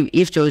we give,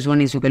 if choice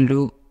 1 is equal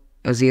to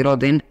 0,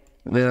 then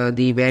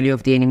the value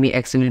of the enemy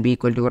x will be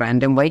equal to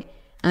random y,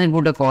 and then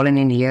put a colon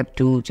in here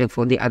to check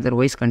for the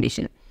otherwise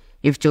condition.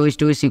 If choice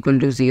 2 is equal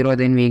to 0,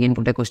 then we again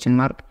put a question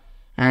mark.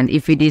 And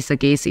if it is the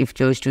case, if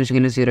choice 2 is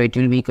equal to 0, it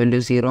will be equal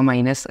to 0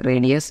 minus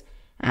radius,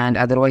 and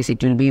otherwise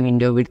it will be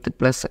window width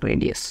plus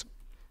radius.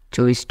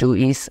 Choice 2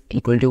 is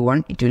equal to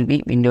 1, it will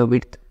be window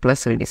width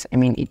plus radius.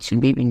 It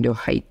should be window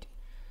height.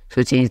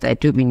 So change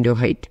that to window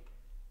height.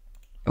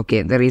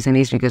 Okay, the reason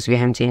is because we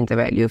have changed the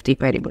value of the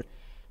variable.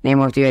 Name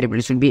of the variable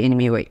should be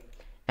enemy y.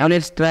 Now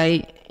let's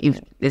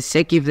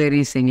check if there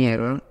is any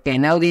error. Okay,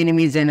 now the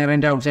enemy is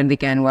generated outside the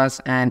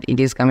canvas and it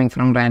is coming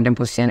from random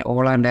position.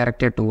 All are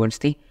directed towards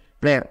the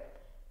player.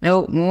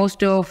 Now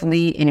most of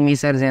the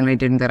enemies are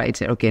generated in the right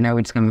side. Okay, now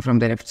it's coming from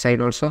the left side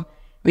also,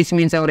 which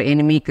means our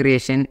enemy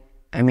creation,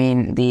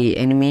 the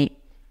enemy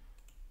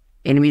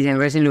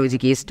generation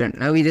logic is done.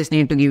 Now we just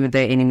need to give the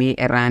enemy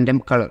a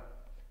random color.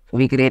 So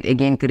we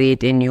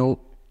create a new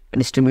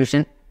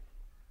distribution,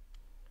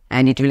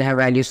 and it will have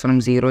values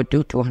from 0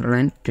 to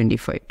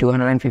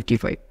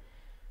 255.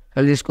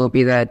 I'll just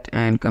copy that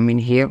and come in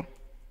here,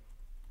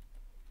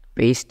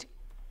 paste.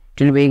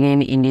 It will be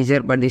again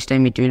integer, but this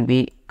time it will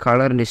be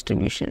color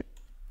distribution,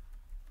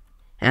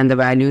 and the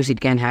values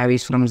it can have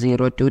is from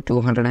 0 to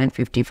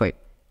 255.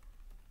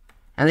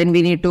 And then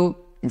we need to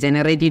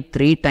generate it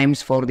 3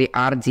 times for the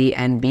R, G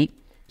and B.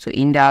 So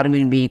int R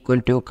will be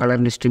equal to color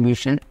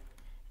distribution,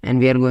 and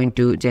we are going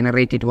to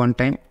generate it 1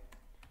 time.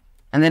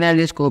 And then I'll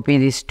just copy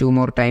this 2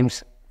 more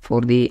times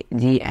for the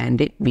G and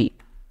B.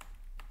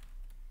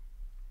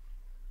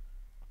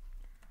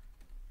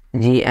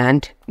 G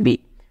and B.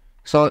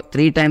 So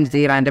 3 times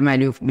the random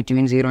value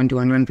between 0 and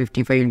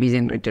 255 will be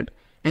generated.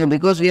 Now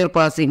because we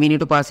need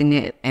to pass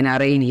in an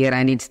array in here,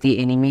 and it's the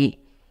enemy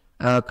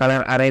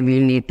color array, we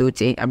will need to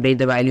update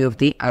the value of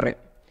the array.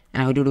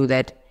 And how to do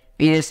that?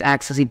 We just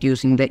access it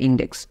using the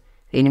index.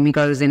 The enemy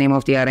color is the name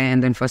of the array,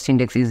 and then first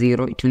index is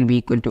 0, it will be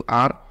equal to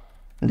R.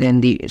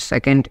 Then the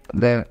second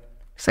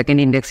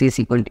index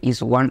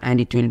is 1, and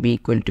it will be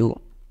equal to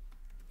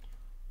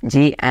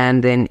G,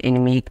 and then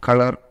enemy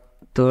color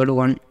third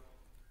one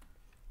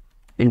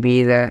will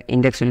be, the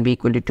index will be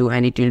equal to 2,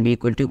 and it will be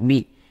equal to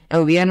B.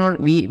 Now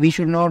we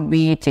should not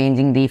be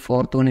changing the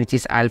fourth one, which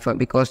is alpha,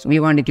 because we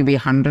want it to be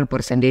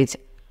 100%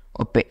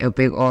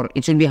 opaque, or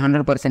it should be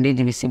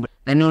 100% visible.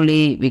 Then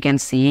only we can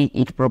see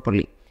it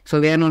properly.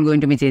 So we are not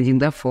going to be changing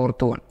the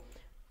fourth one.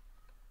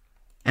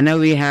 And now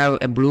we have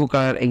a blue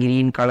color, a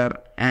green color,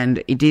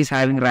 and it is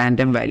having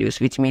random values,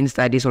 which means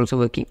that is also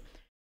working.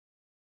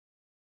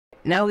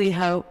 Now we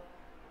have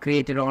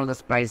created all the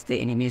sprites, the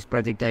enemies,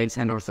 projectiles,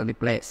 and also the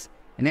players.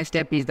 The next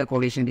step is the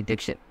collision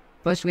detection.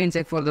 First we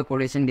check for the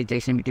collision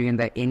detection between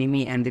the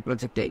enemy and the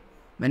projectile.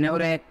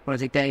 Whenever a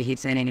projectile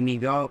hits an enemy,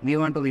 we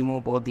want to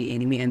remove both the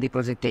enemy and the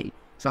projectile.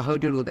 So how to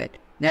do that?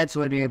 That's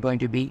what we are going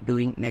to be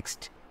doing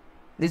next.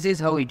 This is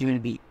how it will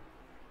be.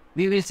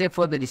 We will check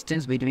for the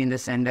distance between the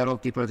center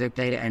of the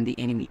projectile and the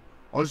enemy.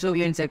 Also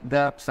we will check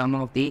the sum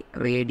of the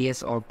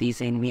radius of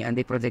this enemy and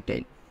the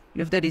projectile.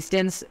 If the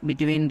distance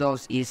between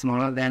those is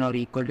smaller than or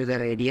equal to the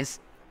radius,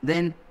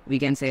 then we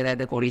can say that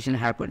the collision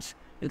happens.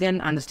 You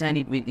can understand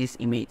it with this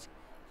image.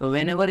 So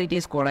whenever it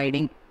is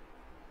colliding,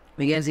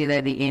 we can see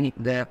that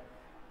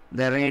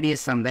the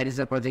radius sum, that is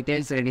the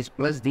projectile's radius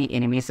plus the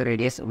enemy's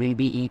radius, will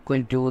be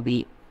equal to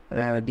the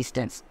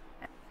distance.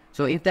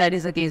 So if that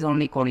is the case,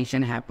 only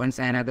collision happens,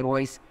 and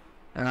otherwise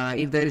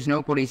if there is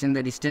no collision,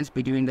 the distance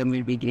between them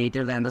will be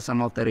greater than the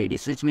sum of the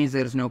radius, which means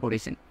there is no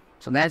collision.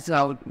 So that's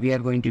how we are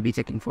going to be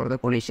checking for the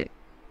collision.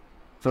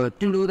 So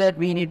to do that,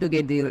 we need to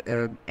get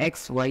the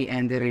x, y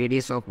and the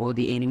radius of both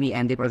the enemy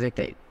and the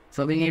projectile.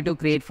 So we need to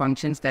create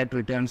functions that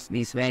returns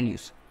these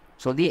values.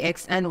 So the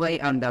x and y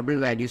are double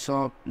values,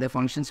 so the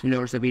functions will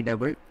also be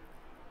double.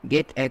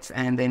 Get x,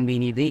 and then we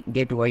need the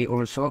get y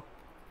also.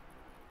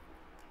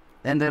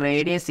 Then the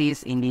radius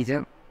is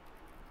integer.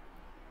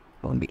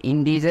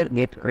 Integer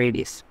get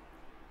radius.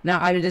 Now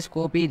I will just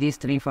copy these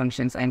three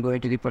functions and go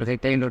to the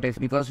projectile.s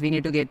because we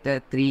need to get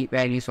the three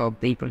values of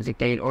the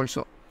projectile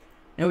also.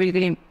 Now we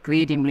will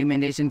create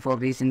implementation for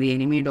this in the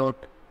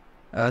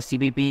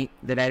enemy.cpp.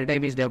 The data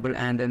type is double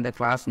and then the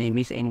class name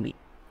is enemy.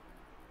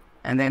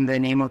 And then the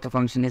name of the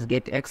function is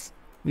getX.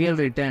 We will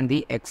return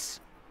the x.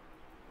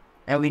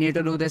 Now we need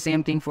to do the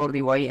same thing for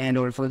the y and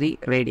also the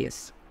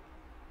radius.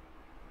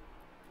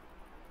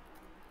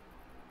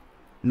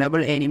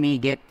 Double enemy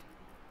get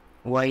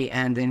y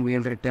and then we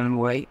will return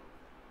y.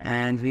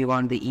 And we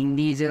want the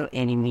integer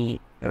enemy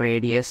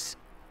radius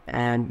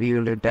and we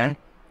will return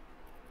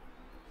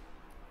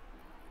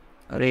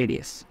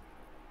radius.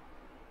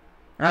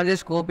 Now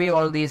just copy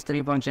all these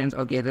three functions.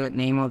 Okay, the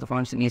name of the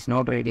function is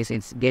not radius,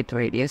 it's get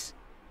radius.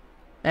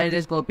 I'll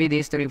just copy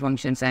these three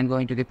functions and go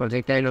into the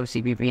projectile of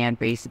CPP and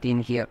paste it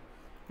in here.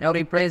 Now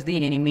replace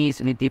the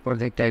enemies with the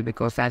projectile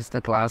because that's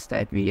the class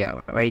that we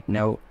are right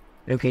now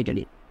located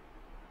in.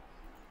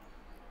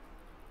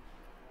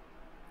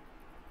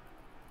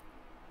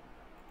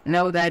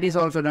 Now that is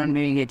also done,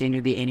 we will get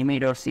into the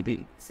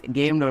enemy.cpp,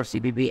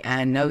 game.cpp,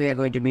 and now we are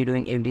going to be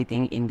doing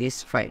everything in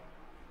this file.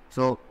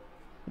 So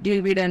it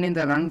will be done in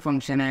the run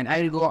function and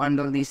I will go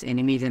under this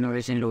enemy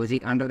generation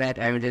logic. Under that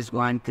I will just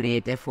go and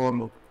create a for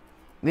loop.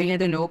 We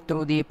need to loop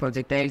through the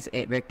projectiles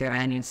vector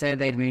and inside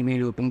that we will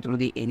be looping through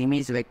the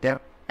enemies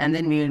vector and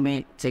then we will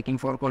be checking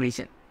for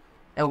collision.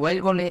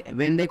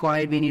 When they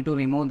collide we need to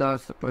remove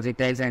those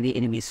projectiles and the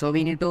enemies. So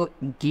we need to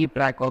keep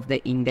track of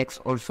the index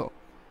also.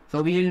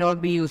 So we will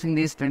not be using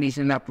this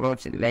traditional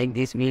approach like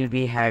this. We will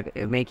be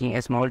making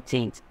a small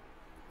change.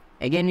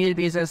 Again we will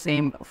use the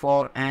same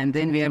for and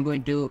then we are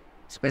going to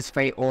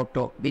specify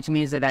auto, which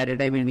means the data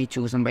type will be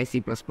chosen by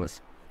C++.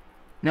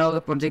 Now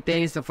the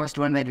projectile is the first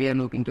one that we are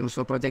looking through.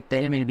 So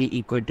projectile will be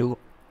equal to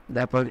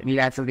we'll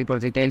access the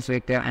projectiles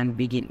vector and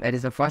begin. That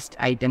is the first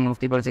item of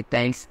the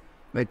projectiles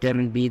vector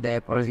will be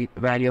the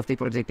value of the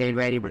projectile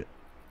variable.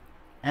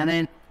 And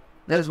then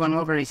there is one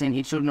more condition.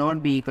 It should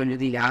not be equal to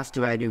the last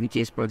value, which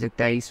is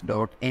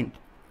projectiles.end.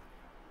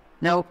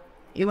 Now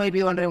you might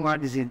be wondering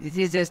what this is. This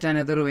is just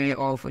another way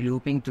of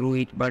looping through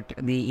it, but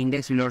the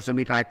index will also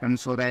be tracked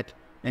so that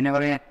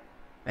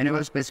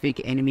whenever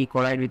specific enemy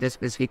collide with a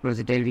specific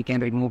projectile, we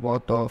can remove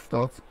both of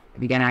those.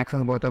 We can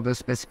access both of those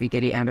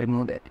specifically and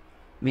remove that.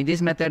 With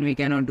this method, we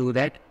cannot do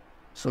that.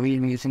 So we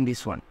will be using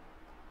this one.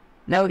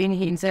 Now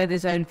inside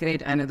this, I will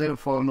create another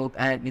for loop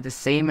and with the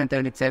same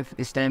method itself.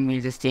 This time we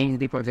will just change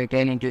the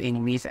projectile into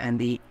enemies and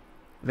the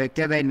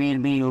vector that we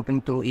will be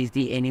looping through is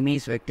the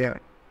enemies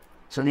vector.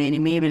 So the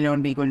enemy will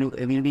not be equal to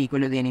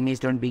the enemies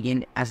don't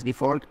begin as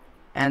default,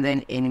 and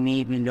then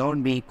enemy will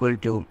not be equal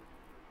to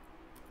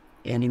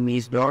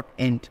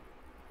enemies.end.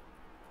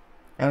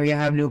 Now we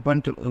have loop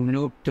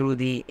through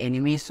the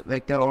enemies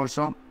vector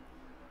also.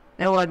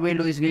 Now what we'll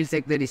do is we'll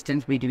check the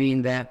distance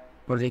between the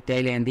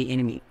projectile and the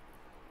enemy.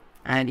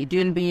 And it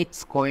will be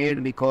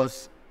squared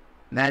because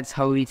that's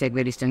how we check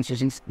the distance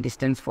using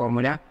distance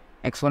formula.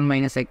 x1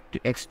 minus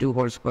x2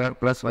 whole square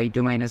plus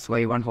y2 minus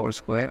y1 whole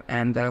square,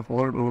 and the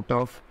whole root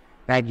of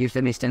that gives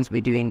the distance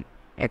between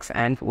x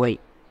and y.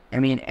 I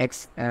mean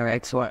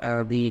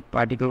the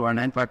particle 1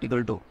 and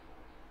particle 2.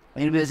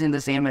 We'll be using the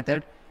same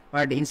method,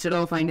 but instead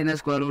of finding the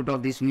square root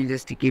of this, we'll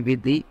just keep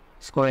with the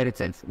square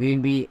itself. We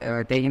will be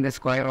taking the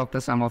square of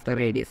the sum of the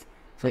radius.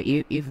 So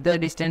if the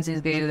distance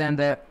is greater than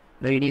the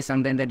radius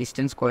sum, then the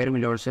distance square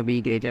will also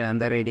be greater than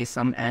the radius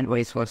sum and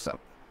vice versa.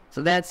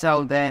 So that's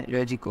how the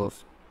logic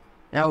goes.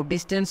 Now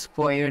distance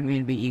squared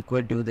will be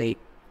equal to the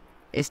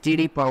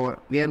std power.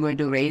 We are going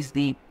to raise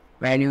the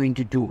value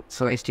into 2.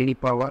 So std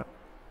power,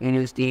 we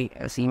use the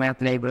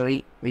CMath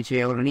library which we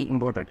have already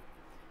imported.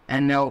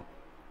 And now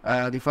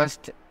the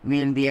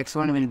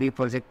x1 will be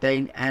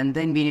projectile, and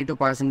then we need to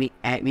pass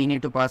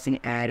in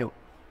arrow.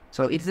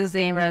 So it's the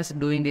same as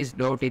doing this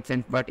dot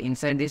itself, but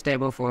inside this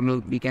type of for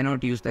loop we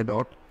cannot use the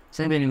dot.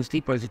 So we'll use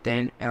the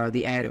projectile,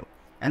 the arrow,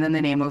 and then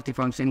the name of the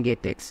function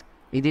getX.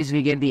 With this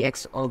we get the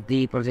x of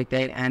the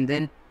projectile, and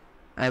then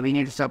we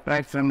need to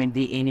subtract from it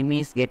the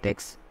enemies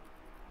getX.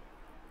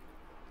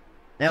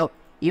 Now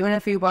even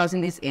if you pass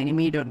in this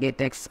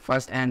enemy.getX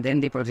first and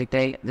then the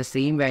projectile, the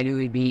same value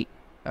will be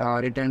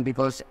returned,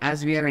 because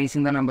as we are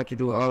raising the number to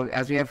 2, or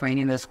as we are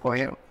finding the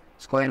square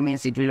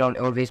means it will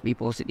always be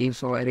positive.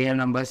 So a real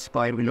number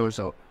square will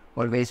also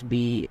always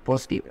be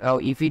positive.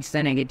 If it's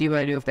the negative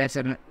value of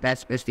that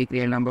specific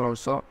real number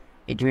also,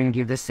 it will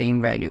give the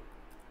same value,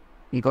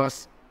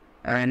 because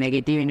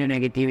negative into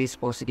negative is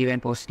positive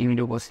and positive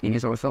into positive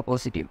is also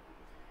positive.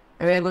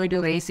 We are going to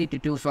raise it to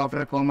 2, so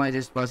after a comma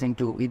just passing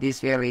 2. With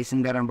this we are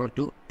raising the number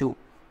to 2.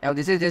 Now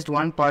this is just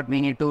one part.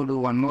 We need to do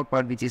one more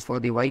part, which is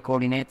for the y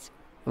coordinates.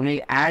 We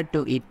will add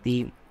to it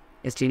the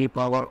std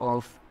power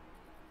of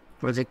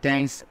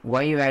projectiles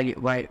y value,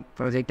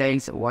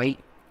 projectiles y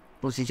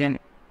position,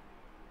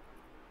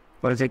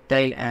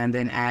 projectile, and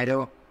then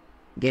arrow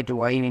get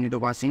y. We need to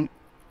pass in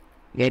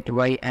get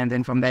y, and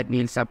then from that we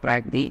will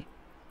subtract the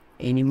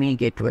enemy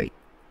get y.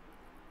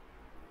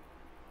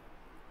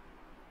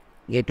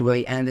 get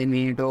y, and then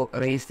we need to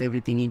raise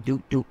everything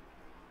into 2.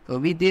 So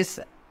with this,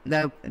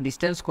 the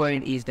distance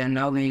squared is done.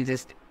 Now we will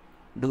just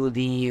do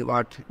the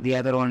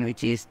other one,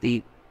 which is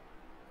the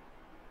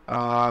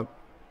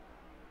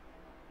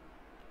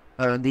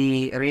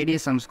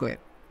radius sum square.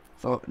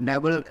 So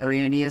double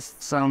radius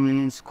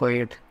sum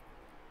squared.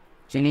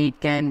 Actually,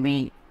 it can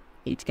be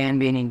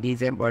an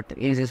integer, but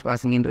we're just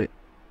passing into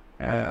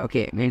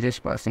okay, we're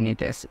just passing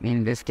it as,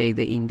 we'll just take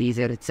the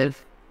integer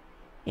itself.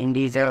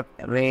 Integer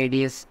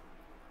radius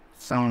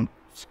sum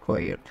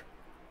squared,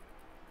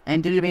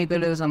 and it will be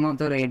equal to the sum of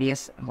the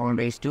radius whole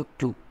raised to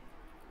 2.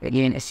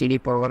 Again,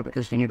 STD power,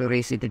 because we need to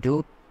raise it to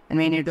 2, and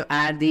we need to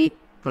add the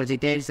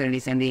projectile's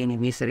radius and the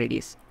enemy's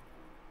radius.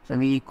 So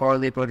we call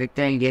the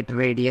projectile get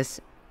radius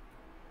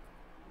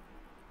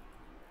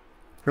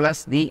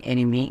plus the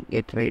enemy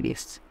get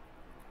radius,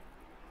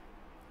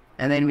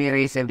 and then we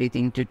raise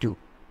everything to 2.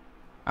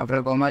 After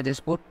a comma,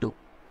 just put 2.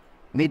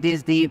 With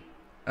this, the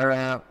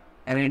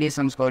radius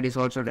sum squared is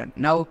also done.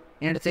 Now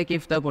we need to check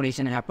if the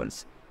collision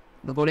happens.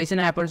 The collision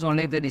happens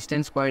only if the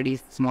distance squared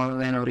is smaller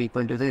than or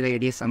equal to the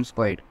radius sum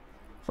squared.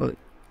 So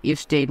if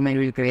statement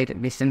will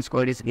create distance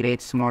squared is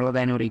smaller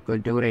than or equal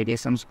to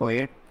radius sum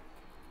squared,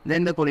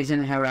 then the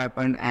collision have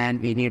happened and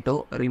we need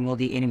to remove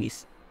the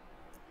enemies.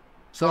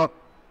 So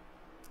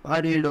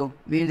what we'll do,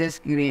 we'll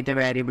just create a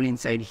variable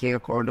inside here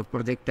called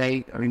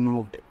projectile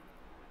removed,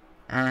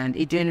 and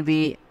it will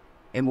be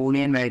a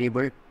boolean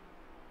variable.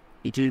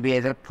 It will be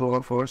either true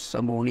or false,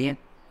 so boolean,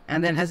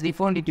 and then as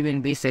default it will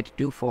be set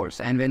to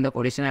false, and when the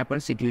collision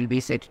happens it will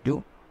be set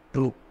to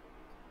true.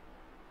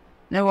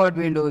 Now what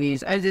we'll do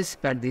is, I'll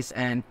just cut this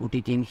and put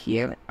it in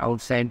here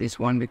outside this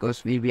one,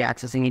 because we'll be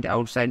accessing it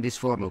outside this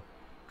for loop.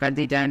 Cut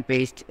it and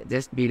paste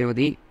just below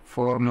the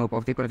for loop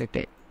of the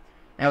projectile.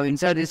 Now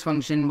inside this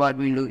function, what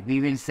we'll do, we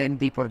will set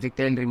the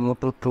projectile remove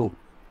to true,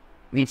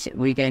 which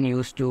we can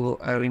use to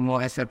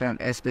remove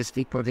a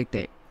specific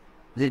projectile.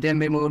 The term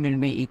remove will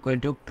be equal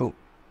to true.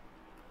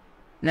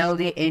 Now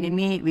the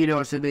enemy will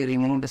also be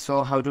removed.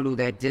 So how to do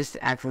that? Just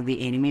access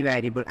the enemy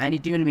variable, and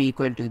it will be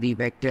equal to the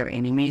vector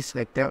enemies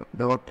vector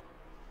dot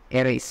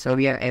erase. So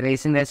we are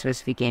erasing that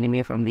specific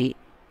enemy from the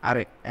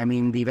array,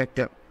 the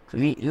vector. So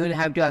you will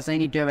have to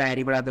assign it to a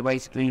variable,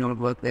 otherwise it will not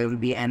work. There will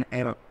be an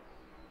error.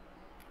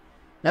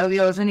 Now we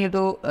also need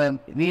to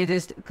we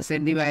just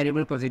set the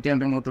variable projectile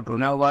remove to true.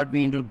 Now what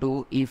we need to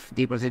do, if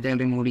the projectile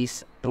remove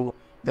is true,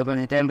 the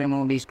projectile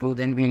remove is true,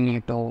 then we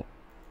need to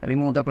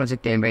remove the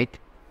projectile, right?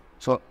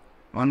 So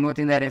one more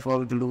thing that I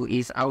forgot to do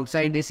is,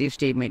 outside this if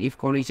statement, if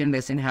collision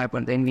doesn't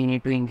happen, then we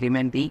need to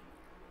increment the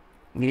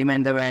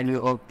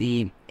value of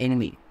the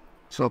enemy.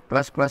 So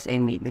plus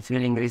enemy, this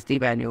will increase the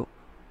value.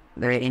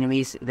 The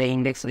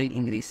index will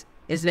increase.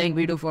 It's like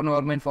we do for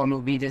normal for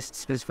loop. We just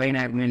specify an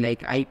argument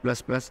like I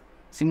plus plus.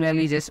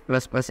 Similarly, just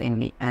plus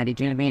enemy, and it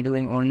will be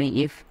doing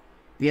only if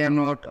we are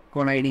not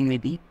colliding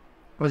with the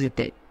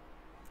projectile.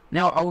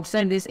 Now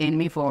outside this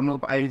enemy for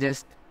loop, I will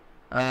just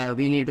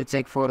we need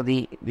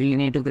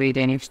to create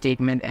an if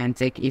statement and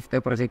check if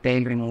the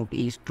projectile removed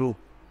is true.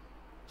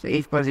 So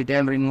if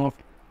projectile removed,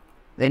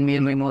 then we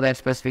will remove that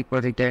specific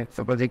projectile.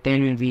 So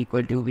projectile will be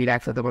equal to, we'll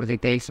access the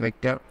projectile's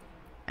vector,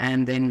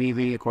 and then we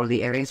will call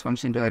the erase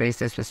function to erase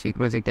the specific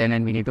projectile,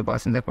 and we need to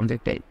pass in the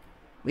projectile.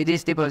 With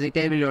this, the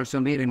projectile will also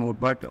be removed.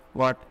 But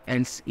what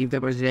else? If the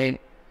projectile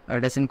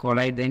doesn't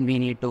collide, then we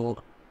need to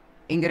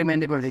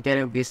increment the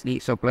projectile, obviously.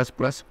 So plus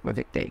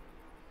projectile.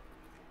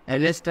 Now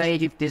let's try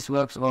it if this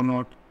works or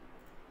not.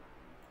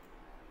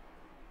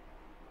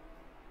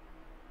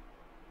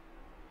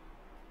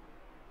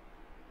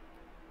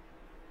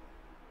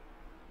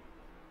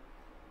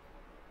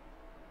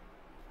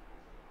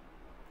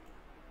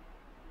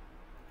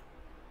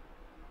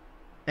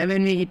 And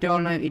when we hit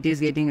on, it is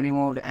getting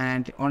removed,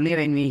 and only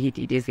when we hit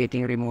it is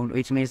getting removed,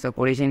 which means the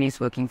collision is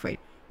working fine.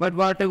 But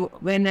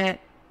when a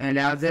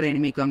larger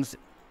enemy comes,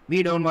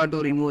 we don't want to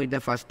remove it the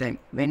first time.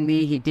 When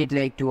we hit it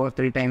like 2 or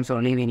 3 times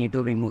only, we need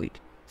to remove it.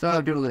 So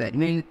how to do that?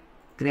 We'll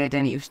create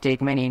an if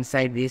statement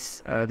inside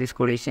this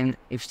collision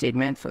if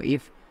statement. So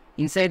if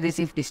inside this,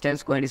 if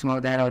distance squared is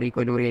more than or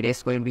equal to radius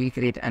squared, we'll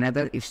create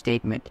another if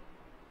statement.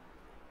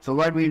 So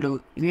what we'll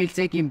do, we'll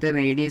check if the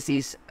radius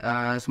is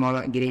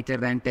greater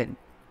than 10.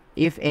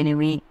 If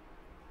enemy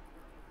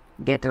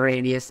get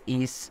radius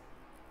is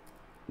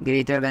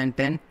greater than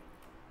 10,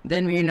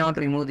 then we will not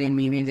remove the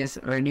enemy, we will just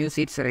reduce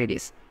its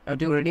radius. Now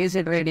to reduce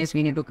its radius,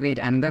 we need to create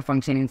another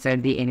function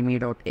inside the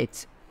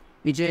enemy.h,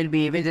 which will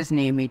be, we'll just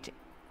name it,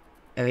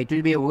 it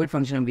will be a void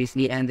function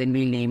obviously, and then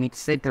we'll name it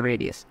set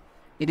radius.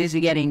 It is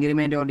we can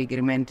increment or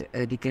decrement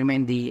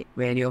the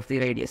value of the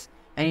radius.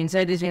 And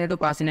inside this we need to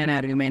pass in an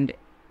argument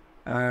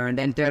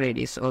delta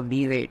radius or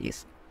d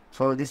radius.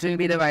 So this will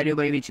be the value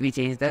by which we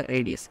change the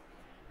radius.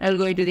 I'll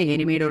go into the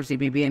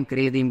enemy.cpp and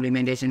create the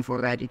implementation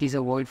for that. It is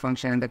a void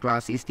function and the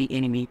class is the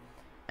enemy.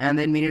 And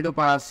then we need to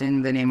pass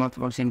in the name of the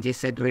function, which is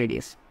set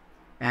radius.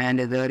 And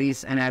there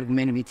is an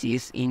argument which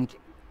is int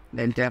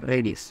delta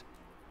radius.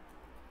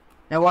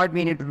 Now what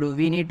we need to do,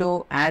 we need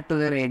to add to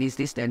the radius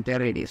this delta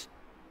radius.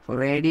 So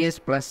radius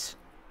plus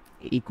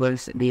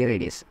equals d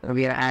radius. So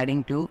we are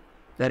adding to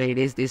the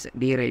radius, this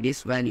d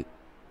radius value.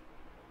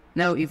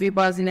 Now if we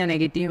pass in a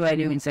negative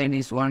value inside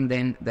this one,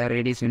 then the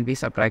radius will be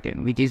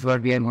subtracted, which is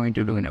what we are going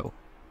to do now.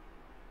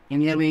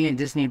 In here we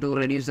just need to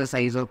reduce the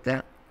size of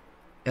the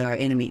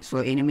enemy. So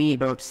enemy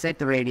dot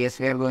set radius,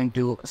 we are going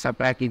to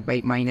subtract it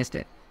by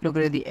 -10. Look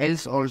at the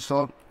else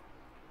also,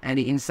 and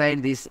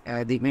inside this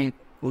we'll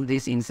put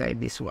this inside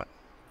this one.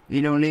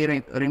 We'll only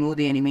remove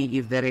the enemy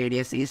if the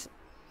radius is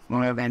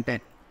smaller than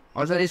 10.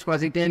 Also this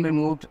projectile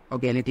removed,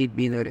 okay, let it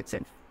be there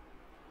itself.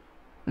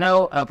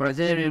 Now a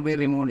projectile will be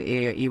removed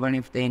even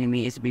if the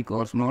enemy is big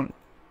or small.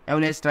 Now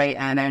let's try,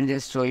 and I'll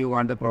just show you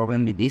what the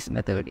problem with this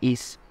method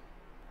is.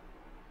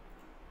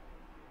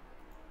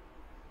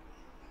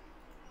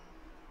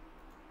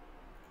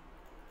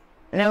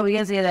 Now we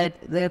can say that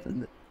the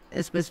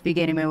specific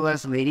enemy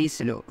was very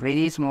slow.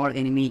 Very small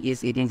enemy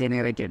is getting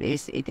generated.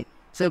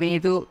 So we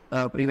need to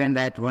prevent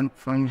that one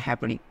from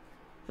happening.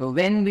 So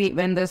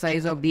when the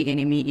size of the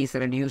enemy is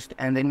reduced,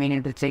 and then we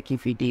need to check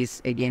if it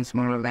is again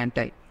smaller than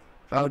 10.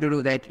 So how to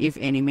do that? If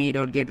enemy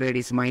dot get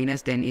radius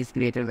 -10 is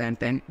greater than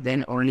 10,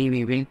 then only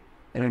we will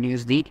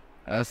reduce the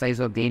size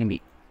of the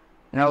enemy.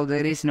 Now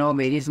there is no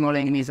very small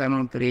enemies are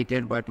not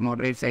created, but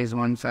moderate size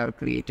ones are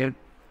created,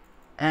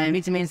 and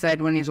which means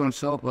that one is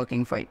also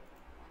working fine.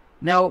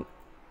 Now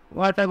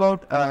what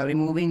about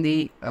removing the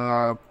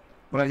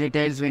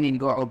projectiles when it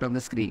go out of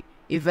the screen?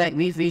 If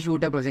we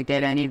shoot a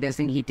projectile and it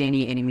doesn't hit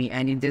any enemy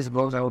and it just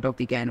goes out of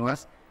the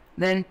canvas,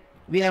 then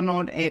we are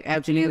not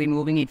actually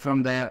removing it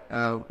from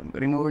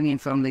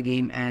the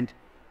game, and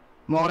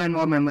more and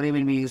more memory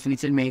will be used,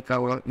 which will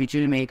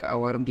make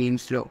our game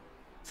slow.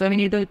 So we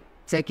need to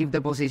check if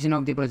the position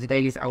of the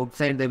projectile is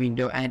outside the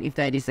window, and if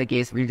that is the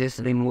case, we'll just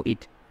remove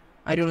it.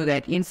 I do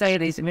that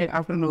inside this.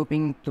 After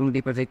looping through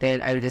the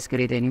projectile, I will just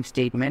create a new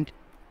statement,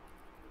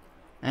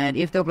 and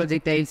if the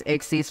projectile's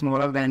x is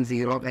smaller than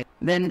 0,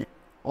 then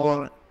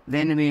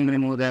we will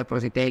remove the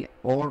projectile.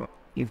 Or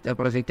if the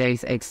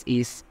projectile's x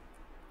is,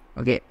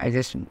 okay, I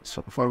just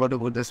forgot to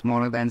put the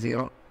smaller than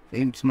 0.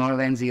 If it's smaller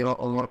than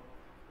 0,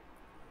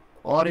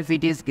 or if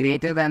it is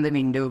greater than the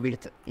window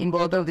width. In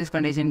both of these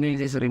conditions, we'll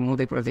just remove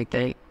the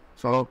projectile.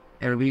 So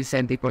we'll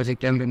set the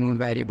projectile remove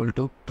variable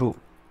to true.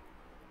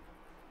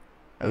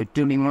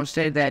 To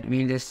demonstrate that,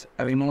 we'll just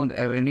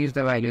reduce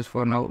the values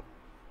for now.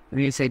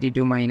 We'll set it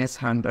to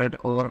 -100,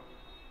 or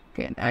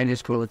okay, I'll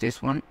just close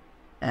this one.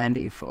 And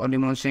if for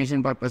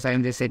demonstration purpose,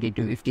 I'll just set it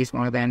to if it is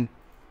smaller than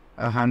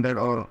 100,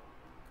 or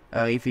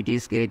if it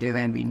is greater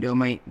than window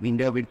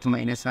width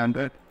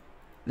 -100,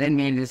 then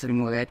we'll just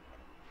remove that.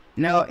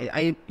 Now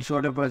I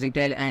showed a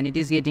projectile and it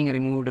is getting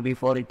removed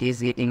before it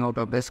is getting out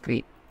of the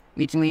screen,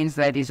 which means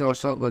that is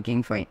also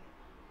working fine.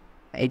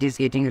 It is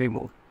getting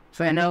removed.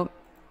 So now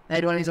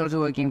that one is also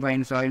working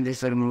fine. So I'll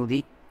just remove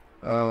the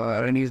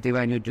reduce the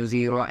value to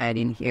 0, add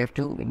in here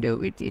to window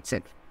width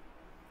itself.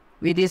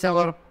 With this,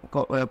 our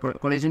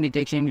collision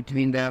detection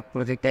between the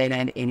projectile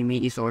and enemy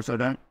is also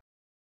done.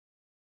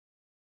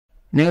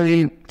 Now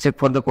we'll check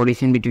for the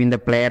collision between the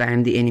player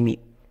and the enemy.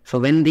 So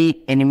when the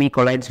enemy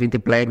collides with the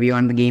player, we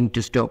want the game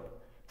to stop.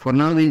 For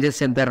now, we'll just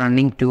set the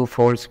running to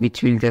false,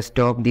 which will just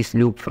stop this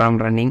loop from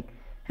running,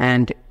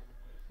 and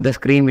the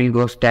screen will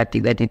go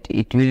static, that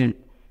it will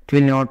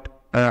not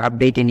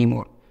update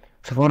anymore.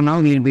 So for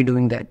now, we'll be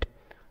doing that.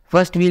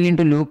 First, we'll need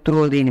to loop through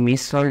all the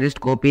enemies. So I'll just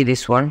copy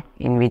this one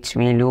in which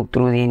we loop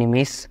through the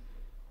enemies,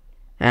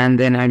 and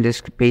then I'll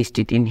just paste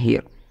it in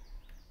here.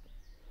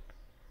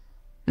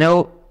 Now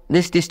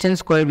this distance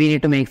square, we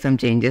need to make some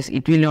changes.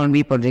 It will not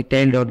be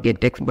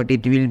projectile.getX, but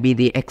it will be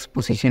the x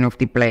position of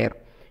the player,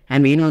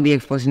 and we know the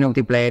x position of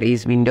the player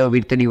is window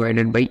width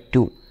divided by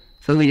 2.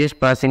 So we just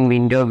pass in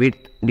window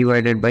width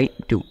divided by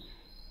 2.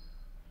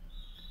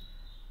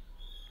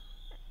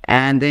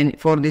 And then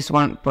for this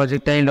one,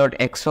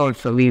 projectile.x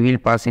also, we will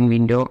pass in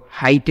window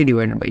height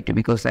divided by 2,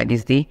 because that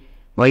is the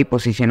y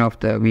position of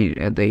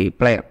the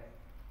player.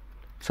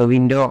 So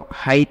window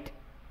height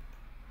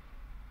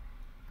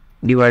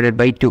divided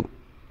by 2.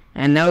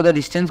 And now the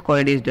distance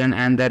squared is done,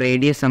 and the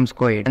radius sum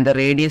squared, and the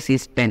radius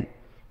is 10.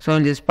 So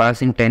I'll just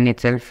pass in 10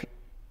 itself.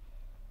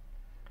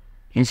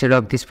 Instead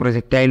of this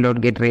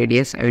projectile.get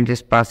radius, I will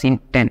just pass in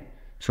 10.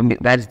 So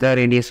that's the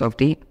radius of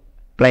the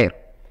player.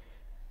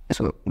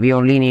 So we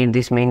only need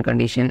this main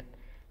condition,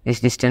 this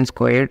distance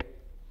squared,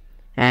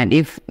 and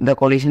if the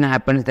collision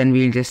happens, then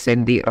we will just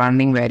set the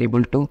running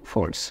variable to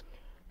false.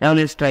 Now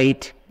let's try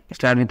it.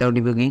 Start without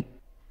debugging.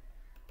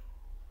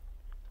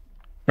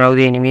 Now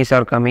the enemies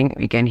are coming,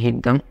 we can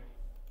hit them,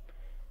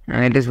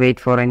 and let us wait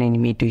for an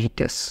enemy to hit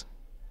us.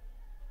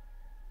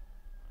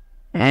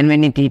 And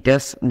when it hits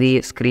us,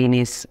 the screen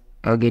is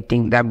the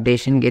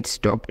updation gets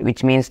stopped,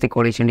 which means the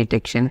collision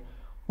detection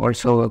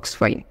also works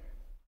fine.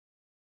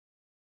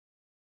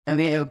 And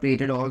we have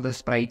created all the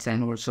sprites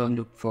and also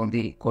looked for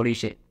the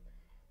collision.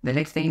 The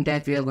next thing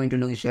that we are going to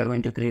do is we are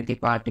going to create the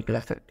particle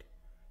effect.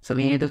 So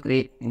we need to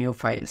create new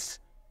files.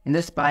 In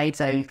the sprites,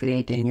 I will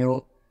create a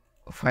new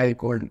file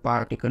called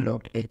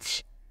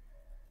particle.h.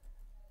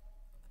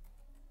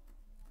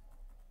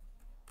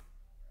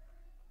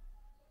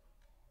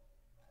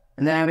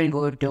 And then I will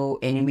go to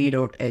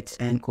enemy.h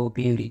and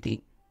copy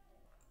everything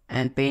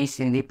and paste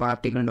in the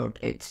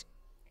particle.h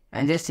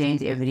and just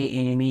change every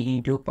enemy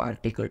into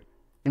particle.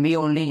 And we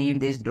only need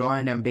this draw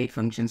and update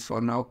functions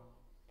for now,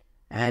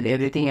 and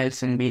everything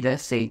else will be the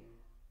same.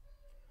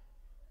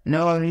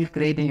 Now I will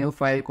create a new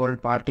file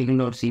called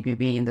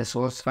particle.cpp in the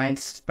source file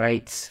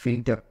sprites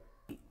filter.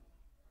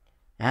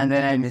 And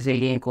then I will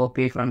again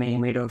copy from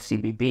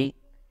enemy.cpp.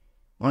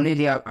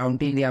 Only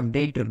until the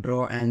update to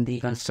draw and the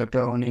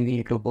constructor only we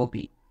need to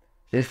copy.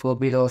 Just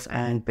copy those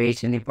and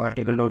paste in the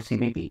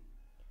particle.cpp.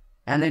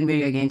 And then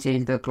we again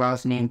change the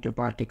class name to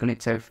particle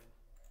itself.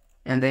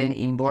 And then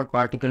import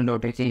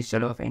particle.h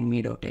instead of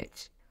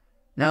enemy.h.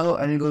 Now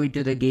I will go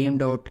into the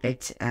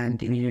game.h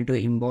and we need to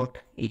import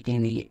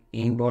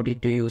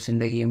it to use in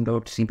the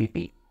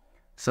game.cpp.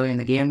 So in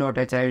the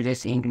game.h I will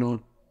just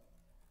include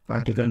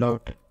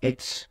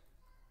particle.h.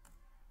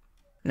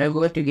 Now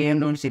go to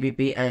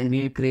game.cpp and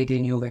we will create a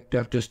new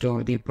vector to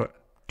store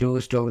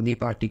the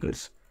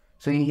particles.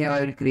 So in here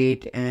I will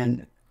create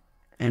a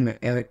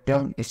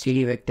vector, a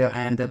std vector,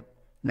 and the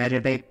data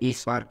type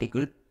is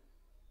particle.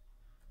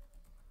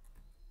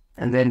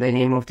 And then the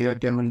name of the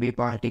vector will be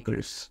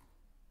particles.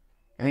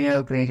 And we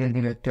have created the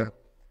vector.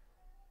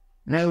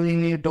 Now we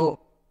need to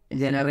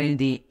generate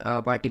the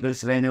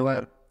particles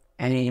whenever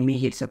an enemy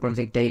hits a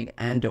projectile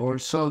and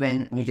also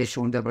when we just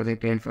shoot the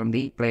projectile from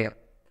the player.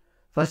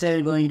 First I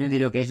will go into the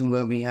location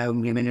where we have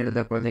implemented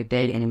the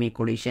projectile enemy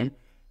collision,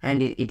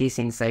 and it is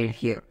inside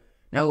here.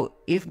 Now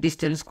if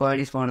distance squared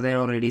is more than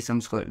or radius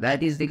squared,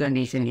 that is the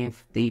condition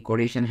if the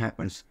collision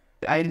happens.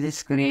 I will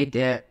just create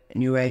a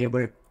new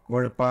variable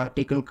called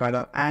particle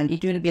color, and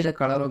it will be the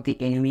color of the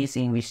enemies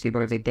in which the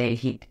projectile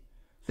hit.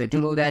 So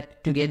to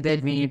get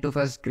that we need to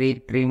first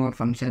create 3 more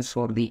functions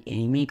for the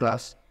enemy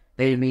class.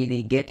 There will be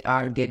the get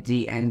R, get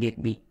G and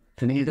get B.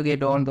 So we need to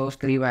get all those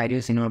 3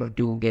 values in order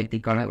to get the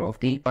color of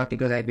the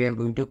particle that we are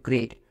going to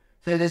create.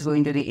 So let's go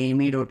into the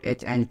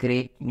enemy.h and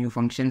create new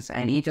functions,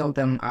 and each of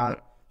them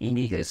are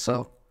integers.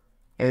 So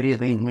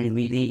everything will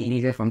be the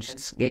integer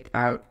functions get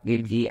R,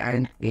 get G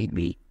and get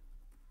B.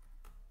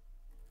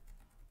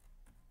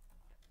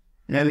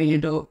 Now we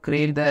need to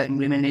create the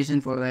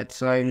implementation for that.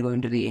 So I will go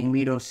into the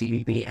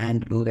enemy.cpp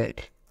and do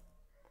that.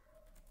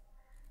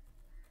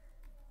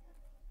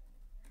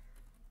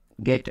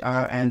 Get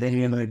R and then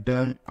we will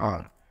return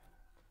R.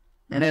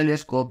 And I'll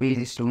just copy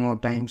this 2 more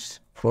times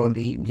for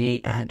the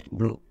G and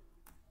blue.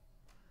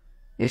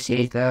 Just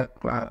change the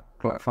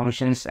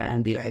functions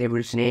and the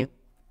variables name.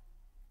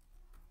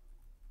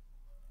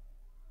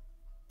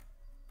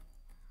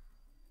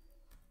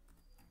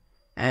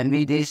 And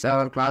with this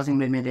our class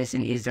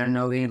implementation is done.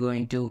 Now we are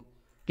going to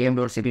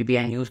game.cpp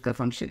and use the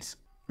functions.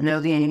 Now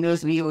the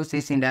enemies we use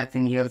this syntax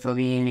in here, so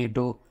we need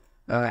to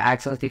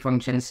access the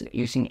functions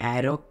using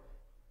arrow.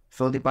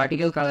 So the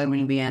particle color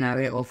will be an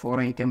array of 4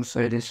 items,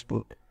 so just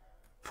put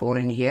 4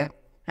 in here,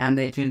 and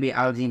it will be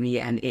R, G, B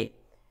and A.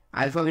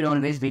 Alpha will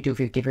always be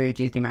 255, which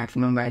is the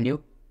maximum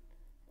value.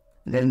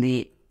 Then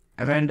the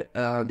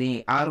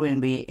R will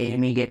be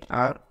enemy get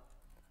R,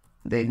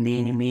 then the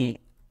enemy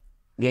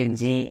get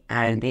G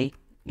and the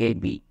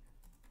get B.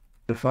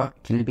 Alpha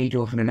will be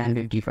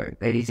 255.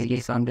 That is it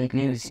is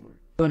completely visible.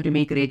 Going to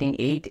be creating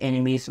 8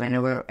 enemies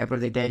whenever a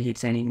projectile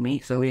hits an enemy.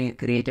 So we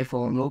create a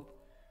for loop,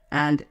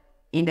 and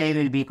int I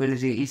will be equal to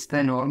 0 is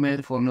the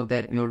normal for loop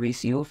that we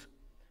always use.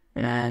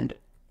 And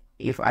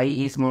if I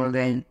is more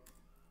than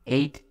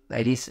 8,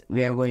 that is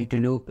we are going to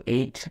loop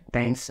 8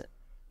 times.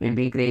 We'll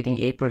be creating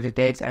 8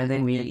 projectiles and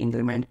then we'll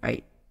increment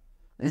I.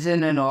 This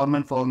is a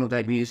normal for loop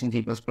that we use in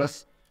C++.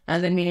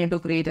 And then we need to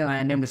create a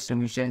random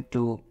distribution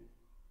to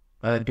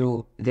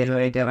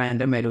generate a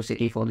random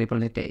velocity for the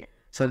projectile,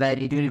 so that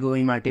it will go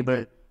in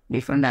multiple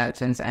different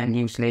directions and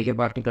use like a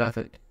particle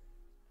effect.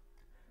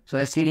 So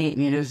STD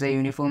we use a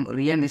uniform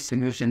real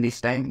distribution this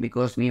time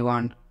because we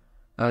want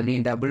the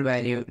double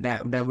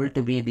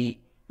to be the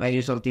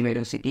values of the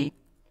velocity,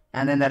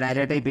 and then the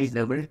data type is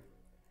double.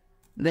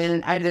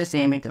 Then I just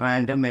name it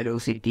random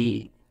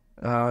velocity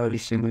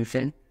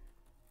distribution,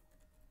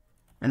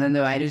 and then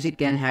the values it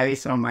can have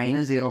is from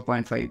minus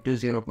 0.5 to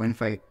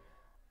 0.5.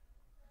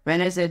 When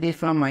I said this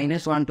from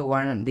 -1 to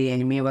 1,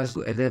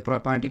 the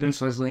particles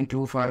was going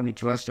too far,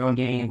 which was not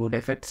giving a good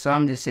effect. So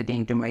I'm just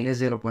setting to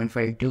minus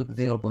 0.5 to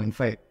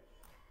 0.5.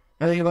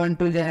 Now we want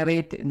to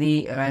generate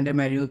the random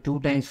value 2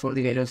 times for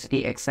the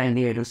velocity x and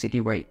the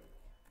velocity y.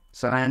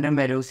 So random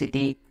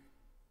velocity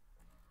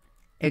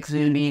x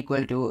will be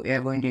equal to, we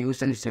are going to use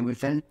the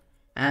distribution,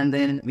 and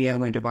then we are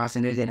going to pass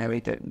in the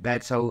generator.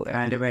 That's how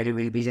random value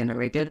will be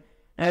generated.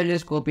 I'll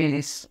just copy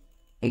this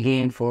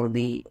again for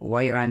the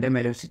y, random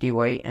velocity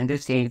y, and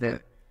just change the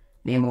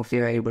name of the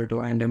variable to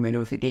random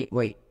velocity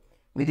y.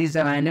 With this,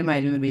 the random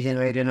value will be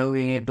generated. Now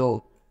we need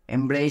to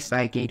embrace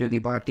back into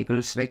the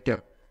particles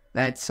vector.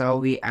 That's how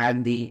we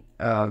add the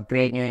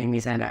create new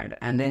enemies and add.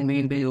 And then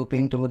we will be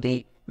looping to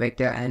the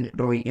vector and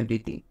drawing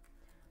everything.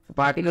 So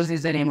particles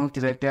is the name of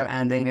the vector,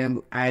 and then we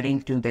are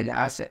adding to the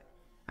last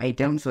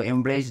item. So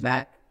embrace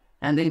back,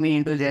 and then we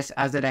need to just,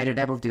 as the data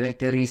type of the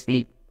vector is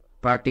the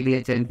particle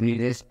itself, we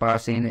just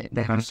pass in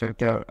the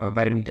constructor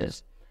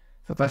parameters.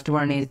 So first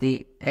one is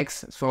the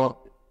x. So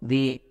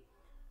the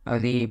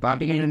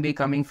particle will be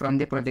coming from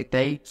the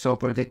projectile. So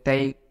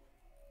projectile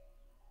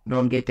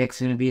don't get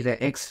x will be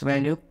the x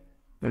value.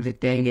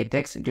 Projectile get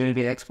x. It will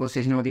be the x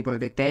position of the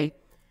projectile.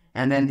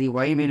 And then the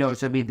y will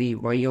also be the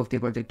y of the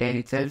projectile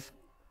itself.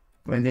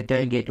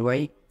 Projectile get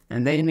y.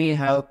 And then we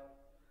have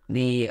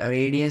the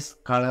radius,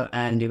 color,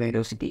 and the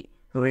velocity.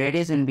 So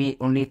radius will be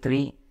only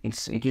 3.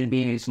 It will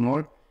be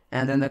small.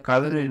 And then the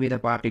color will be the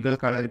particle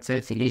color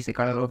itself. It is the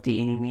color of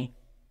the enemy.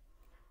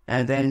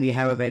 And then we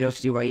have a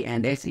velocity y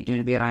and x. It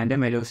will be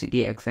random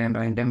velocity x and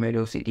random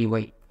velocity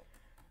y.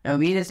 Now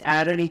we just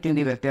added it to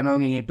the vector. Now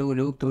we need to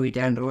loop through it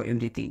and draw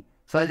everything.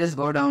 So I'll just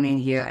go down in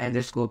here and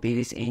just copy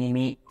this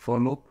enemy for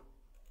loop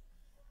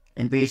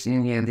and paste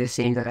in here. Just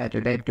change the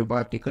data type to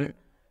particle.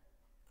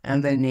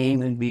 And the name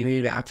will be,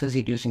 we will access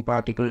it using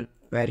particle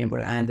variable,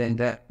 and then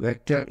the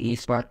vector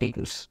is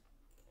particles.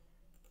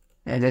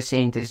 And just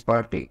change this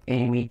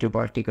enemy to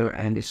particle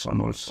and this one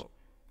also.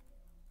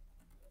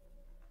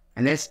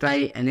 And let's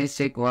try and let's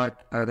check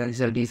what the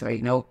result is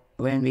right now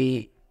when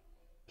we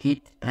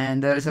hit,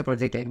 and there is a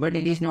projectile, but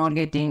it is not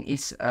getting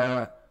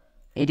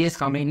it is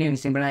completely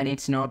visible and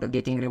it's not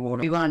getting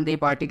removed. We want the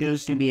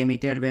particles to be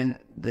emitted when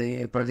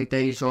the projectile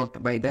is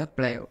shot by the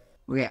player.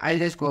 Okay, I'll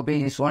just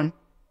copy this one.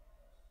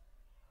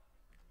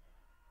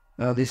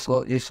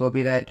 Just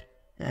copy that,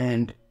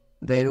 and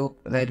the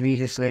loop that we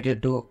just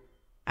selected to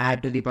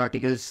add to the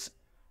particles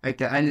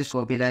vector. I'll just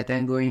copy that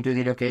and go into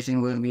the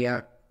location where we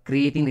are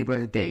creating the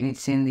projectile.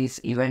 It's in this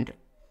event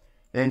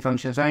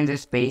function, so I'll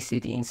just paste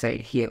it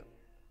inside here.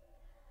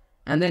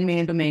 And then we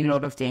need to make a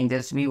lot of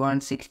changes. We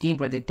want 16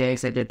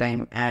 projectiles at a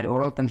time, and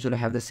all of them should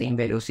have the same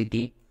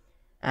velocity.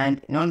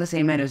 And not the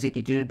same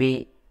velocity, it will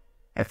be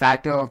a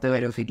factor of the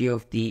velocity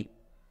of the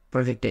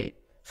projectile.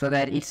 So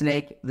that it's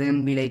like, there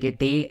will be like a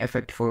tail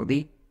effect for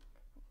the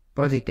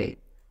projectile.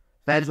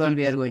 That's what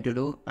we are going to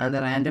do. And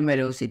the random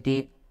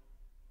velocity,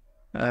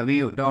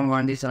 we don't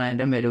want this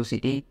random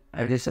velocity.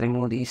 I'll just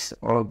remove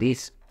all of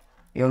these.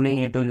 You only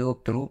need to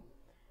loop through.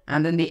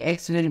 And then the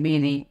x will be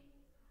the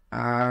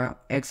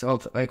x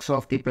of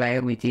the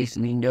player, which is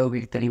window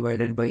width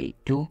divided by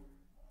 2,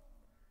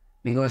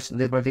 because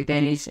the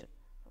projectile is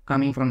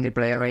coming from the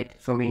player, right?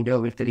 So window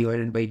width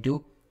divided by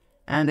 2.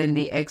 And then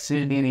the x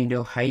will be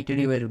window height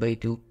divided by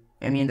 2.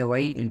 I mean the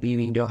y will be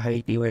window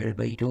height divided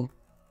by 2.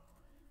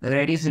 The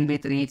radius will be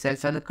 3 itself.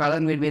 So the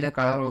color will be the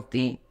color of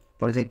the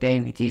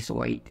projectile, which is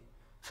white.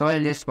 So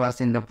I'll just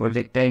pass in the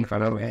projectile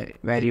color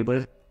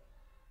variable,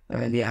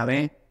 the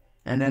array.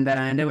 And then the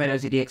random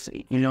velocity x,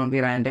 it will not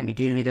be random, it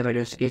will be the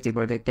velocity of the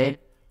projectile,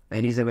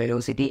 that is the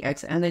velocity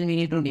x. And then we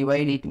need to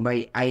divide it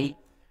by I,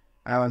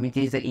 which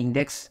is the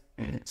index.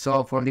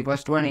 So for the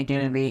first one, it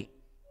will be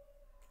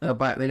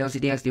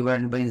velocity x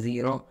divided by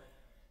 0.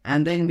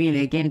 And then we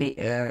again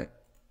divide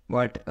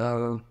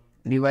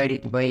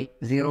it by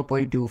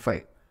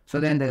 0.25. So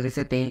then there is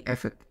a tail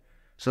effect.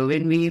 So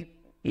when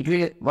it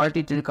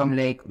will come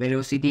like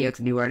velocity x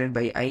divided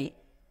by I,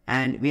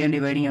 and we are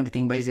dividing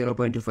everything by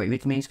 0.25,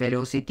 which means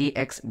velocity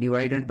x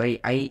divided by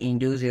I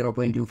into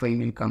 0.25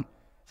 will come.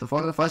 So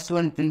for the first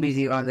one, it will be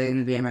 0, there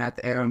will be a math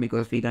error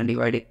because we can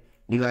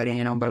dividing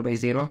a number by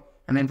 0.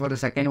 And then for the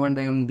second one,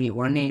 there will be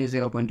 1 into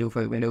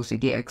 0.25,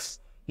 velocity x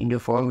into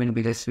 4 will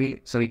be the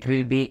speed. So it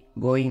will be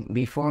going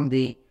before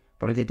the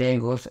projectile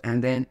goes,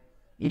 and then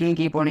it will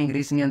keep on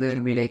increasing, and there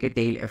will be like a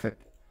tail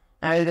effect.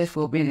 I will just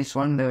copy this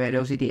one, the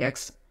velocity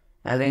x,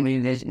 and then we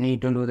just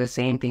need to do the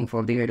same thing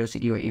for the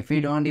velocity y. If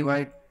we don't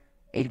divide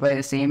it by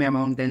the same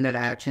amount, then the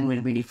direction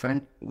will be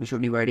different. We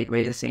should divide it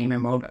by the same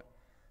amount,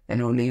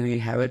 then only we will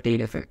have a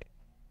tail effect.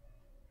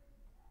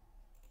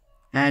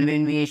 And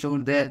when we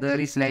shoot there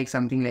is like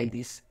something like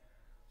this.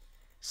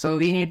 So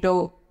we need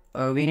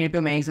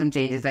to make some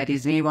changes. That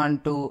is, we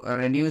want to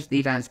reduce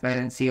the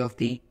transparency of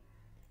the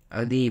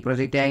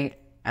projectile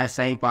as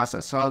time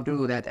passes. So how to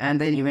do that? And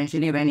then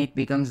eventually when it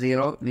becomes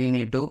 0, we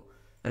need to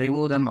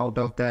remove them out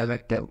of the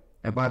vector,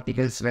 the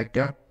particles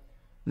vector.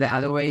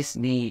 Otherwise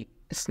the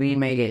game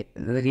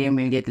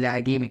will get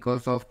laggy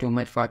because of too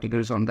much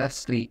particles on the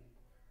screen.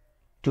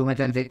 Too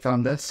much objects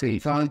on the screen.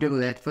 So how to do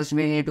that? First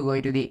we need to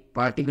go to the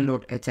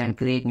particle.h and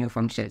create new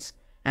functions.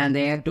 And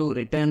they have to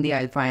return the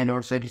alpha and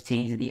also to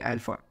change the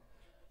alpha.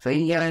 So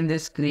in here I'll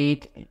just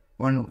create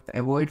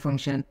a void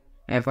function.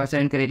 First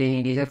I'll create an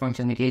integer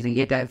function, which is a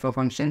get alpha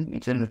function,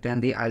 which will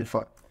return the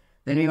alpha.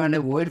 Then we want a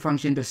void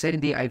function to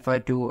set the alpha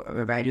to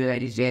a value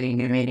that is there,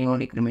 incrementing or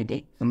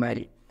decrementing some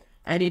value.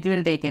 And it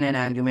will take in an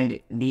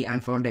argument the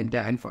alpha and delta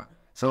alpha.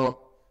 So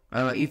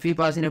if we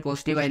pass in a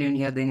positive value in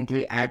here, then it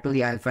will add to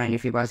the alpha, and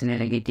if we pass in a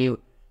negative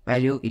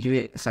value, it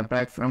will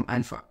subtract from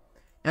alpha.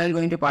 Now we'll go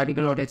into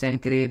particle.h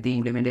and create the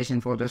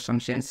implementation for those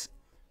functions.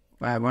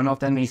 One of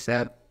them is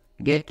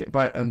get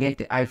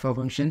alpha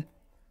function.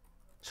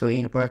 So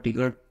in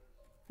particle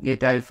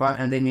get alpha,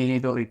 and then we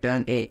need to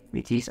return a,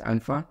 which is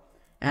alpha.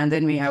 And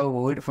then we have a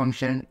void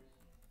function,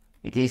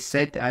 it is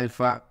set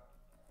alpha,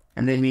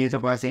 and then we need to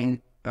pass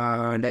in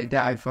delta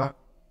alpha.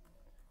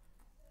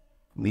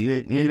 we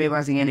will be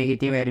passing a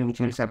negative value which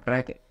will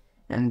subtract,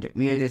 and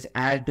we will just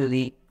add to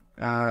the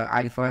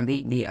alpha and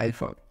the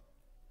alpha.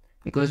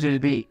 Because we'll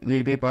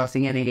be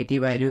passing a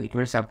negative value, it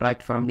will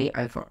subtract from the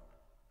alpha.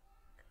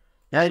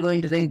 Now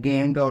going to the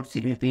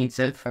game.cpp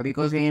itself.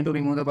 Because we need to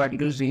remove the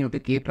particles, we need to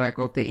keep track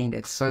of the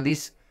index. So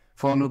this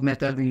for loop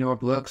method will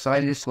not work. So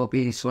I'll just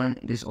copy this one,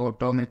 this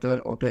auto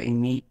method, auto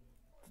enemy,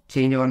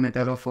 change our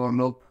method of for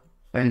loop,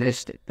 and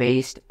just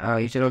paste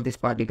instead of this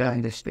particle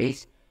and just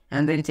paste,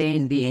 and then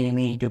change the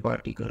enemy into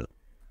particle.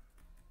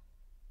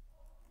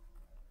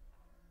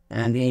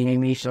 And the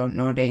enemy should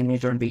not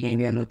begin,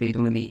 we are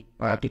repeating the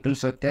particle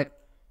sector,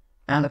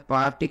 and the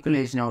particle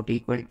is not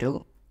equal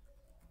to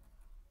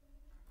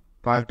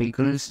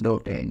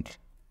particles.end.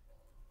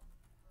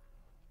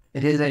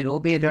 It is a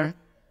loop pattern.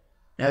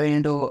 Now we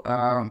need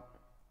to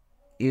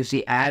use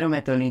the arrow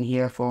method in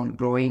here for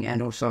growing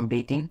and also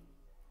updating.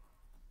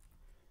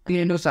 We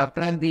need to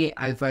subtract the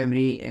alpha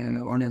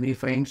on every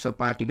frame. So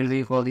particle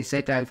will call the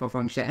set alpha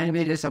function, and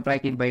we'll just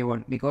subtract it by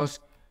 1, because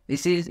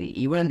this is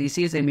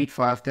a bit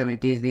faster.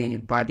 It is the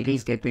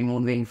particles get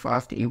removed very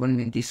fast. Even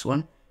with this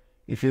one,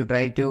 if you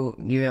try to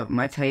give a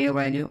much higher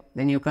value,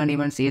 then you can't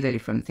even see the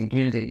difference.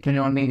 It will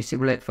not be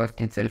visible at first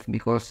itself,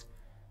 because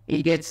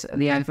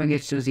the alpha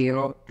gets to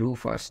 0 too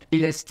fast.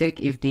 Let's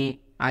check if the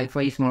alpha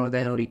is smaller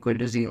than or equal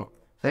to 0.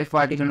 So if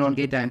particle don't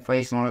get alpha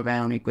is smaller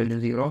than or equal to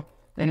 0,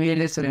 then we will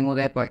just remove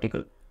that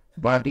particle.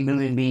 Particle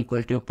will be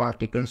equal to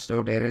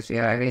particles.erase. We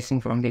are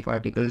erasing from the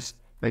particles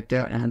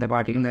vector, and the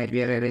particle that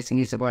we are erasing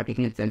is the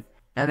particle itself.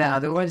 And then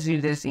otherwise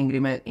we'll just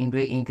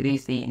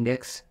increase the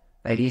index,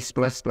 that is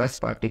plus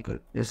particle,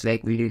 just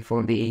like we did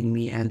for the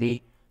enemy and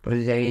the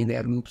projectile in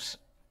their loops.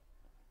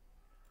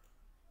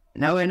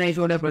 Now when I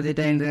show the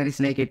projectile, there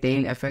is like a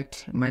tail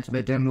effect, much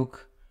better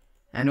look,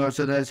 and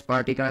also there's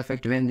particle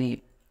effect when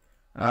the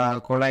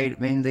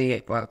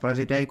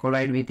projectile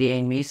collide with the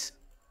enemies.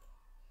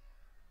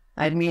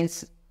 That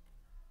means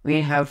we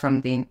have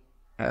something,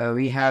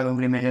 we have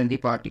implemented the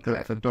particle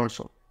effect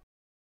also.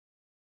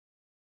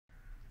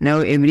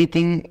 Now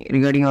everything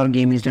regarding our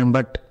game is done,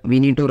 but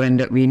we need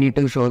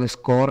to show the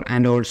score,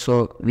 and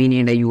also we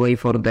need a UI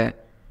for the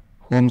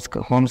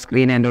home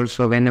screen, and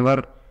also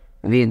whenever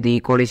the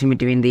collision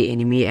between the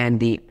enemy and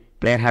the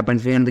player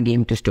happens, we want the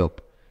game to stop.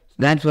 So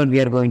that's what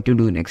we are going to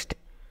do next.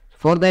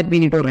 For that we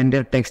need to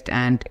render text,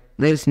 and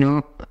there is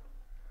no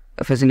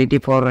facility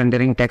for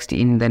rendering text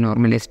in the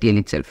normal STL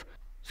itself.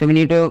 So we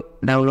need to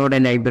download a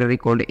library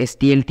called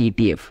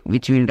STL-TTF,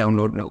 which we will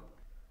download now.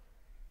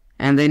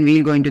 And then we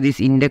will go into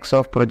this index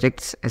of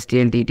projects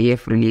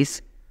STL-TTF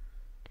release,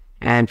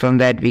 and from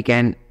that we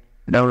can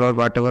download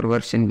whatever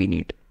version we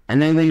need.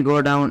 And then we'll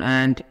go down,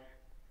 and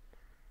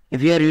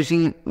if you are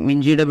using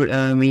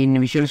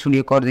Visual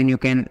Studio Code, then you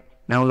can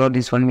download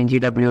this one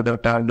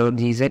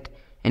mingw.r.gz,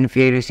 and if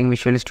you are using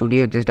Visual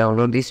Studio, just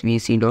download this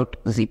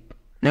vc.zip.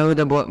 Now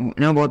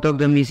both of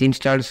them is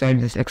installed, so I'll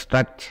just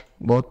extract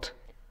both.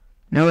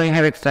 Now I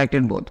have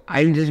extracted both.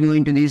 I'll just go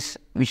into this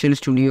Visual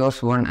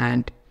Studios one,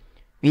 and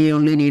we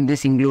only need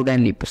this include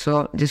and lib.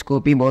 So just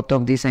copy both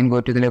of these and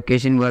go to the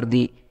location where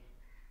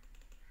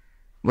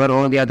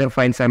all the other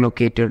files are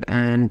located,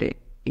 and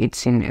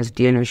it's in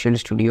SDL Visual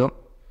Studio,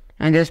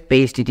 and just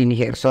paste it in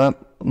here. So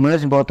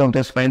merge both of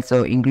those files,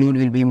 so include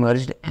will be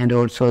merged and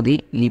also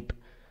the lib.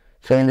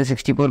 So in the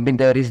 64-bit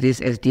there is this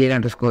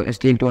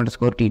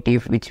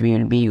SDL2_TTF which we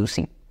will be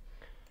using.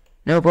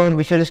 Now for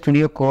Visual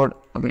Studio Code,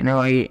 okay,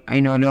 now I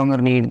no longer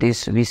need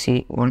this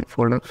VC1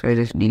 folder, so I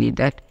just delete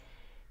that.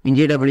 In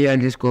JW I'll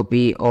just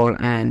copy all,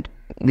 and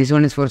this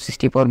one is for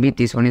 64-bit,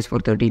 this one is for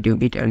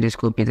 32-bit. I'll just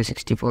copy the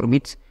 64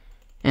 bits,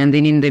 and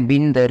then in the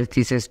bin there is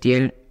this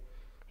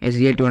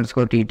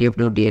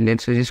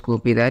SDL2_TTF.dll, so just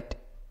copy that,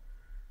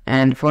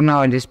 and for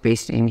now I'll just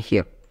paste in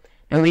here.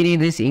 Now we need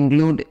this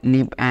include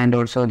lib and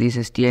also this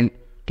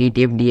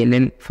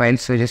STL-TTF.dll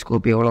files, so just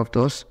copy all of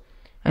those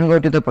and go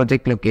to the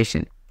project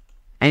location.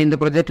 And in the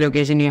project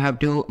location you have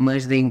to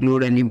merge the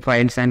include and lib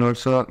files, and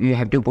also you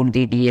have to put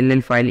the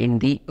DLL file in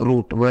the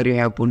root where you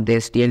have put the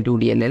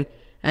STL2DLL,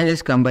 and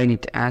just combine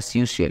it as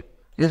usual.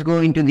 Just go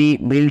into the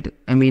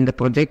the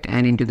project,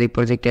 and into the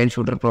projectile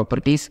shooter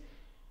properties,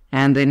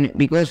 and then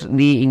because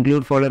the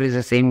include folder is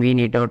the same, we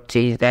need to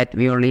change that.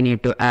 We only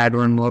need to add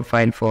one more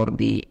file for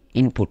the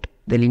input,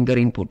 the linker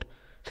input.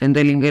 So in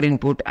the linker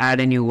input, add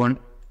a new one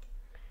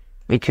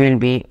which will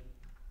be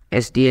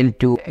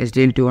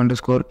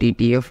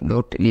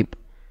SDL2_TTF.lib.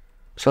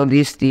 So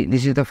this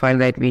is the file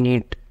that we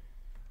need,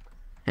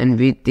 and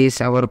with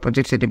this our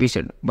project setup is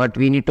set. But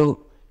we need to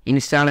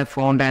install a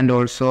font and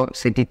also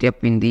set it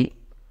up in the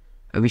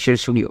Visual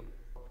Studio.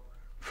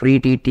 Free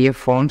TTF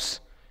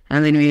fonts,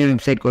 and then we have a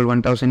website called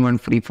 1001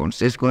 free fonts.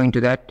 Just go into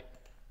that,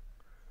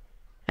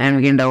 and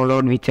we can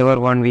download whichever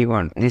one we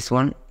want. This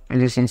one, I'll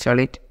just install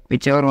it.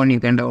 Whichever one you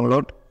can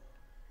download.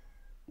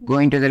 Go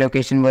into the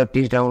location where it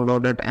is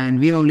downloaded, and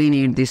we only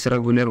need this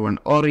regular one,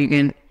 or you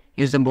can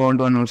use the bold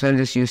one also. I'll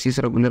just use this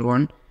regular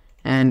one,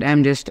 and I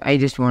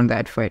just want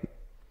that file.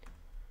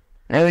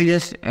 I will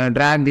just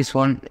drag this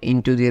one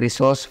into the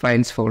resource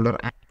files folder.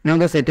 Now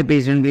the setup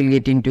page will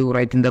get into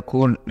writing the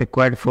code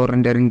required for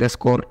rendering the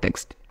score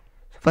text.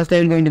 So first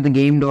I will go into the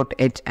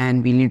game.h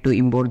and we need to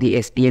import the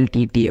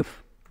SDL-TTF.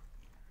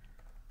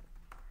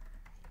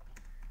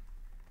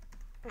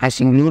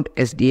 Hash include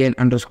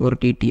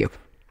SDL_TTF.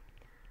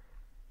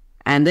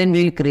 And then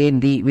we'll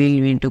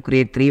need to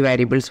create three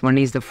variables. One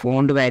is the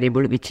font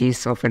variable, which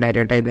is of a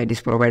data type that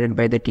is provided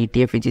by the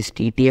TTF, which is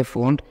TTF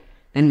font.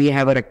 Then we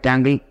have a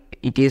rectangle.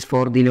 It is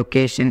for the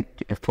location,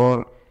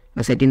 for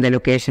setting the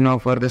location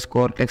of where the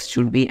score text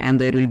should be, and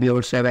there will be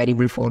also a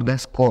variable for the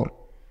score.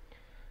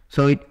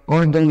 So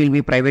all of them will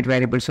be private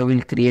variables, so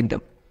we'll create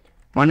them.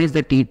 One is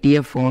the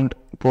TTF font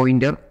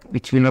pointer,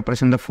 which will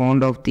represent the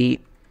font of the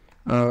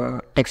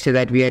text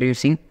that we are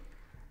using.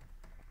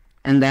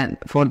 And then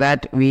for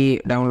that we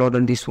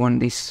downloaded this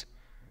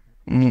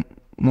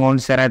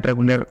Montserrat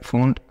regular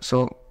font,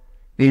 so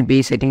we'll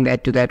be setting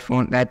that to that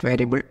font, that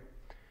variable.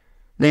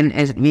 Then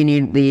as we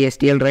need the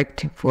STL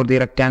rect for the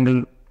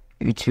rectangle,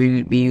 which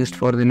will be used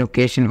for the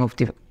location of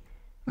the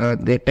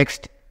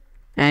text,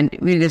 and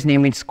we'll just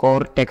name it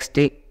score text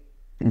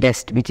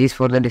dest, which is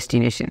for the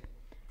destination.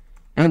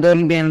 Now there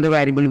will be another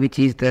variable which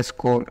is the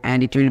score,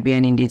 and it will be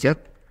an integer.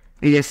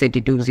 We just set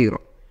it to 0,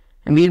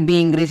 and we'll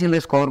be increasing the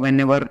score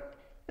whenever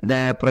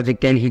the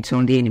projectile hits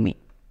on the enemy.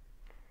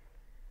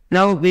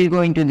 Now we'll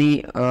go into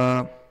the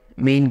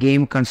main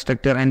game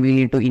constructor, and we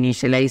need to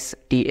initialize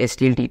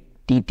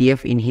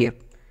STL-TTF in here.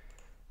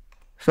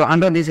 So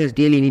under this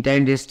STL init, I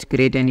will just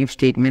create an if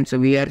statement. So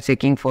we are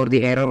checking for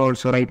the error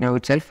also right now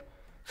itself.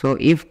 So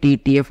if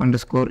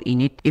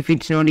TTF_init, if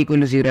it's not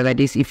equal to 0, that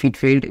is if it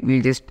failed,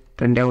 we'll just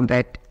print out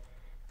that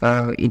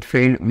it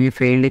failed. We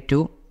failed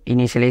to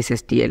initialize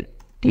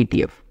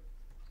STL-TTF.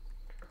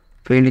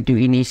 Failed to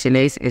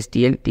initialize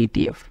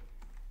STL-TTF.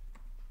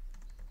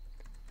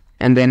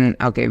 And then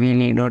okay, we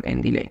need not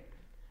end the line.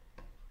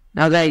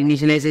 Now the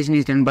initialization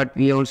is done, but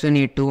we also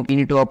need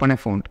to open a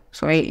font.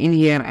 So in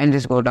here I'll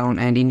just go down,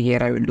 and in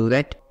here I will do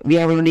that. We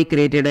have already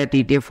created a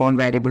TTF font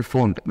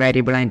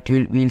variable, and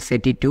we'll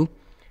set it to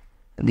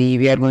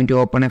we are going to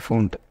open a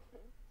font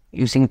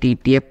using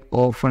TTF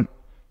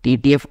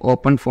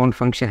open font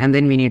function, and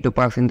then we need to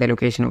pass in the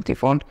location of the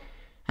font.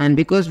 And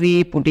because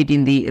we put it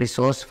in the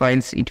resource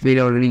files, it will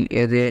already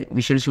the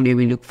Visual Studio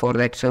will look for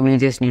that. So we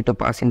just need to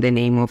pass in the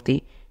name of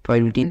the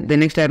file. The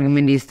next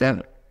argument is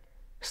the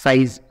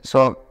size.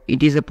 So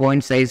it is a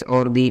point size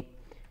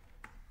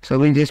so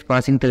we'll just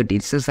pass in 30.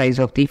 It's the size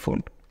of the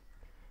font.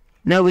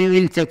 Now we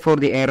will check for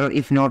the error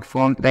if not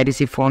font, that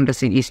is if font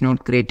is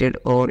not created,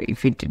 or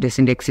if it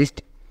doesn't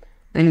exist,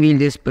 then we'll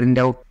just print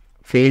out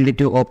failed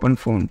to open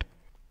font.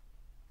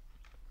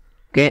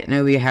 Okay,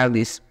 now we have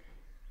this.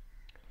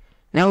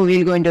 Now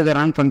we'll go into the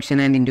run function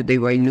and into the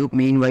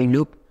main while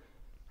loop.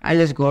 I'll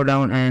just go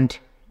down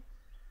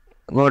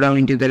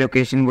into the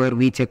location where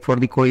we check for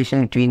the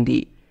collision between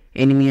the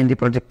enemy and the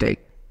projectile.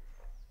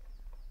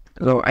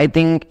 So I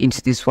think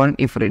it's this one,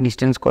 if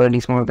distance squared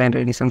is more than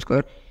radius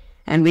squared,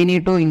 and we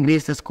need to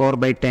increase the score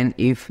by 10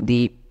 if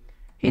the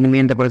enemy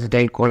and the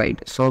projectile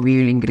collide. So we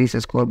will increase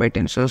the score by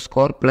 10. So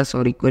score plus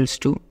or equals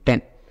to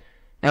 10.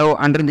 Now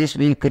under this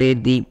we'll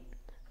create the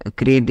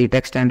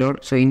text and all.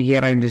 So in here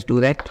I'll just do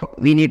that.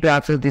 We need to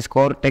access the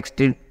score text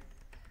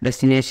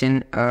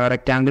destination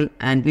rectangle,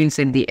 and we'll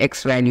set the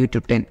x value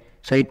to 10.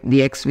 So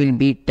the x will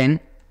be 10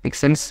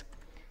 pixels,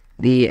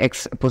 the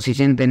x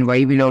position, then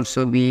y will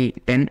also be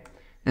 10,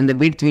 and the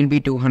width will be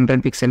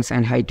 200 pixels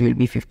and height will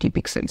be 50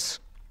 pixels.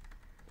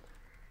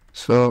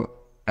 So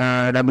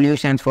w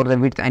stands for the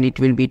width, and it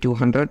will be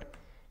 200,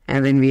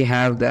 and then we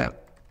have the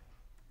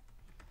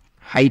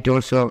height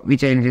also,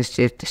 which I will just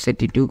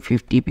set it to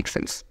 50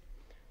 pixels.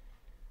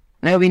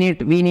 Now we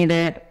need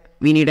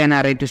an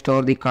array to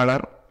store the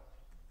color.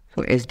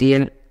 So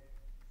SDL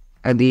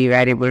the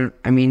variable,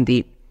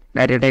 the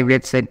data type,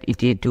 let's set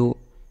it to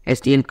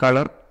SDL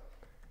color,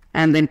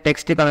 and then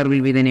text color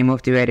will be the name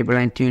of the variable,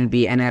 and it will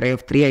be an array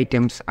of 3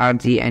 items, R,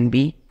 G and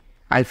B.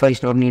 Alpha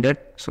is not needed,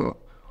 so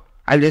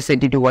I'll just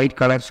set it to white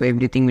color, so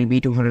everything will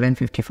be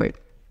 255.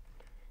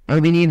 Now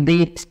we need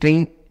the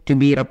string to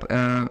be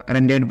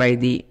rendered by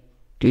the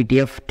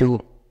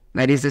TTF2.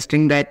 That is the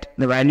string that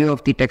the value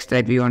of the text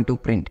that we want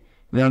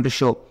to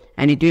show,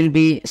 and it will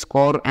be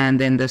score and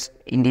then the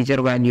integer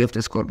value of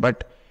the score.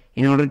 But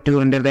in order to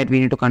render that,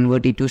 we need to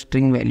convert it to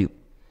string value.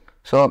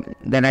 So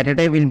the data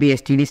type will be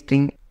std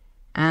string,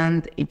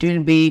 and it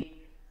will be,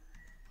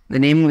 the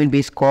name will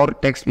be score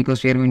text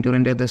because we are going to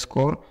render the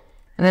score.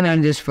 And then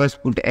I'll just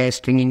first put a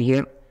string in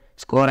here,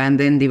 score, and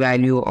then the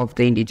value of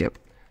the integer.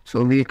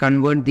 So we will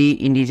convert the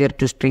integer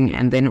to string,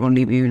 and then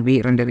only we will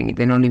be rendering it,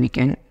 then only we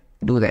can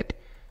do that.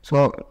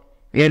 So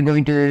we are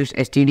going to use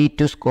std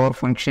to score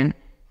function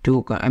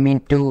to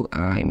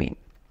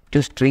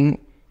string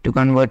to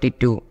convert it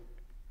to,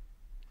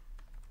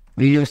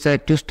 we use the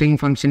toString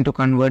function to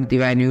convert the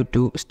value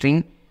to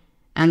string,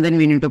 and then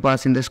we need to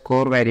pass in the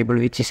score variable,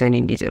 which is an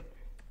integer.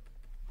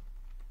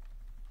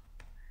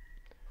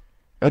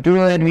 To do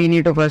that, we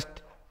need to first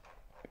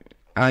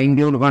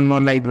include one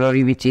more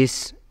library, which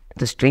is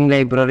the string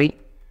library.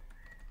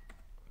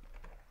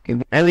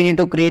 Now we need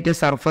to create a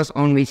surface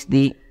on which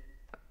the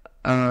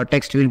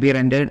text will be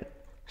rendered.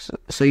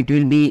 So it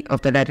will be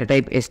of the data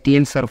type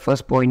STL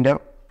surface pointer,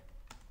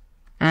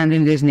 and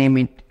then just name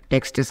it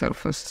text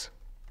surface,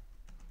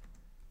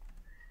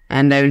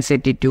 and I will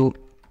set it to,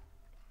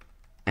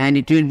 and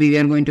it will be, we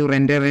are going to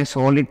render a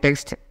solid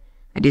text,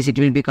 that is, it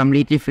will be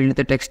completely filled,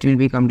 the text will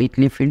be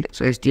completely filled.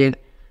 So STL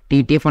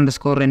TTF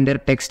underscore render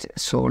text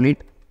solid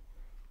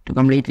to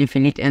completely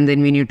fill it, and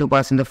then we need to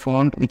pass in the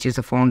font, which is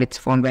the font, its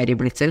font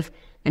variable itself.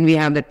 Then we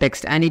have the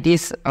text, and it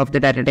is of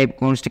the data type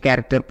const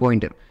character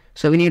pointer.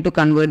 So we need to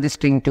convert the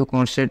string to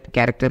constant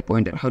character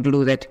pointer. How to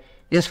do that?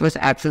 Just first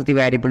access the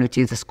variable which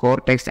is the score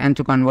text, and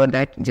to convert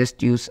that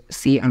just use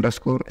C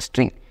underscore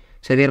string.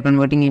 So we are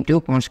converting it to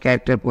const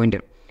character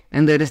pointer.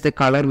 And there is the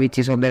color which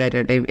is of the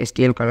data type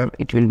STL color.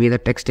 It will be the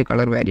text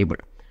color variable.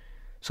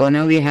 So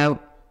now we have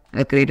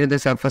created the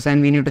surface,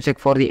 and we need to check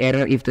for the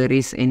error if there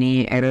is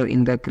any error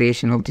in the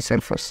creation of the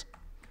surface.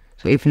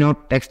 So if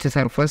not text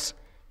surface,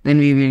 then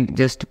we will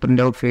just print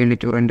out failed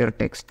to render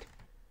text.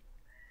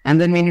 And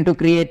then we need to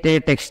create a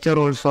texture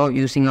also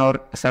using our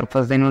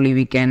surface, then only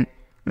we can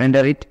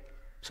render it.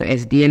 So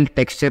SDL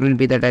texture will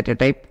be the data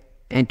type,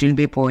 and it will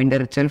be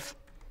pointer itself.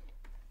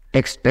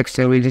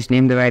 Texture, we'll just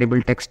name the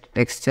variable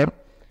texture,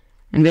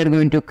 and we are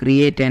going to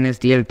create an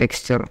SDL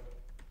texture.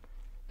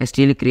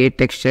 SDL create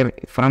texture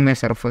from a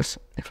surface,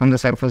 from the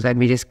surface that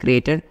we just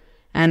created,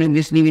 and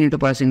obviously we need to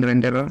pass in the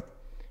renderer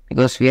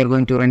because we are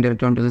going to render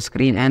it onto the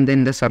screen. And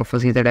then the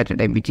surface is the data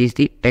type, which is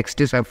the text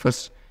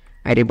surface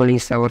variable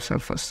is our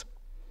surface.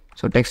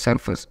 So text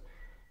surface.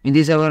 In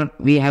this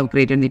we have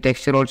created the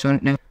texture also.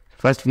 Now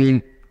first we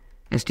will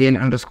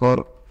STL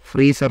underscore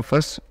free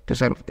surface to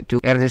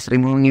just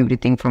removing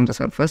everything from the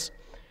surface,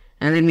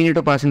 and then we need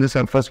to pass in the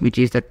surface which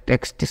is the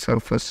text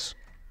surface,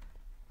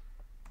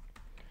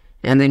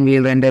 and then we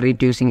will render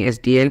it using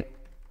SDL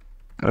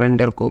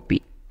render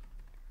copy,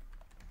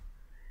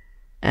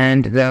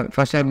 and the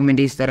first argument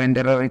is the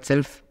renderer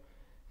itself.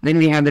 Then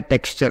we have the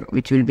texture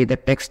which will be the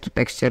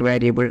texture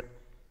variable.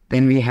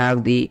 Then we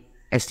have the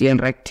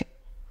STL rect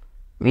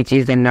which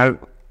is the null,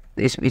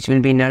 which will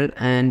be null,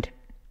 and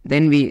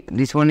then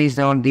this one is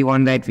the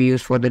one that we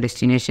use for the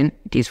destination.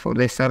 It is for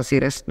the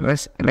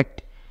src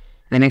rect.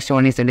 The next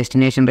one is the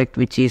destination rect,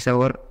 which is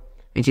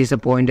a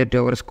pointer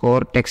to our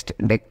score text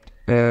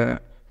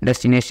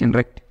destination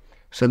rect.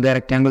 So the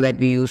rectangle that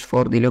we use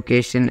for the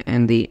location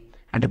and the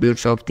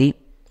attributes of the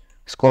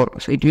score.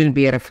 So it will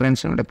be a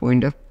reference, not a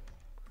pointer.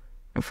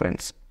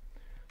 Reference.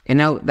 And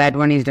now that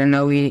one is done.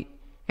 Now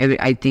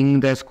I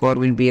think the score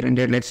will be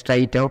rendered. Let's try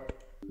it out.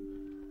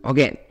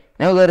 Okay.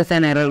 Now there is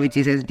an error which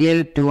is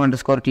SDL2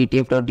 underscore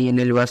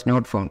TTF.dll was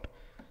not found.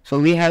 So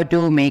we have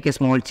to make a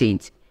small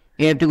change.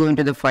 We have to go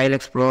into the file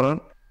explorer,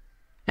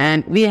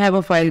 and we have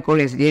a file called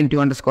SDL2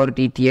 underscore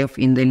TTF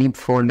in the lib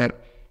folder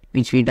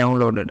which we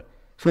downloaded.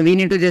 So we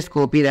need to just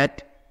copy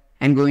that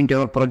and go into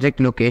our project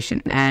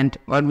location, and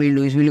what we'll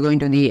do is we'll go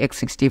into the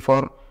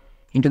x64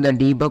 into the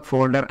debug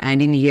folder,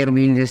 and in here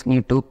we'll just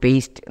need to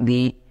paste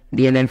the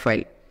DLL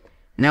file.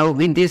 Now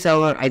with this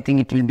I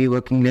think it will be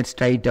working. Let's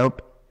try it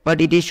out. But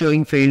it is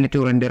showing failed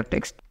to render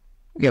text.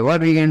 Okay,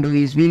 what we can do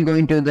is we'll go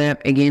into the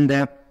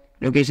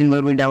location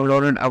where we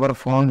downloaded our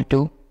font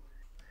to.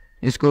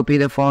 Just copy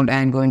the font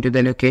and go into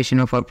the location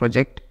of our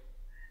project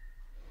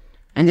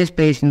and just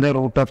paste in the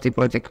root of the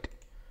project.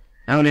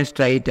 Now let's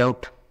try it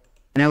out.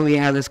 Now we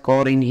have the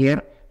score in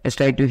here. Let's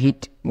try to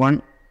hit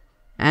 1,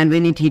 and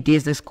when it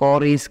hits, the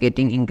score is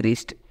getting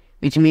increased,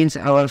 which means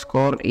our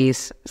score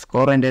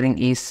rendering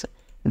is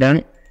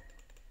done.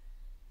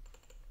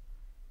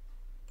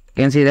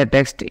 You can see the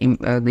text,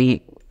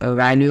 the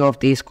value of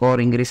the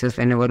score increases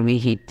whenever we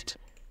hit.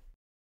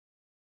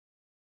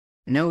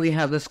 Now we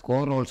have the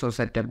score also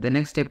set up. The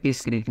next step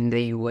is creating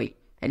the UI.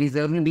 That is,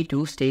 there will be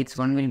two states.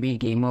 One will be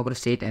game over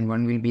state and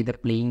one will be the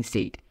playing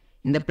state.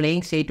 In the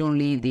playing state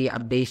only the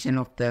updation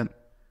of the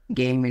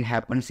game will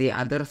happen.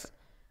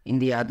 In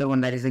the other one,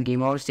 that is the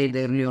game over state,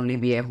 there will only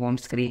be a home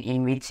screen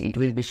in which it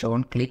will be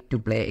shown click to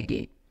play a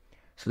game.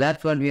 So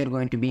that's what we are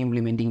going to be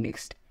implementing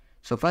next.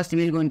 So first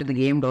we will go into the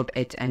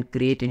game.h and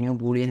create a new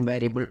boolean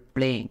variable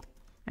playing,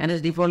 and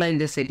as default I'll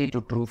just set it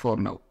to true for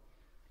now.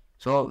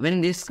 So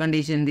when this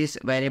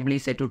variable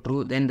is set to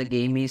true, then the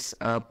game is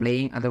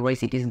playing,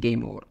 otherwise it is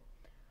game over.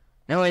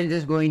 Now I'll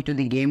just go into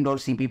the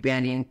game.cpp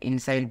and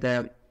inside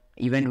the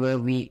event where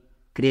we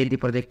create the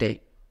projectile.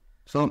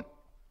 So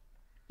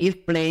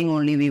if playing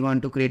only we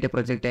want to create a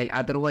projectile,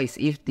 otherwise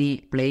if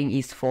the playing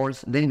is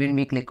false, then when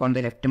we click on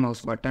the left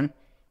mouse button,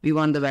 we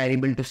want the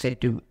variable to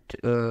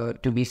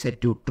be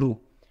set to true,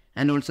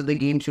 and also the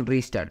game should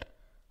restart.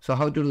 So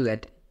how to do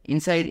that?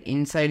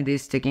 Inside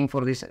this, checking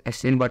for this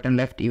STL button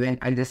left event,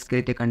 I'll just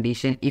create a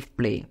condition if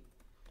playing,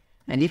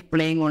 and if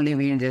playing only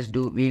we'll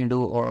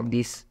do all of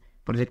this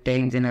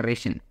projectile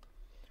generation.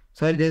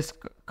 So I'll just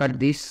cut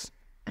this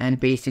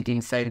and paste it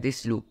inside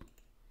this loop.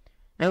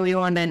 Now we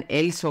want an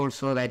else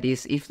also, that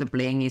is if the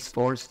playing is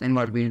false, then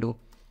what we'll do?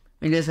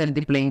 We'll just set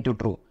the playing to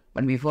true.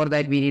 But before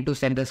that we need to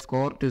set the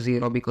score to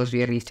 0 because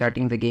we are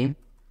restarting the game.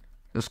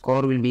 The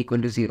score will be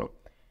equal to 0.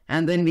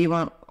 And then we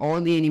want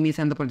all the enemies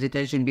and the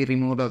projectiles should be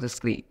removed off the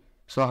screen.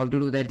 So how to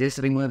do that? Just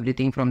remove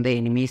everything from the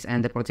enemies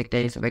and the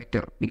projectiles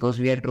vector, because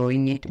we are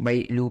drawing it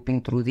by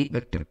looping through the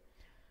vector.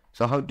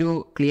 So how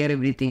to clear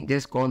everything?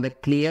 Just call the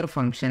clear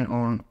function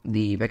on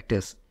the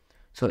vectors.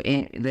 So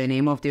the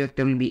name of the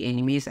vector will be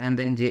enemies, and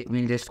then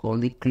we'll just call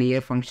the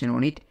clear function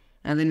on it.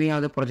 And then we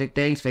have the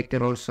projectiles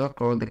vector also,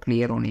 call the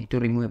clear on it to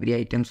remove every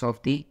items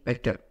of the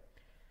vector.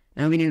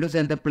 Now we need to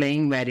set the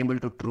playing variable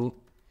to true.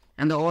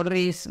 And the order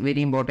is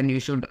very important.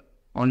 You should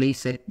only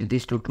set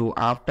this to true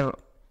after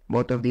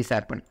both of these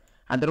happen.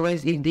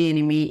 Otherwise, if the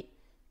enemy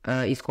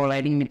is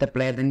colliding with the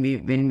player, then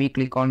when we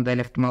click on the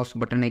left mouse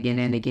button again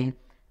and again,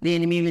 the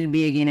enemy will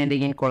be again and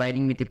again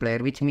colliding with the player,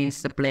 which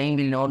means the playing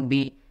will not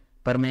be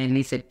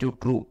permanently set to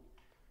true.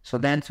 So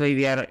that's why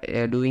we are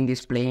doing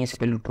this playing is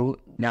equal to true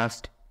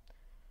last.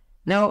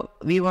 Now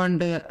we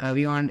want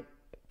to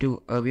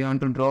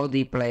draw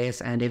the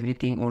players and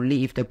everything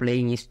only if the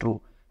playing is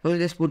true. So we'll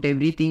just put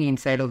everything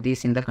inside of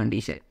this in the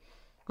condition.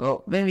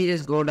 So when we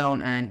just go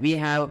down and we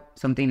have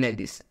something like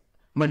this,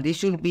 but this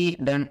should be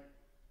done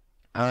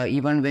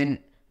even when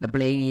the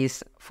playing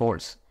is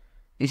false.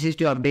 This is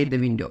to update the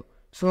window.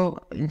 So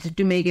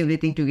to make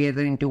everything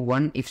together into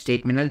one if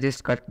statement, I'll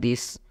just cut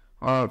this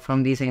or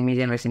from this enemy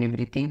generation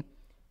everything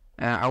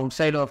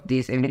outside of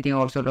this, everything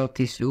outside of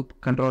this loop,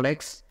 Control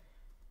X,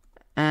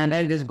 and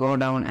I'll just go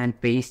down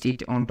and paste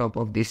it on top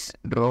of this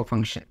draw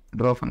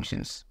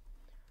functions.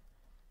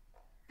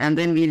 And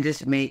then we'll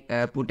just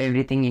put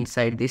everything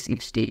inside this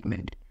if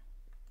statement.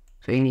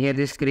 So in here,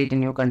 just create a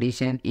new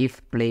condition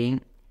if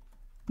playing.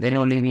 Then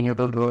only we need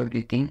to draw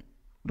everything.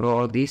 Draw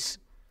all this.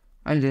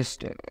 I'll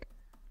just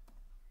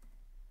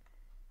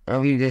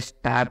we'll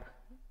just tab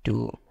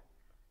to,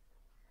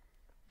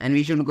 and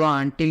we should go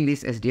until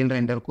this SDL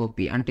render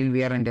copy, until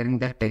we are rendering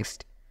the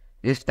text.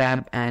 Just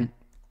tab and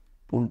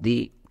put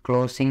the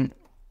closing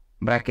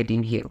bracket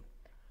in here.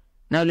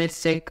 Now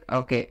let's check.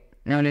 Okay.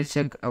 Now let's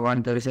check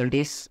what the result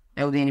is.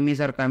 Now the enemies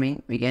are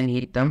coming, we can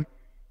hit them.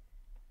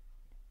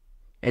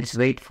 Let's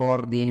wait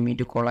for the enemy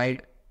to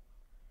collide.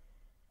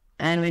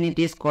 And when it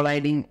is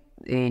colliding,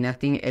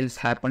 nothing else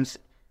happens.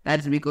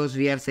 That's because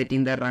we are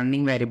setting the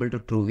running variable to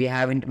true. We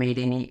haven't made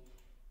any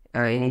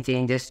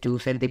changes to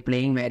set the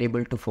playing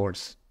variable to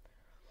false.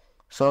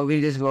 So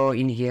we'll just go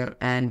in here,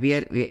 and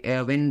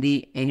when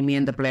the enemy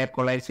and the player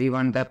collides, we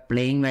want the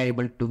playing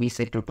variable to be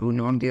set to true,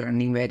 not the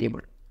running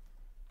variable.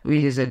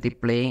 We'll just set the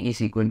playing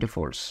is equal to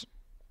false.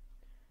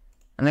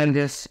 And I'll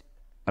just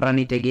run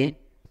it again.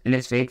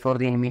 Let's wait for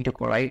the enemy to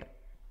collide.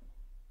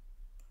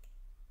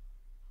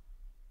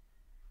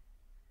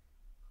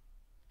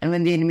 And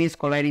when the enemy is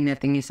colliding,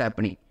 nothing is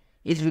happening.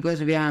 It's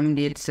because we haven't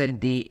yet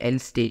set the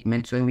else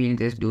statement, so we'll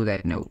just do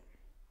that now.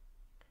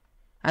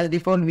 As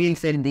default, we'll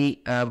set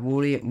the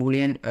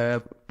boolean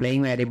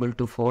playing variable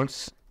to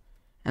false.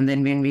 And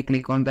then when we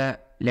click on the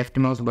left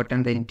mouse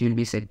button, then it will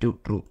be set to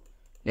true.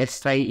 Let's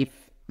try if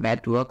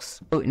that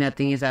works. So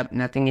nothing is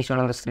shown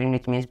on the screen,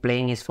 which means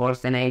playing is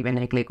false. Then when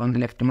I click on the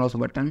left mouse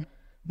button,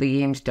 the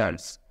game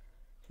starts.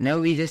 Now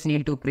we just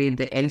need to create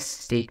the else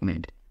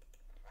statement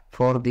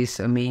for this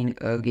main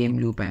game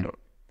loop arrow.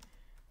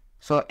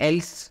 So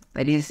else,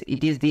 that is,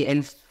 it is the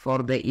else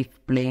for the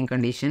if playing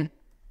condition.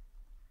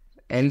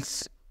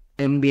 Else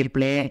there will be a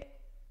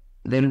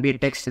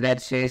text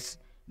that says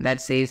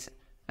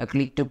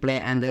click to play,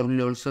 and there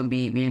will also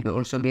be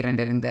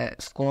rendering the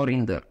score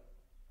in there.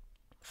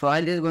 So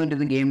I'll just go into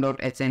the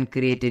game.h and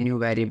create a new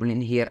variable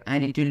in here,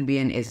 and it will be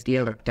an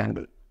SDL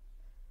rectangle.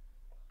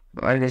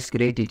 I'll just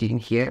create it in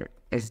here,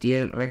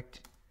 SDL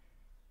rect.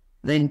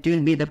 Then it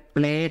will be the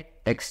play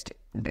text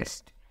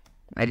test.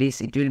 That is,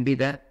 it will be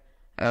the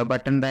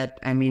button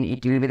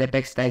it will be the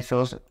text that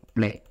shows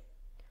play.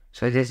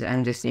 So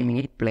I'm just naming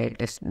it play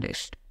test.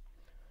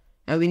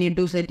 Now we need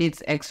to set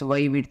its X,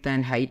 Y, width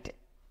and height.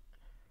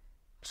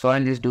 So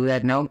I'll just do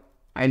that now.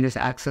 I'll just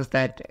access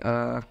that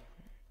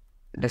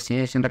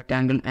destination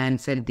rectangle and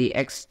set the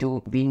X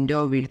to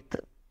window width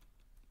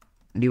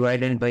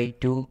divided by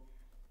 2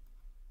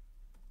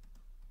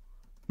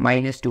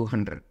 minus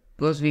 200.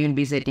 Because we will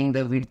be setting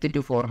the width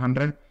to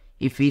 400.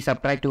 If we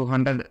subtract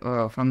 200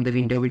 from the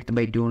window width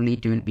by 2 only,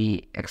 it will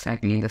be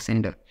exactly in the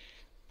center.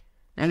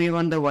 And we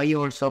want the Y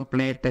also,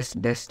 play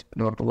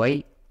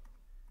test.y,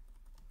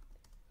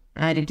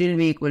 and it will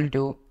be equal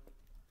to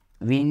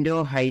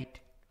window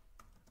height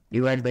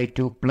divided by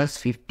 2 plus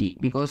 50,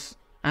 because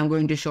I'm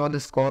going to show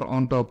the score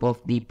on top of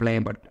the play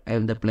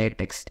the play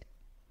text.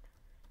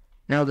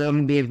 Now there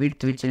will be a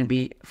width which will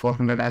be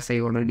 400, as I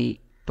already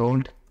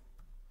told.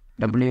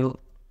 W,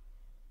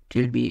 it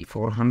will be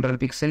 400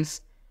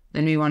 pixels.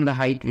 Then we want the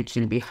height, which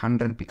will be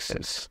 100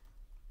 pixels.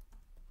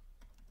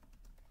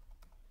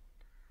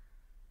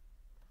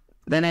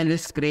 Then I'll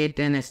just create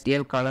an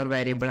SDL color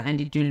variable,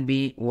 and it will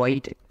be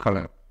white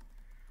color.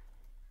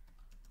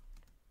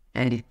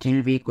 And it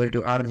will be equal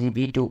to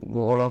RGB to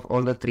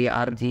all the three,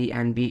 RG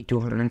and B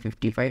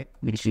 255,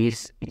 which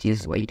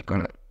is white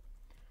color.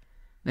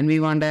 Then we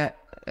want a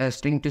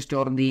string to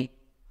store the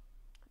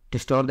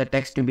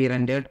text to be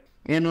rendered.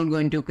 We are not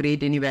going to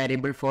create any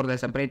variable for the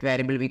separate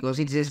variable because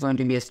it's just going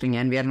to be a string,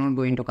 and we are not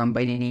going to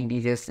combine any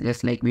integers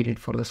just like we did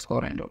for the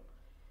score and all.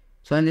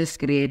 So I'll just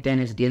create an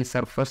SDL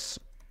surface.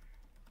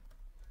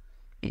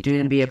 It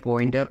will be a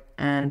pointer,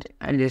 and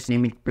I'll just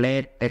name it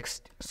play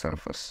text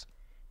surface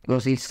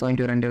because it's going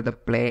to render the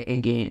play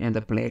again and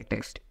the play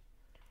text.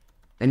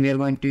 Then we are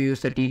going to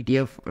use the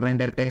TTF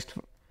render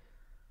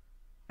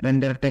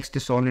text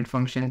solid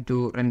function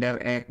to render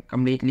a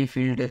completely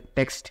filled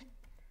text.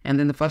 And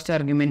then the first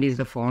argument is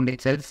the font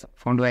itself,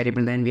 font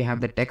variable. Then we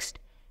have the text,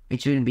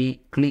 which will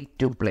be click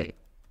to play,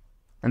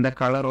 and the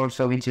color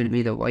also, which will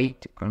be the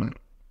white color.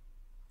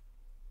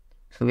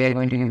 So we are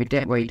going to give it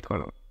a white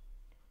color.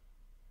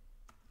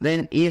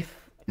 Then if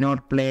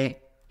the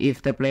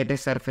playtext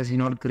surface is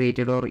not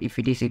created, or if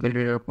it is equal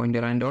to a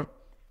pointer and all,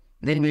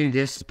 then we will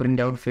just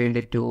print out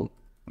failed to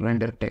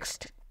render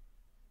text.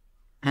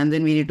 And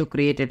then we need to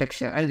create a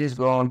texture. I'll just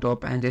go on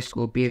top and just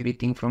copy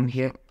everything from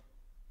here.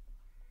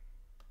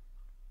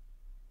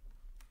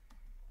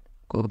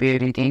 Copy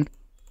everything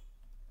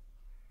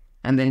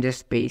and then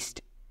just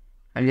paste.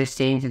 I'll just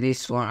change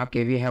this one.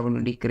 Okay, we have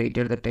already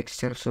created the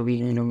texture, so we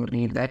no longer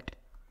need that.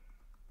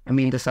 I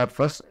mean the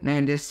surface. Now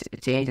I'll just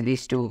change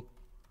this to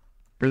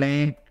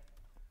play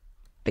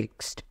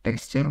text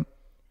texture,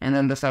 and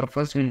then the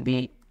surface will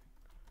be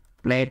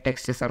play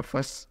text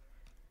surface.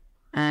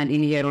 And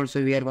in here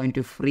also we are going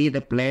to free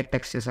the play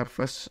text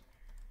surface,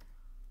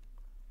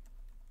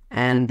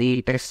 and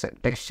the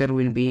texture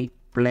will be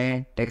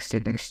play text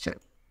texture.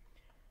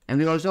 And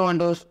we also want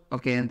those,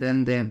 okay, and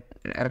then the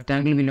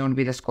rectangle will not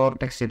be the score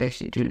text,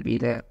 it will be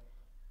the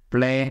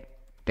play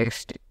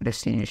text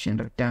destination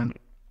rectangle.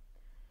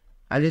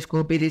 I'll just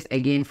copy this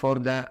again for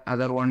the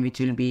other one, which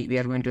will be, we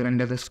are going to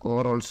render the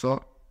score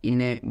also in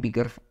a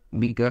bigger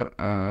with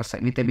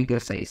a bigger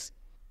size.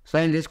 So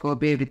I'll just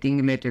copy everything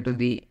related to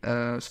the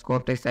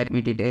score text that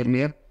we did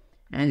earlier,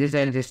 and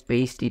I'll just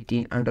paste it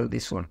in under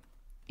this one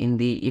in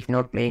the if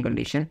not playing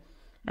condition.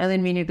 And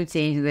then we need to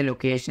change the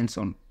location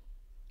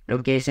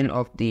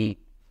of the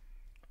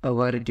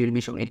where it will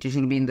be shown. It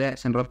should be in the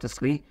center of the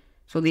screen.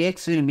 So the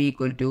x will be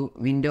equal to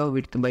window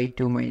width by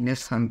 2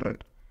 minus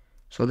 100.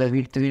 So the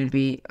width will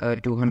be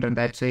 200.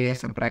 That's why we are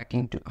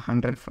subtracting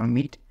 100 from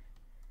it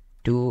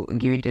to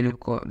give it a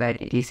look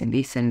that it is in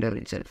the center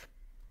itself.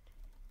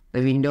 The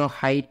window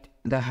height,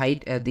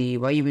 the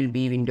y will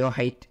be window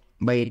height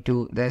by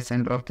 2, the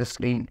center of the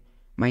screen,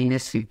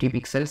 minus 50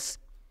 pixels.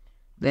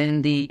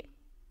 Then the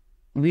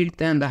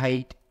width and the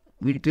height,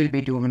 width will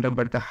be 200,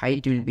 but the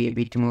height will be a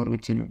bit more,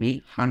 which will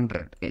be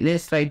 100. Okay,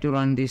 let's try to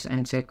run this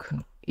and check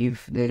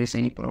if there is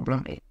any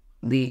problem.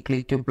 The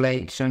click to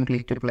play, showing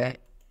click to play.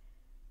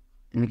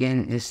 And we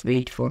can just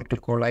wait for to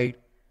collide.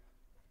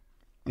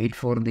 Wait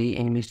for the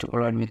enemies to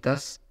collide with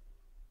us.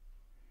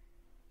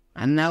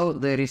 And now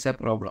there is a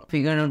problem.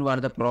 Figure out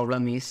what the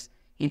problem is.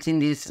 It's in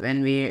this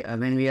when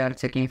we are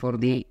checking for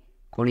the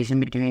collision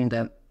between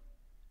the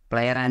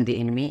player and the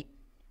enemy.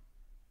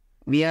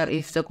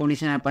 If the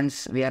collision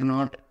happens, we are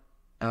not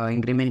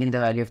incrementing the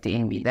value of the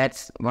enemy.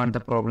 That's what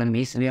the problem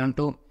is. We want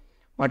to,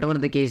 whatever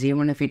the case,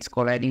 even if it's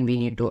colliding, we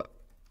need to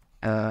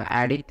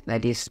add it.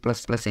 That is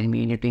plus enemy.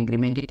 We need to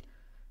increment it.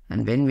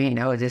 And when we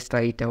now just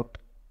try it out.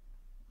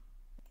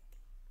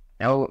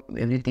 Now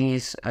everything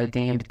is, I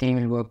think everything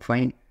will work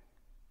fine.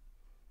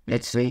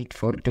 Let's wait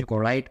for it to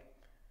collide.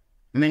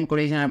 When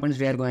collision happens,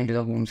 we are going to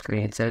the home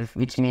screen itself,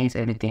 which means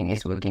everything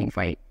is working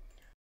fine.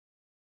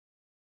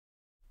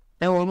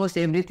 Now almost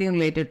everything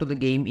related to the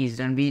game is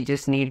done. We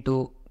just need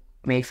to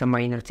make some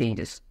minor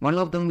changes. One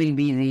of them will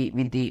be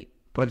with the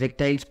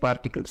projectiles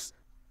particles.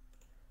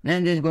 Now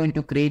I'm just going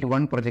to create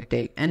one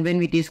projectile, and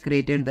when it is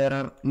created, there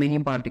are many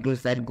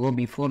particles that go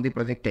before the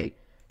projectile.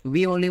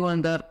 We only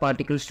want the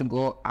particles to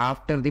go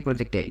after the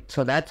projectile.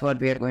 So that's what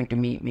we are going to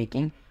be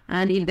making.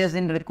 And it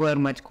doesn't require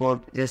much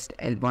code, just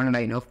one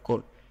line of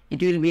code.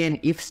 It will be an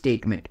if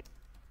statement.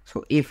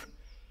 So if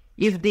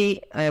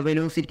the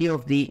velocity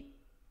of the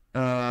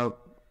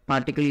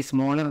particle is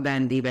smaller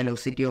than the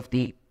velocity of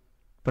the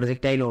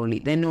projectile only,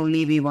 then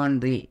only we want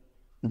the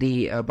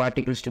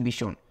particles to be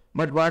shown.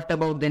 But what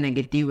about the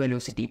negative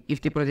velocity?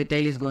 If the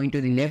projectile is going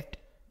to the left,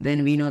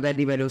 then we know that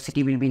the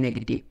velocity will be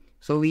negative.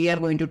 So we are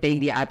going to take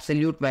the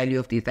absolute value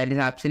of this. That is,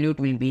 absolute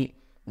will be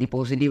the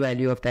positive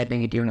value of that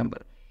negative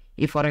number.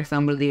 If, for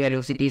example, the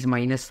velocity is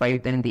minus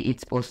 5, then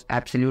its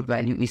absolute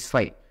value is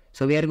 5.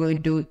 So we are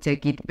going to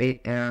check it,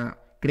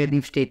 create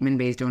if statement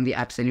based on the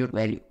absolute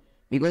value.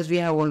 Because we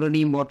have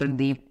already imported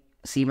the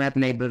CMath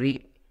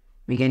library,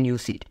 we can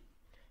use it.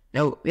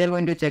 Now we are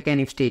going to check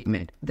an if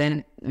statement.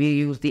 Then we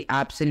use the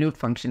absolute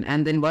function,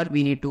 and then what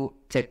we need to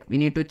check? We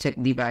need to check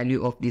the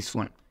value of this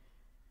one.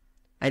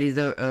 That is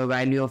the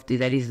value of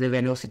that is the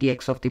velocity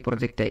x of the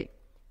projectile.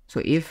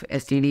 So if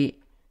std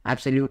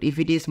absolute, if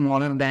it is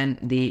smaller than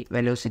the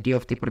velocity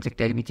of the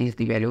projectile, which is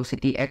the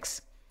velocity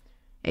x,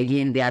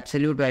 again the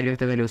absolute value of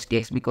the velocity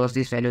x, because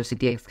this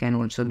velocity x can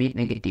also be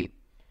negative.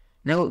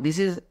 Now this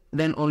is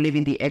then only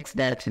with the x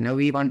direction. Now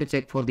we want to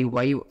check for the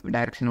y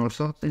direction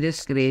also. So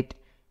just create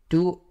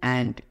two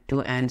and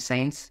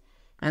signs,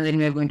 and then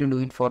we are going to do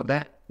it for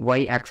the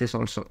y-axis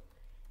also.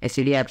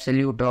 STD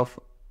absolute of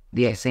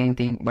the same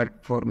thing but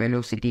for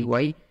velocity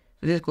y.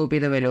 So just copy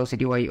the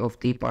velocity y of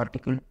the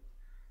particle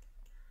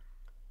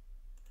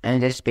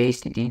and just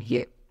paste it in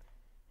here.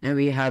 Now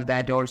we have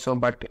that also,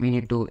 but we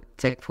need to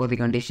check for the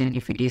condition.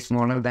 If it is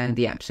smaller than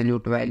the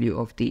absolute value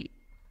of the,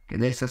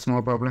 there's a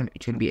small problem,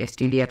 it should be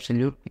STD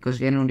absolute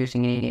because we are not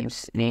using any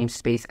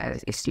namespace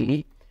as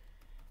STD.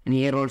 And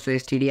here also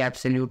STD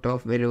absolute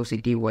of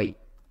velocity y.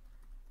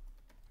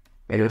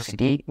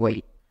 Velocity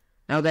y.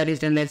 Now that is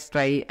done, let's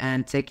try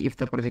and check if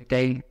the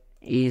projectile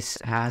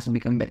has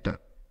become better.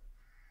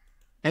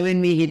 And when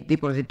we hit, the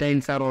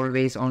projectiles are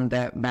always on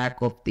the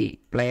back of the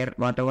player,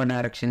 whatever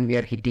direction we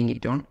are hitting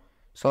it on.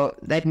 So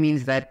that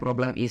means that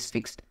problem is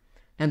fixed.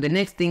 And the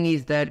next thing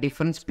is the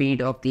different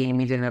speed of the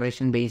enemy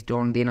generation based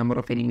on the number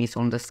of enemies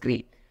on the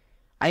screen.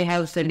 I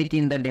have said it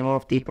in the demo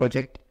of the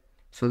project,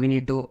 so we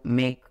need to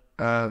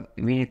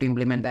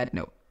implement that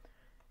now.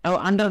 Now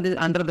under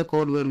the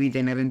code where we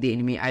generate the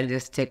enemy, I'll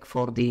just check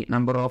for the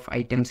number of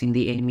items in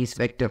the enemy's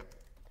vector.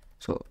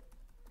 So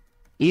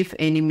if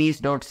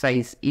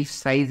enemies.size, if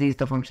size is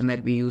the function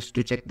that we use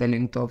to check the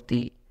length of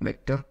the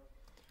vector,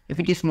 if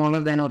it is smaller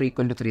than or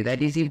equal to 3,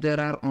 that is if there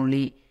are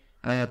only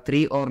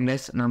 3 or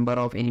less number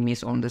of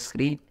enemies on the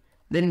screen,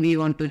 then we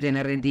want to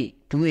generate the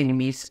 2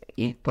 enemies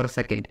per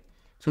second.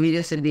 So we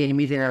just set the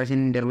enemy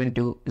generation interval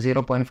to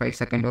 0.5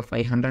 second or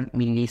 500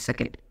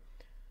 millisecond.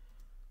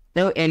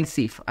 Now else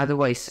if,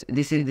 otherwise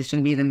this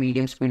will be the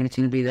medium speed, which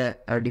will be the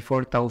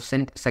default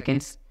 1000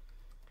 seconds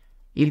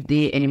if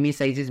the enemy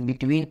size is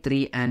between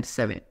 3 and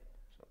 7.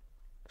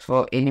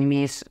 So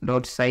enemies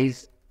dot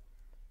size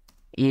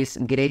is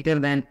greater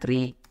than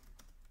 3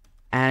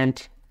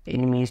 and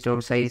enemies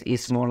dot size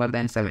is smaller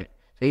than 7.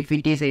 So if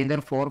it is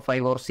either 4,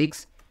 5 or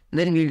 6,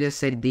 then we'll just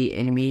set the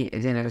enemy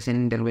generation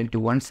interval to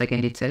 1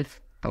 second itself,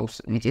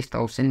 which is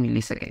 1000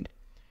 millisecond.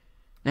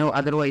 Now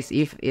otherwise,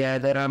 if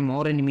there are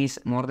more enemies,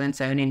 more than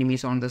 7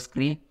 enemies on the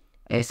screen,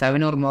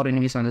 7 or more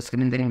enemies on the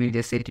screen, then we'll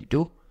just set it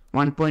to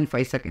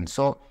 1.5 seconds.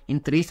 So in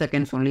 3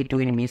 seconds only 2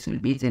 enemies will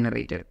be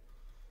generated.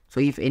 So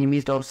if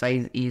enemies dot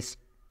size is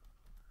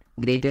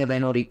greater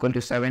than or equal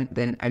to 7,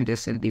 then I'll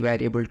just set the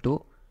variable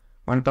to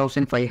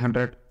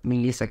 1500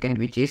 millisecond,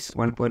 which is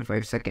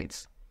 1.5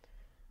 seconds.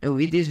 Now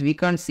with this we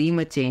can't see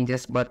much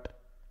changes,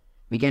 but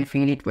we can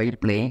feel it while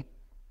playing.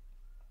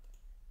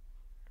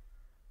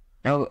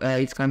 Now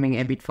it's coming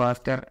a bit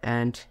faster,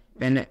 and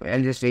when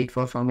I'll just wait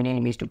for so many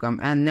enemies to come,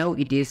 and now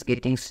it is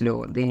getting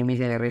slower. The enemy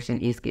generation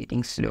is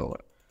getting slower.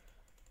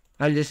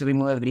 I'll just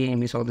remove every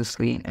enemy off the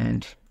screen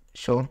and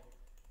show.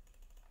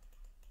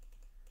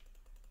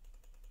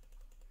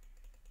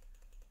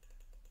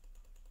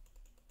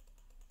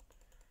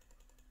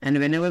 And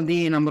whenever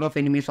the number of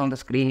enemies on the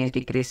screen is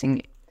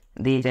decreasing,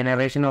 the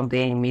generation of the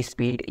enemy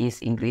speed is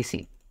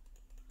increasing,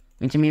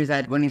 which means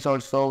that one is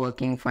also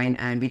working fine,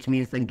 and which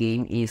means the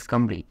game is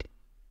complete.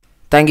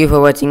 Thank you for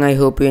watching. I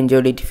hope you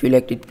enjoyed it. If you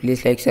liked it,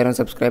 please like, share and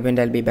subscribe, and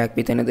I'll be back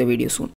with another video soon.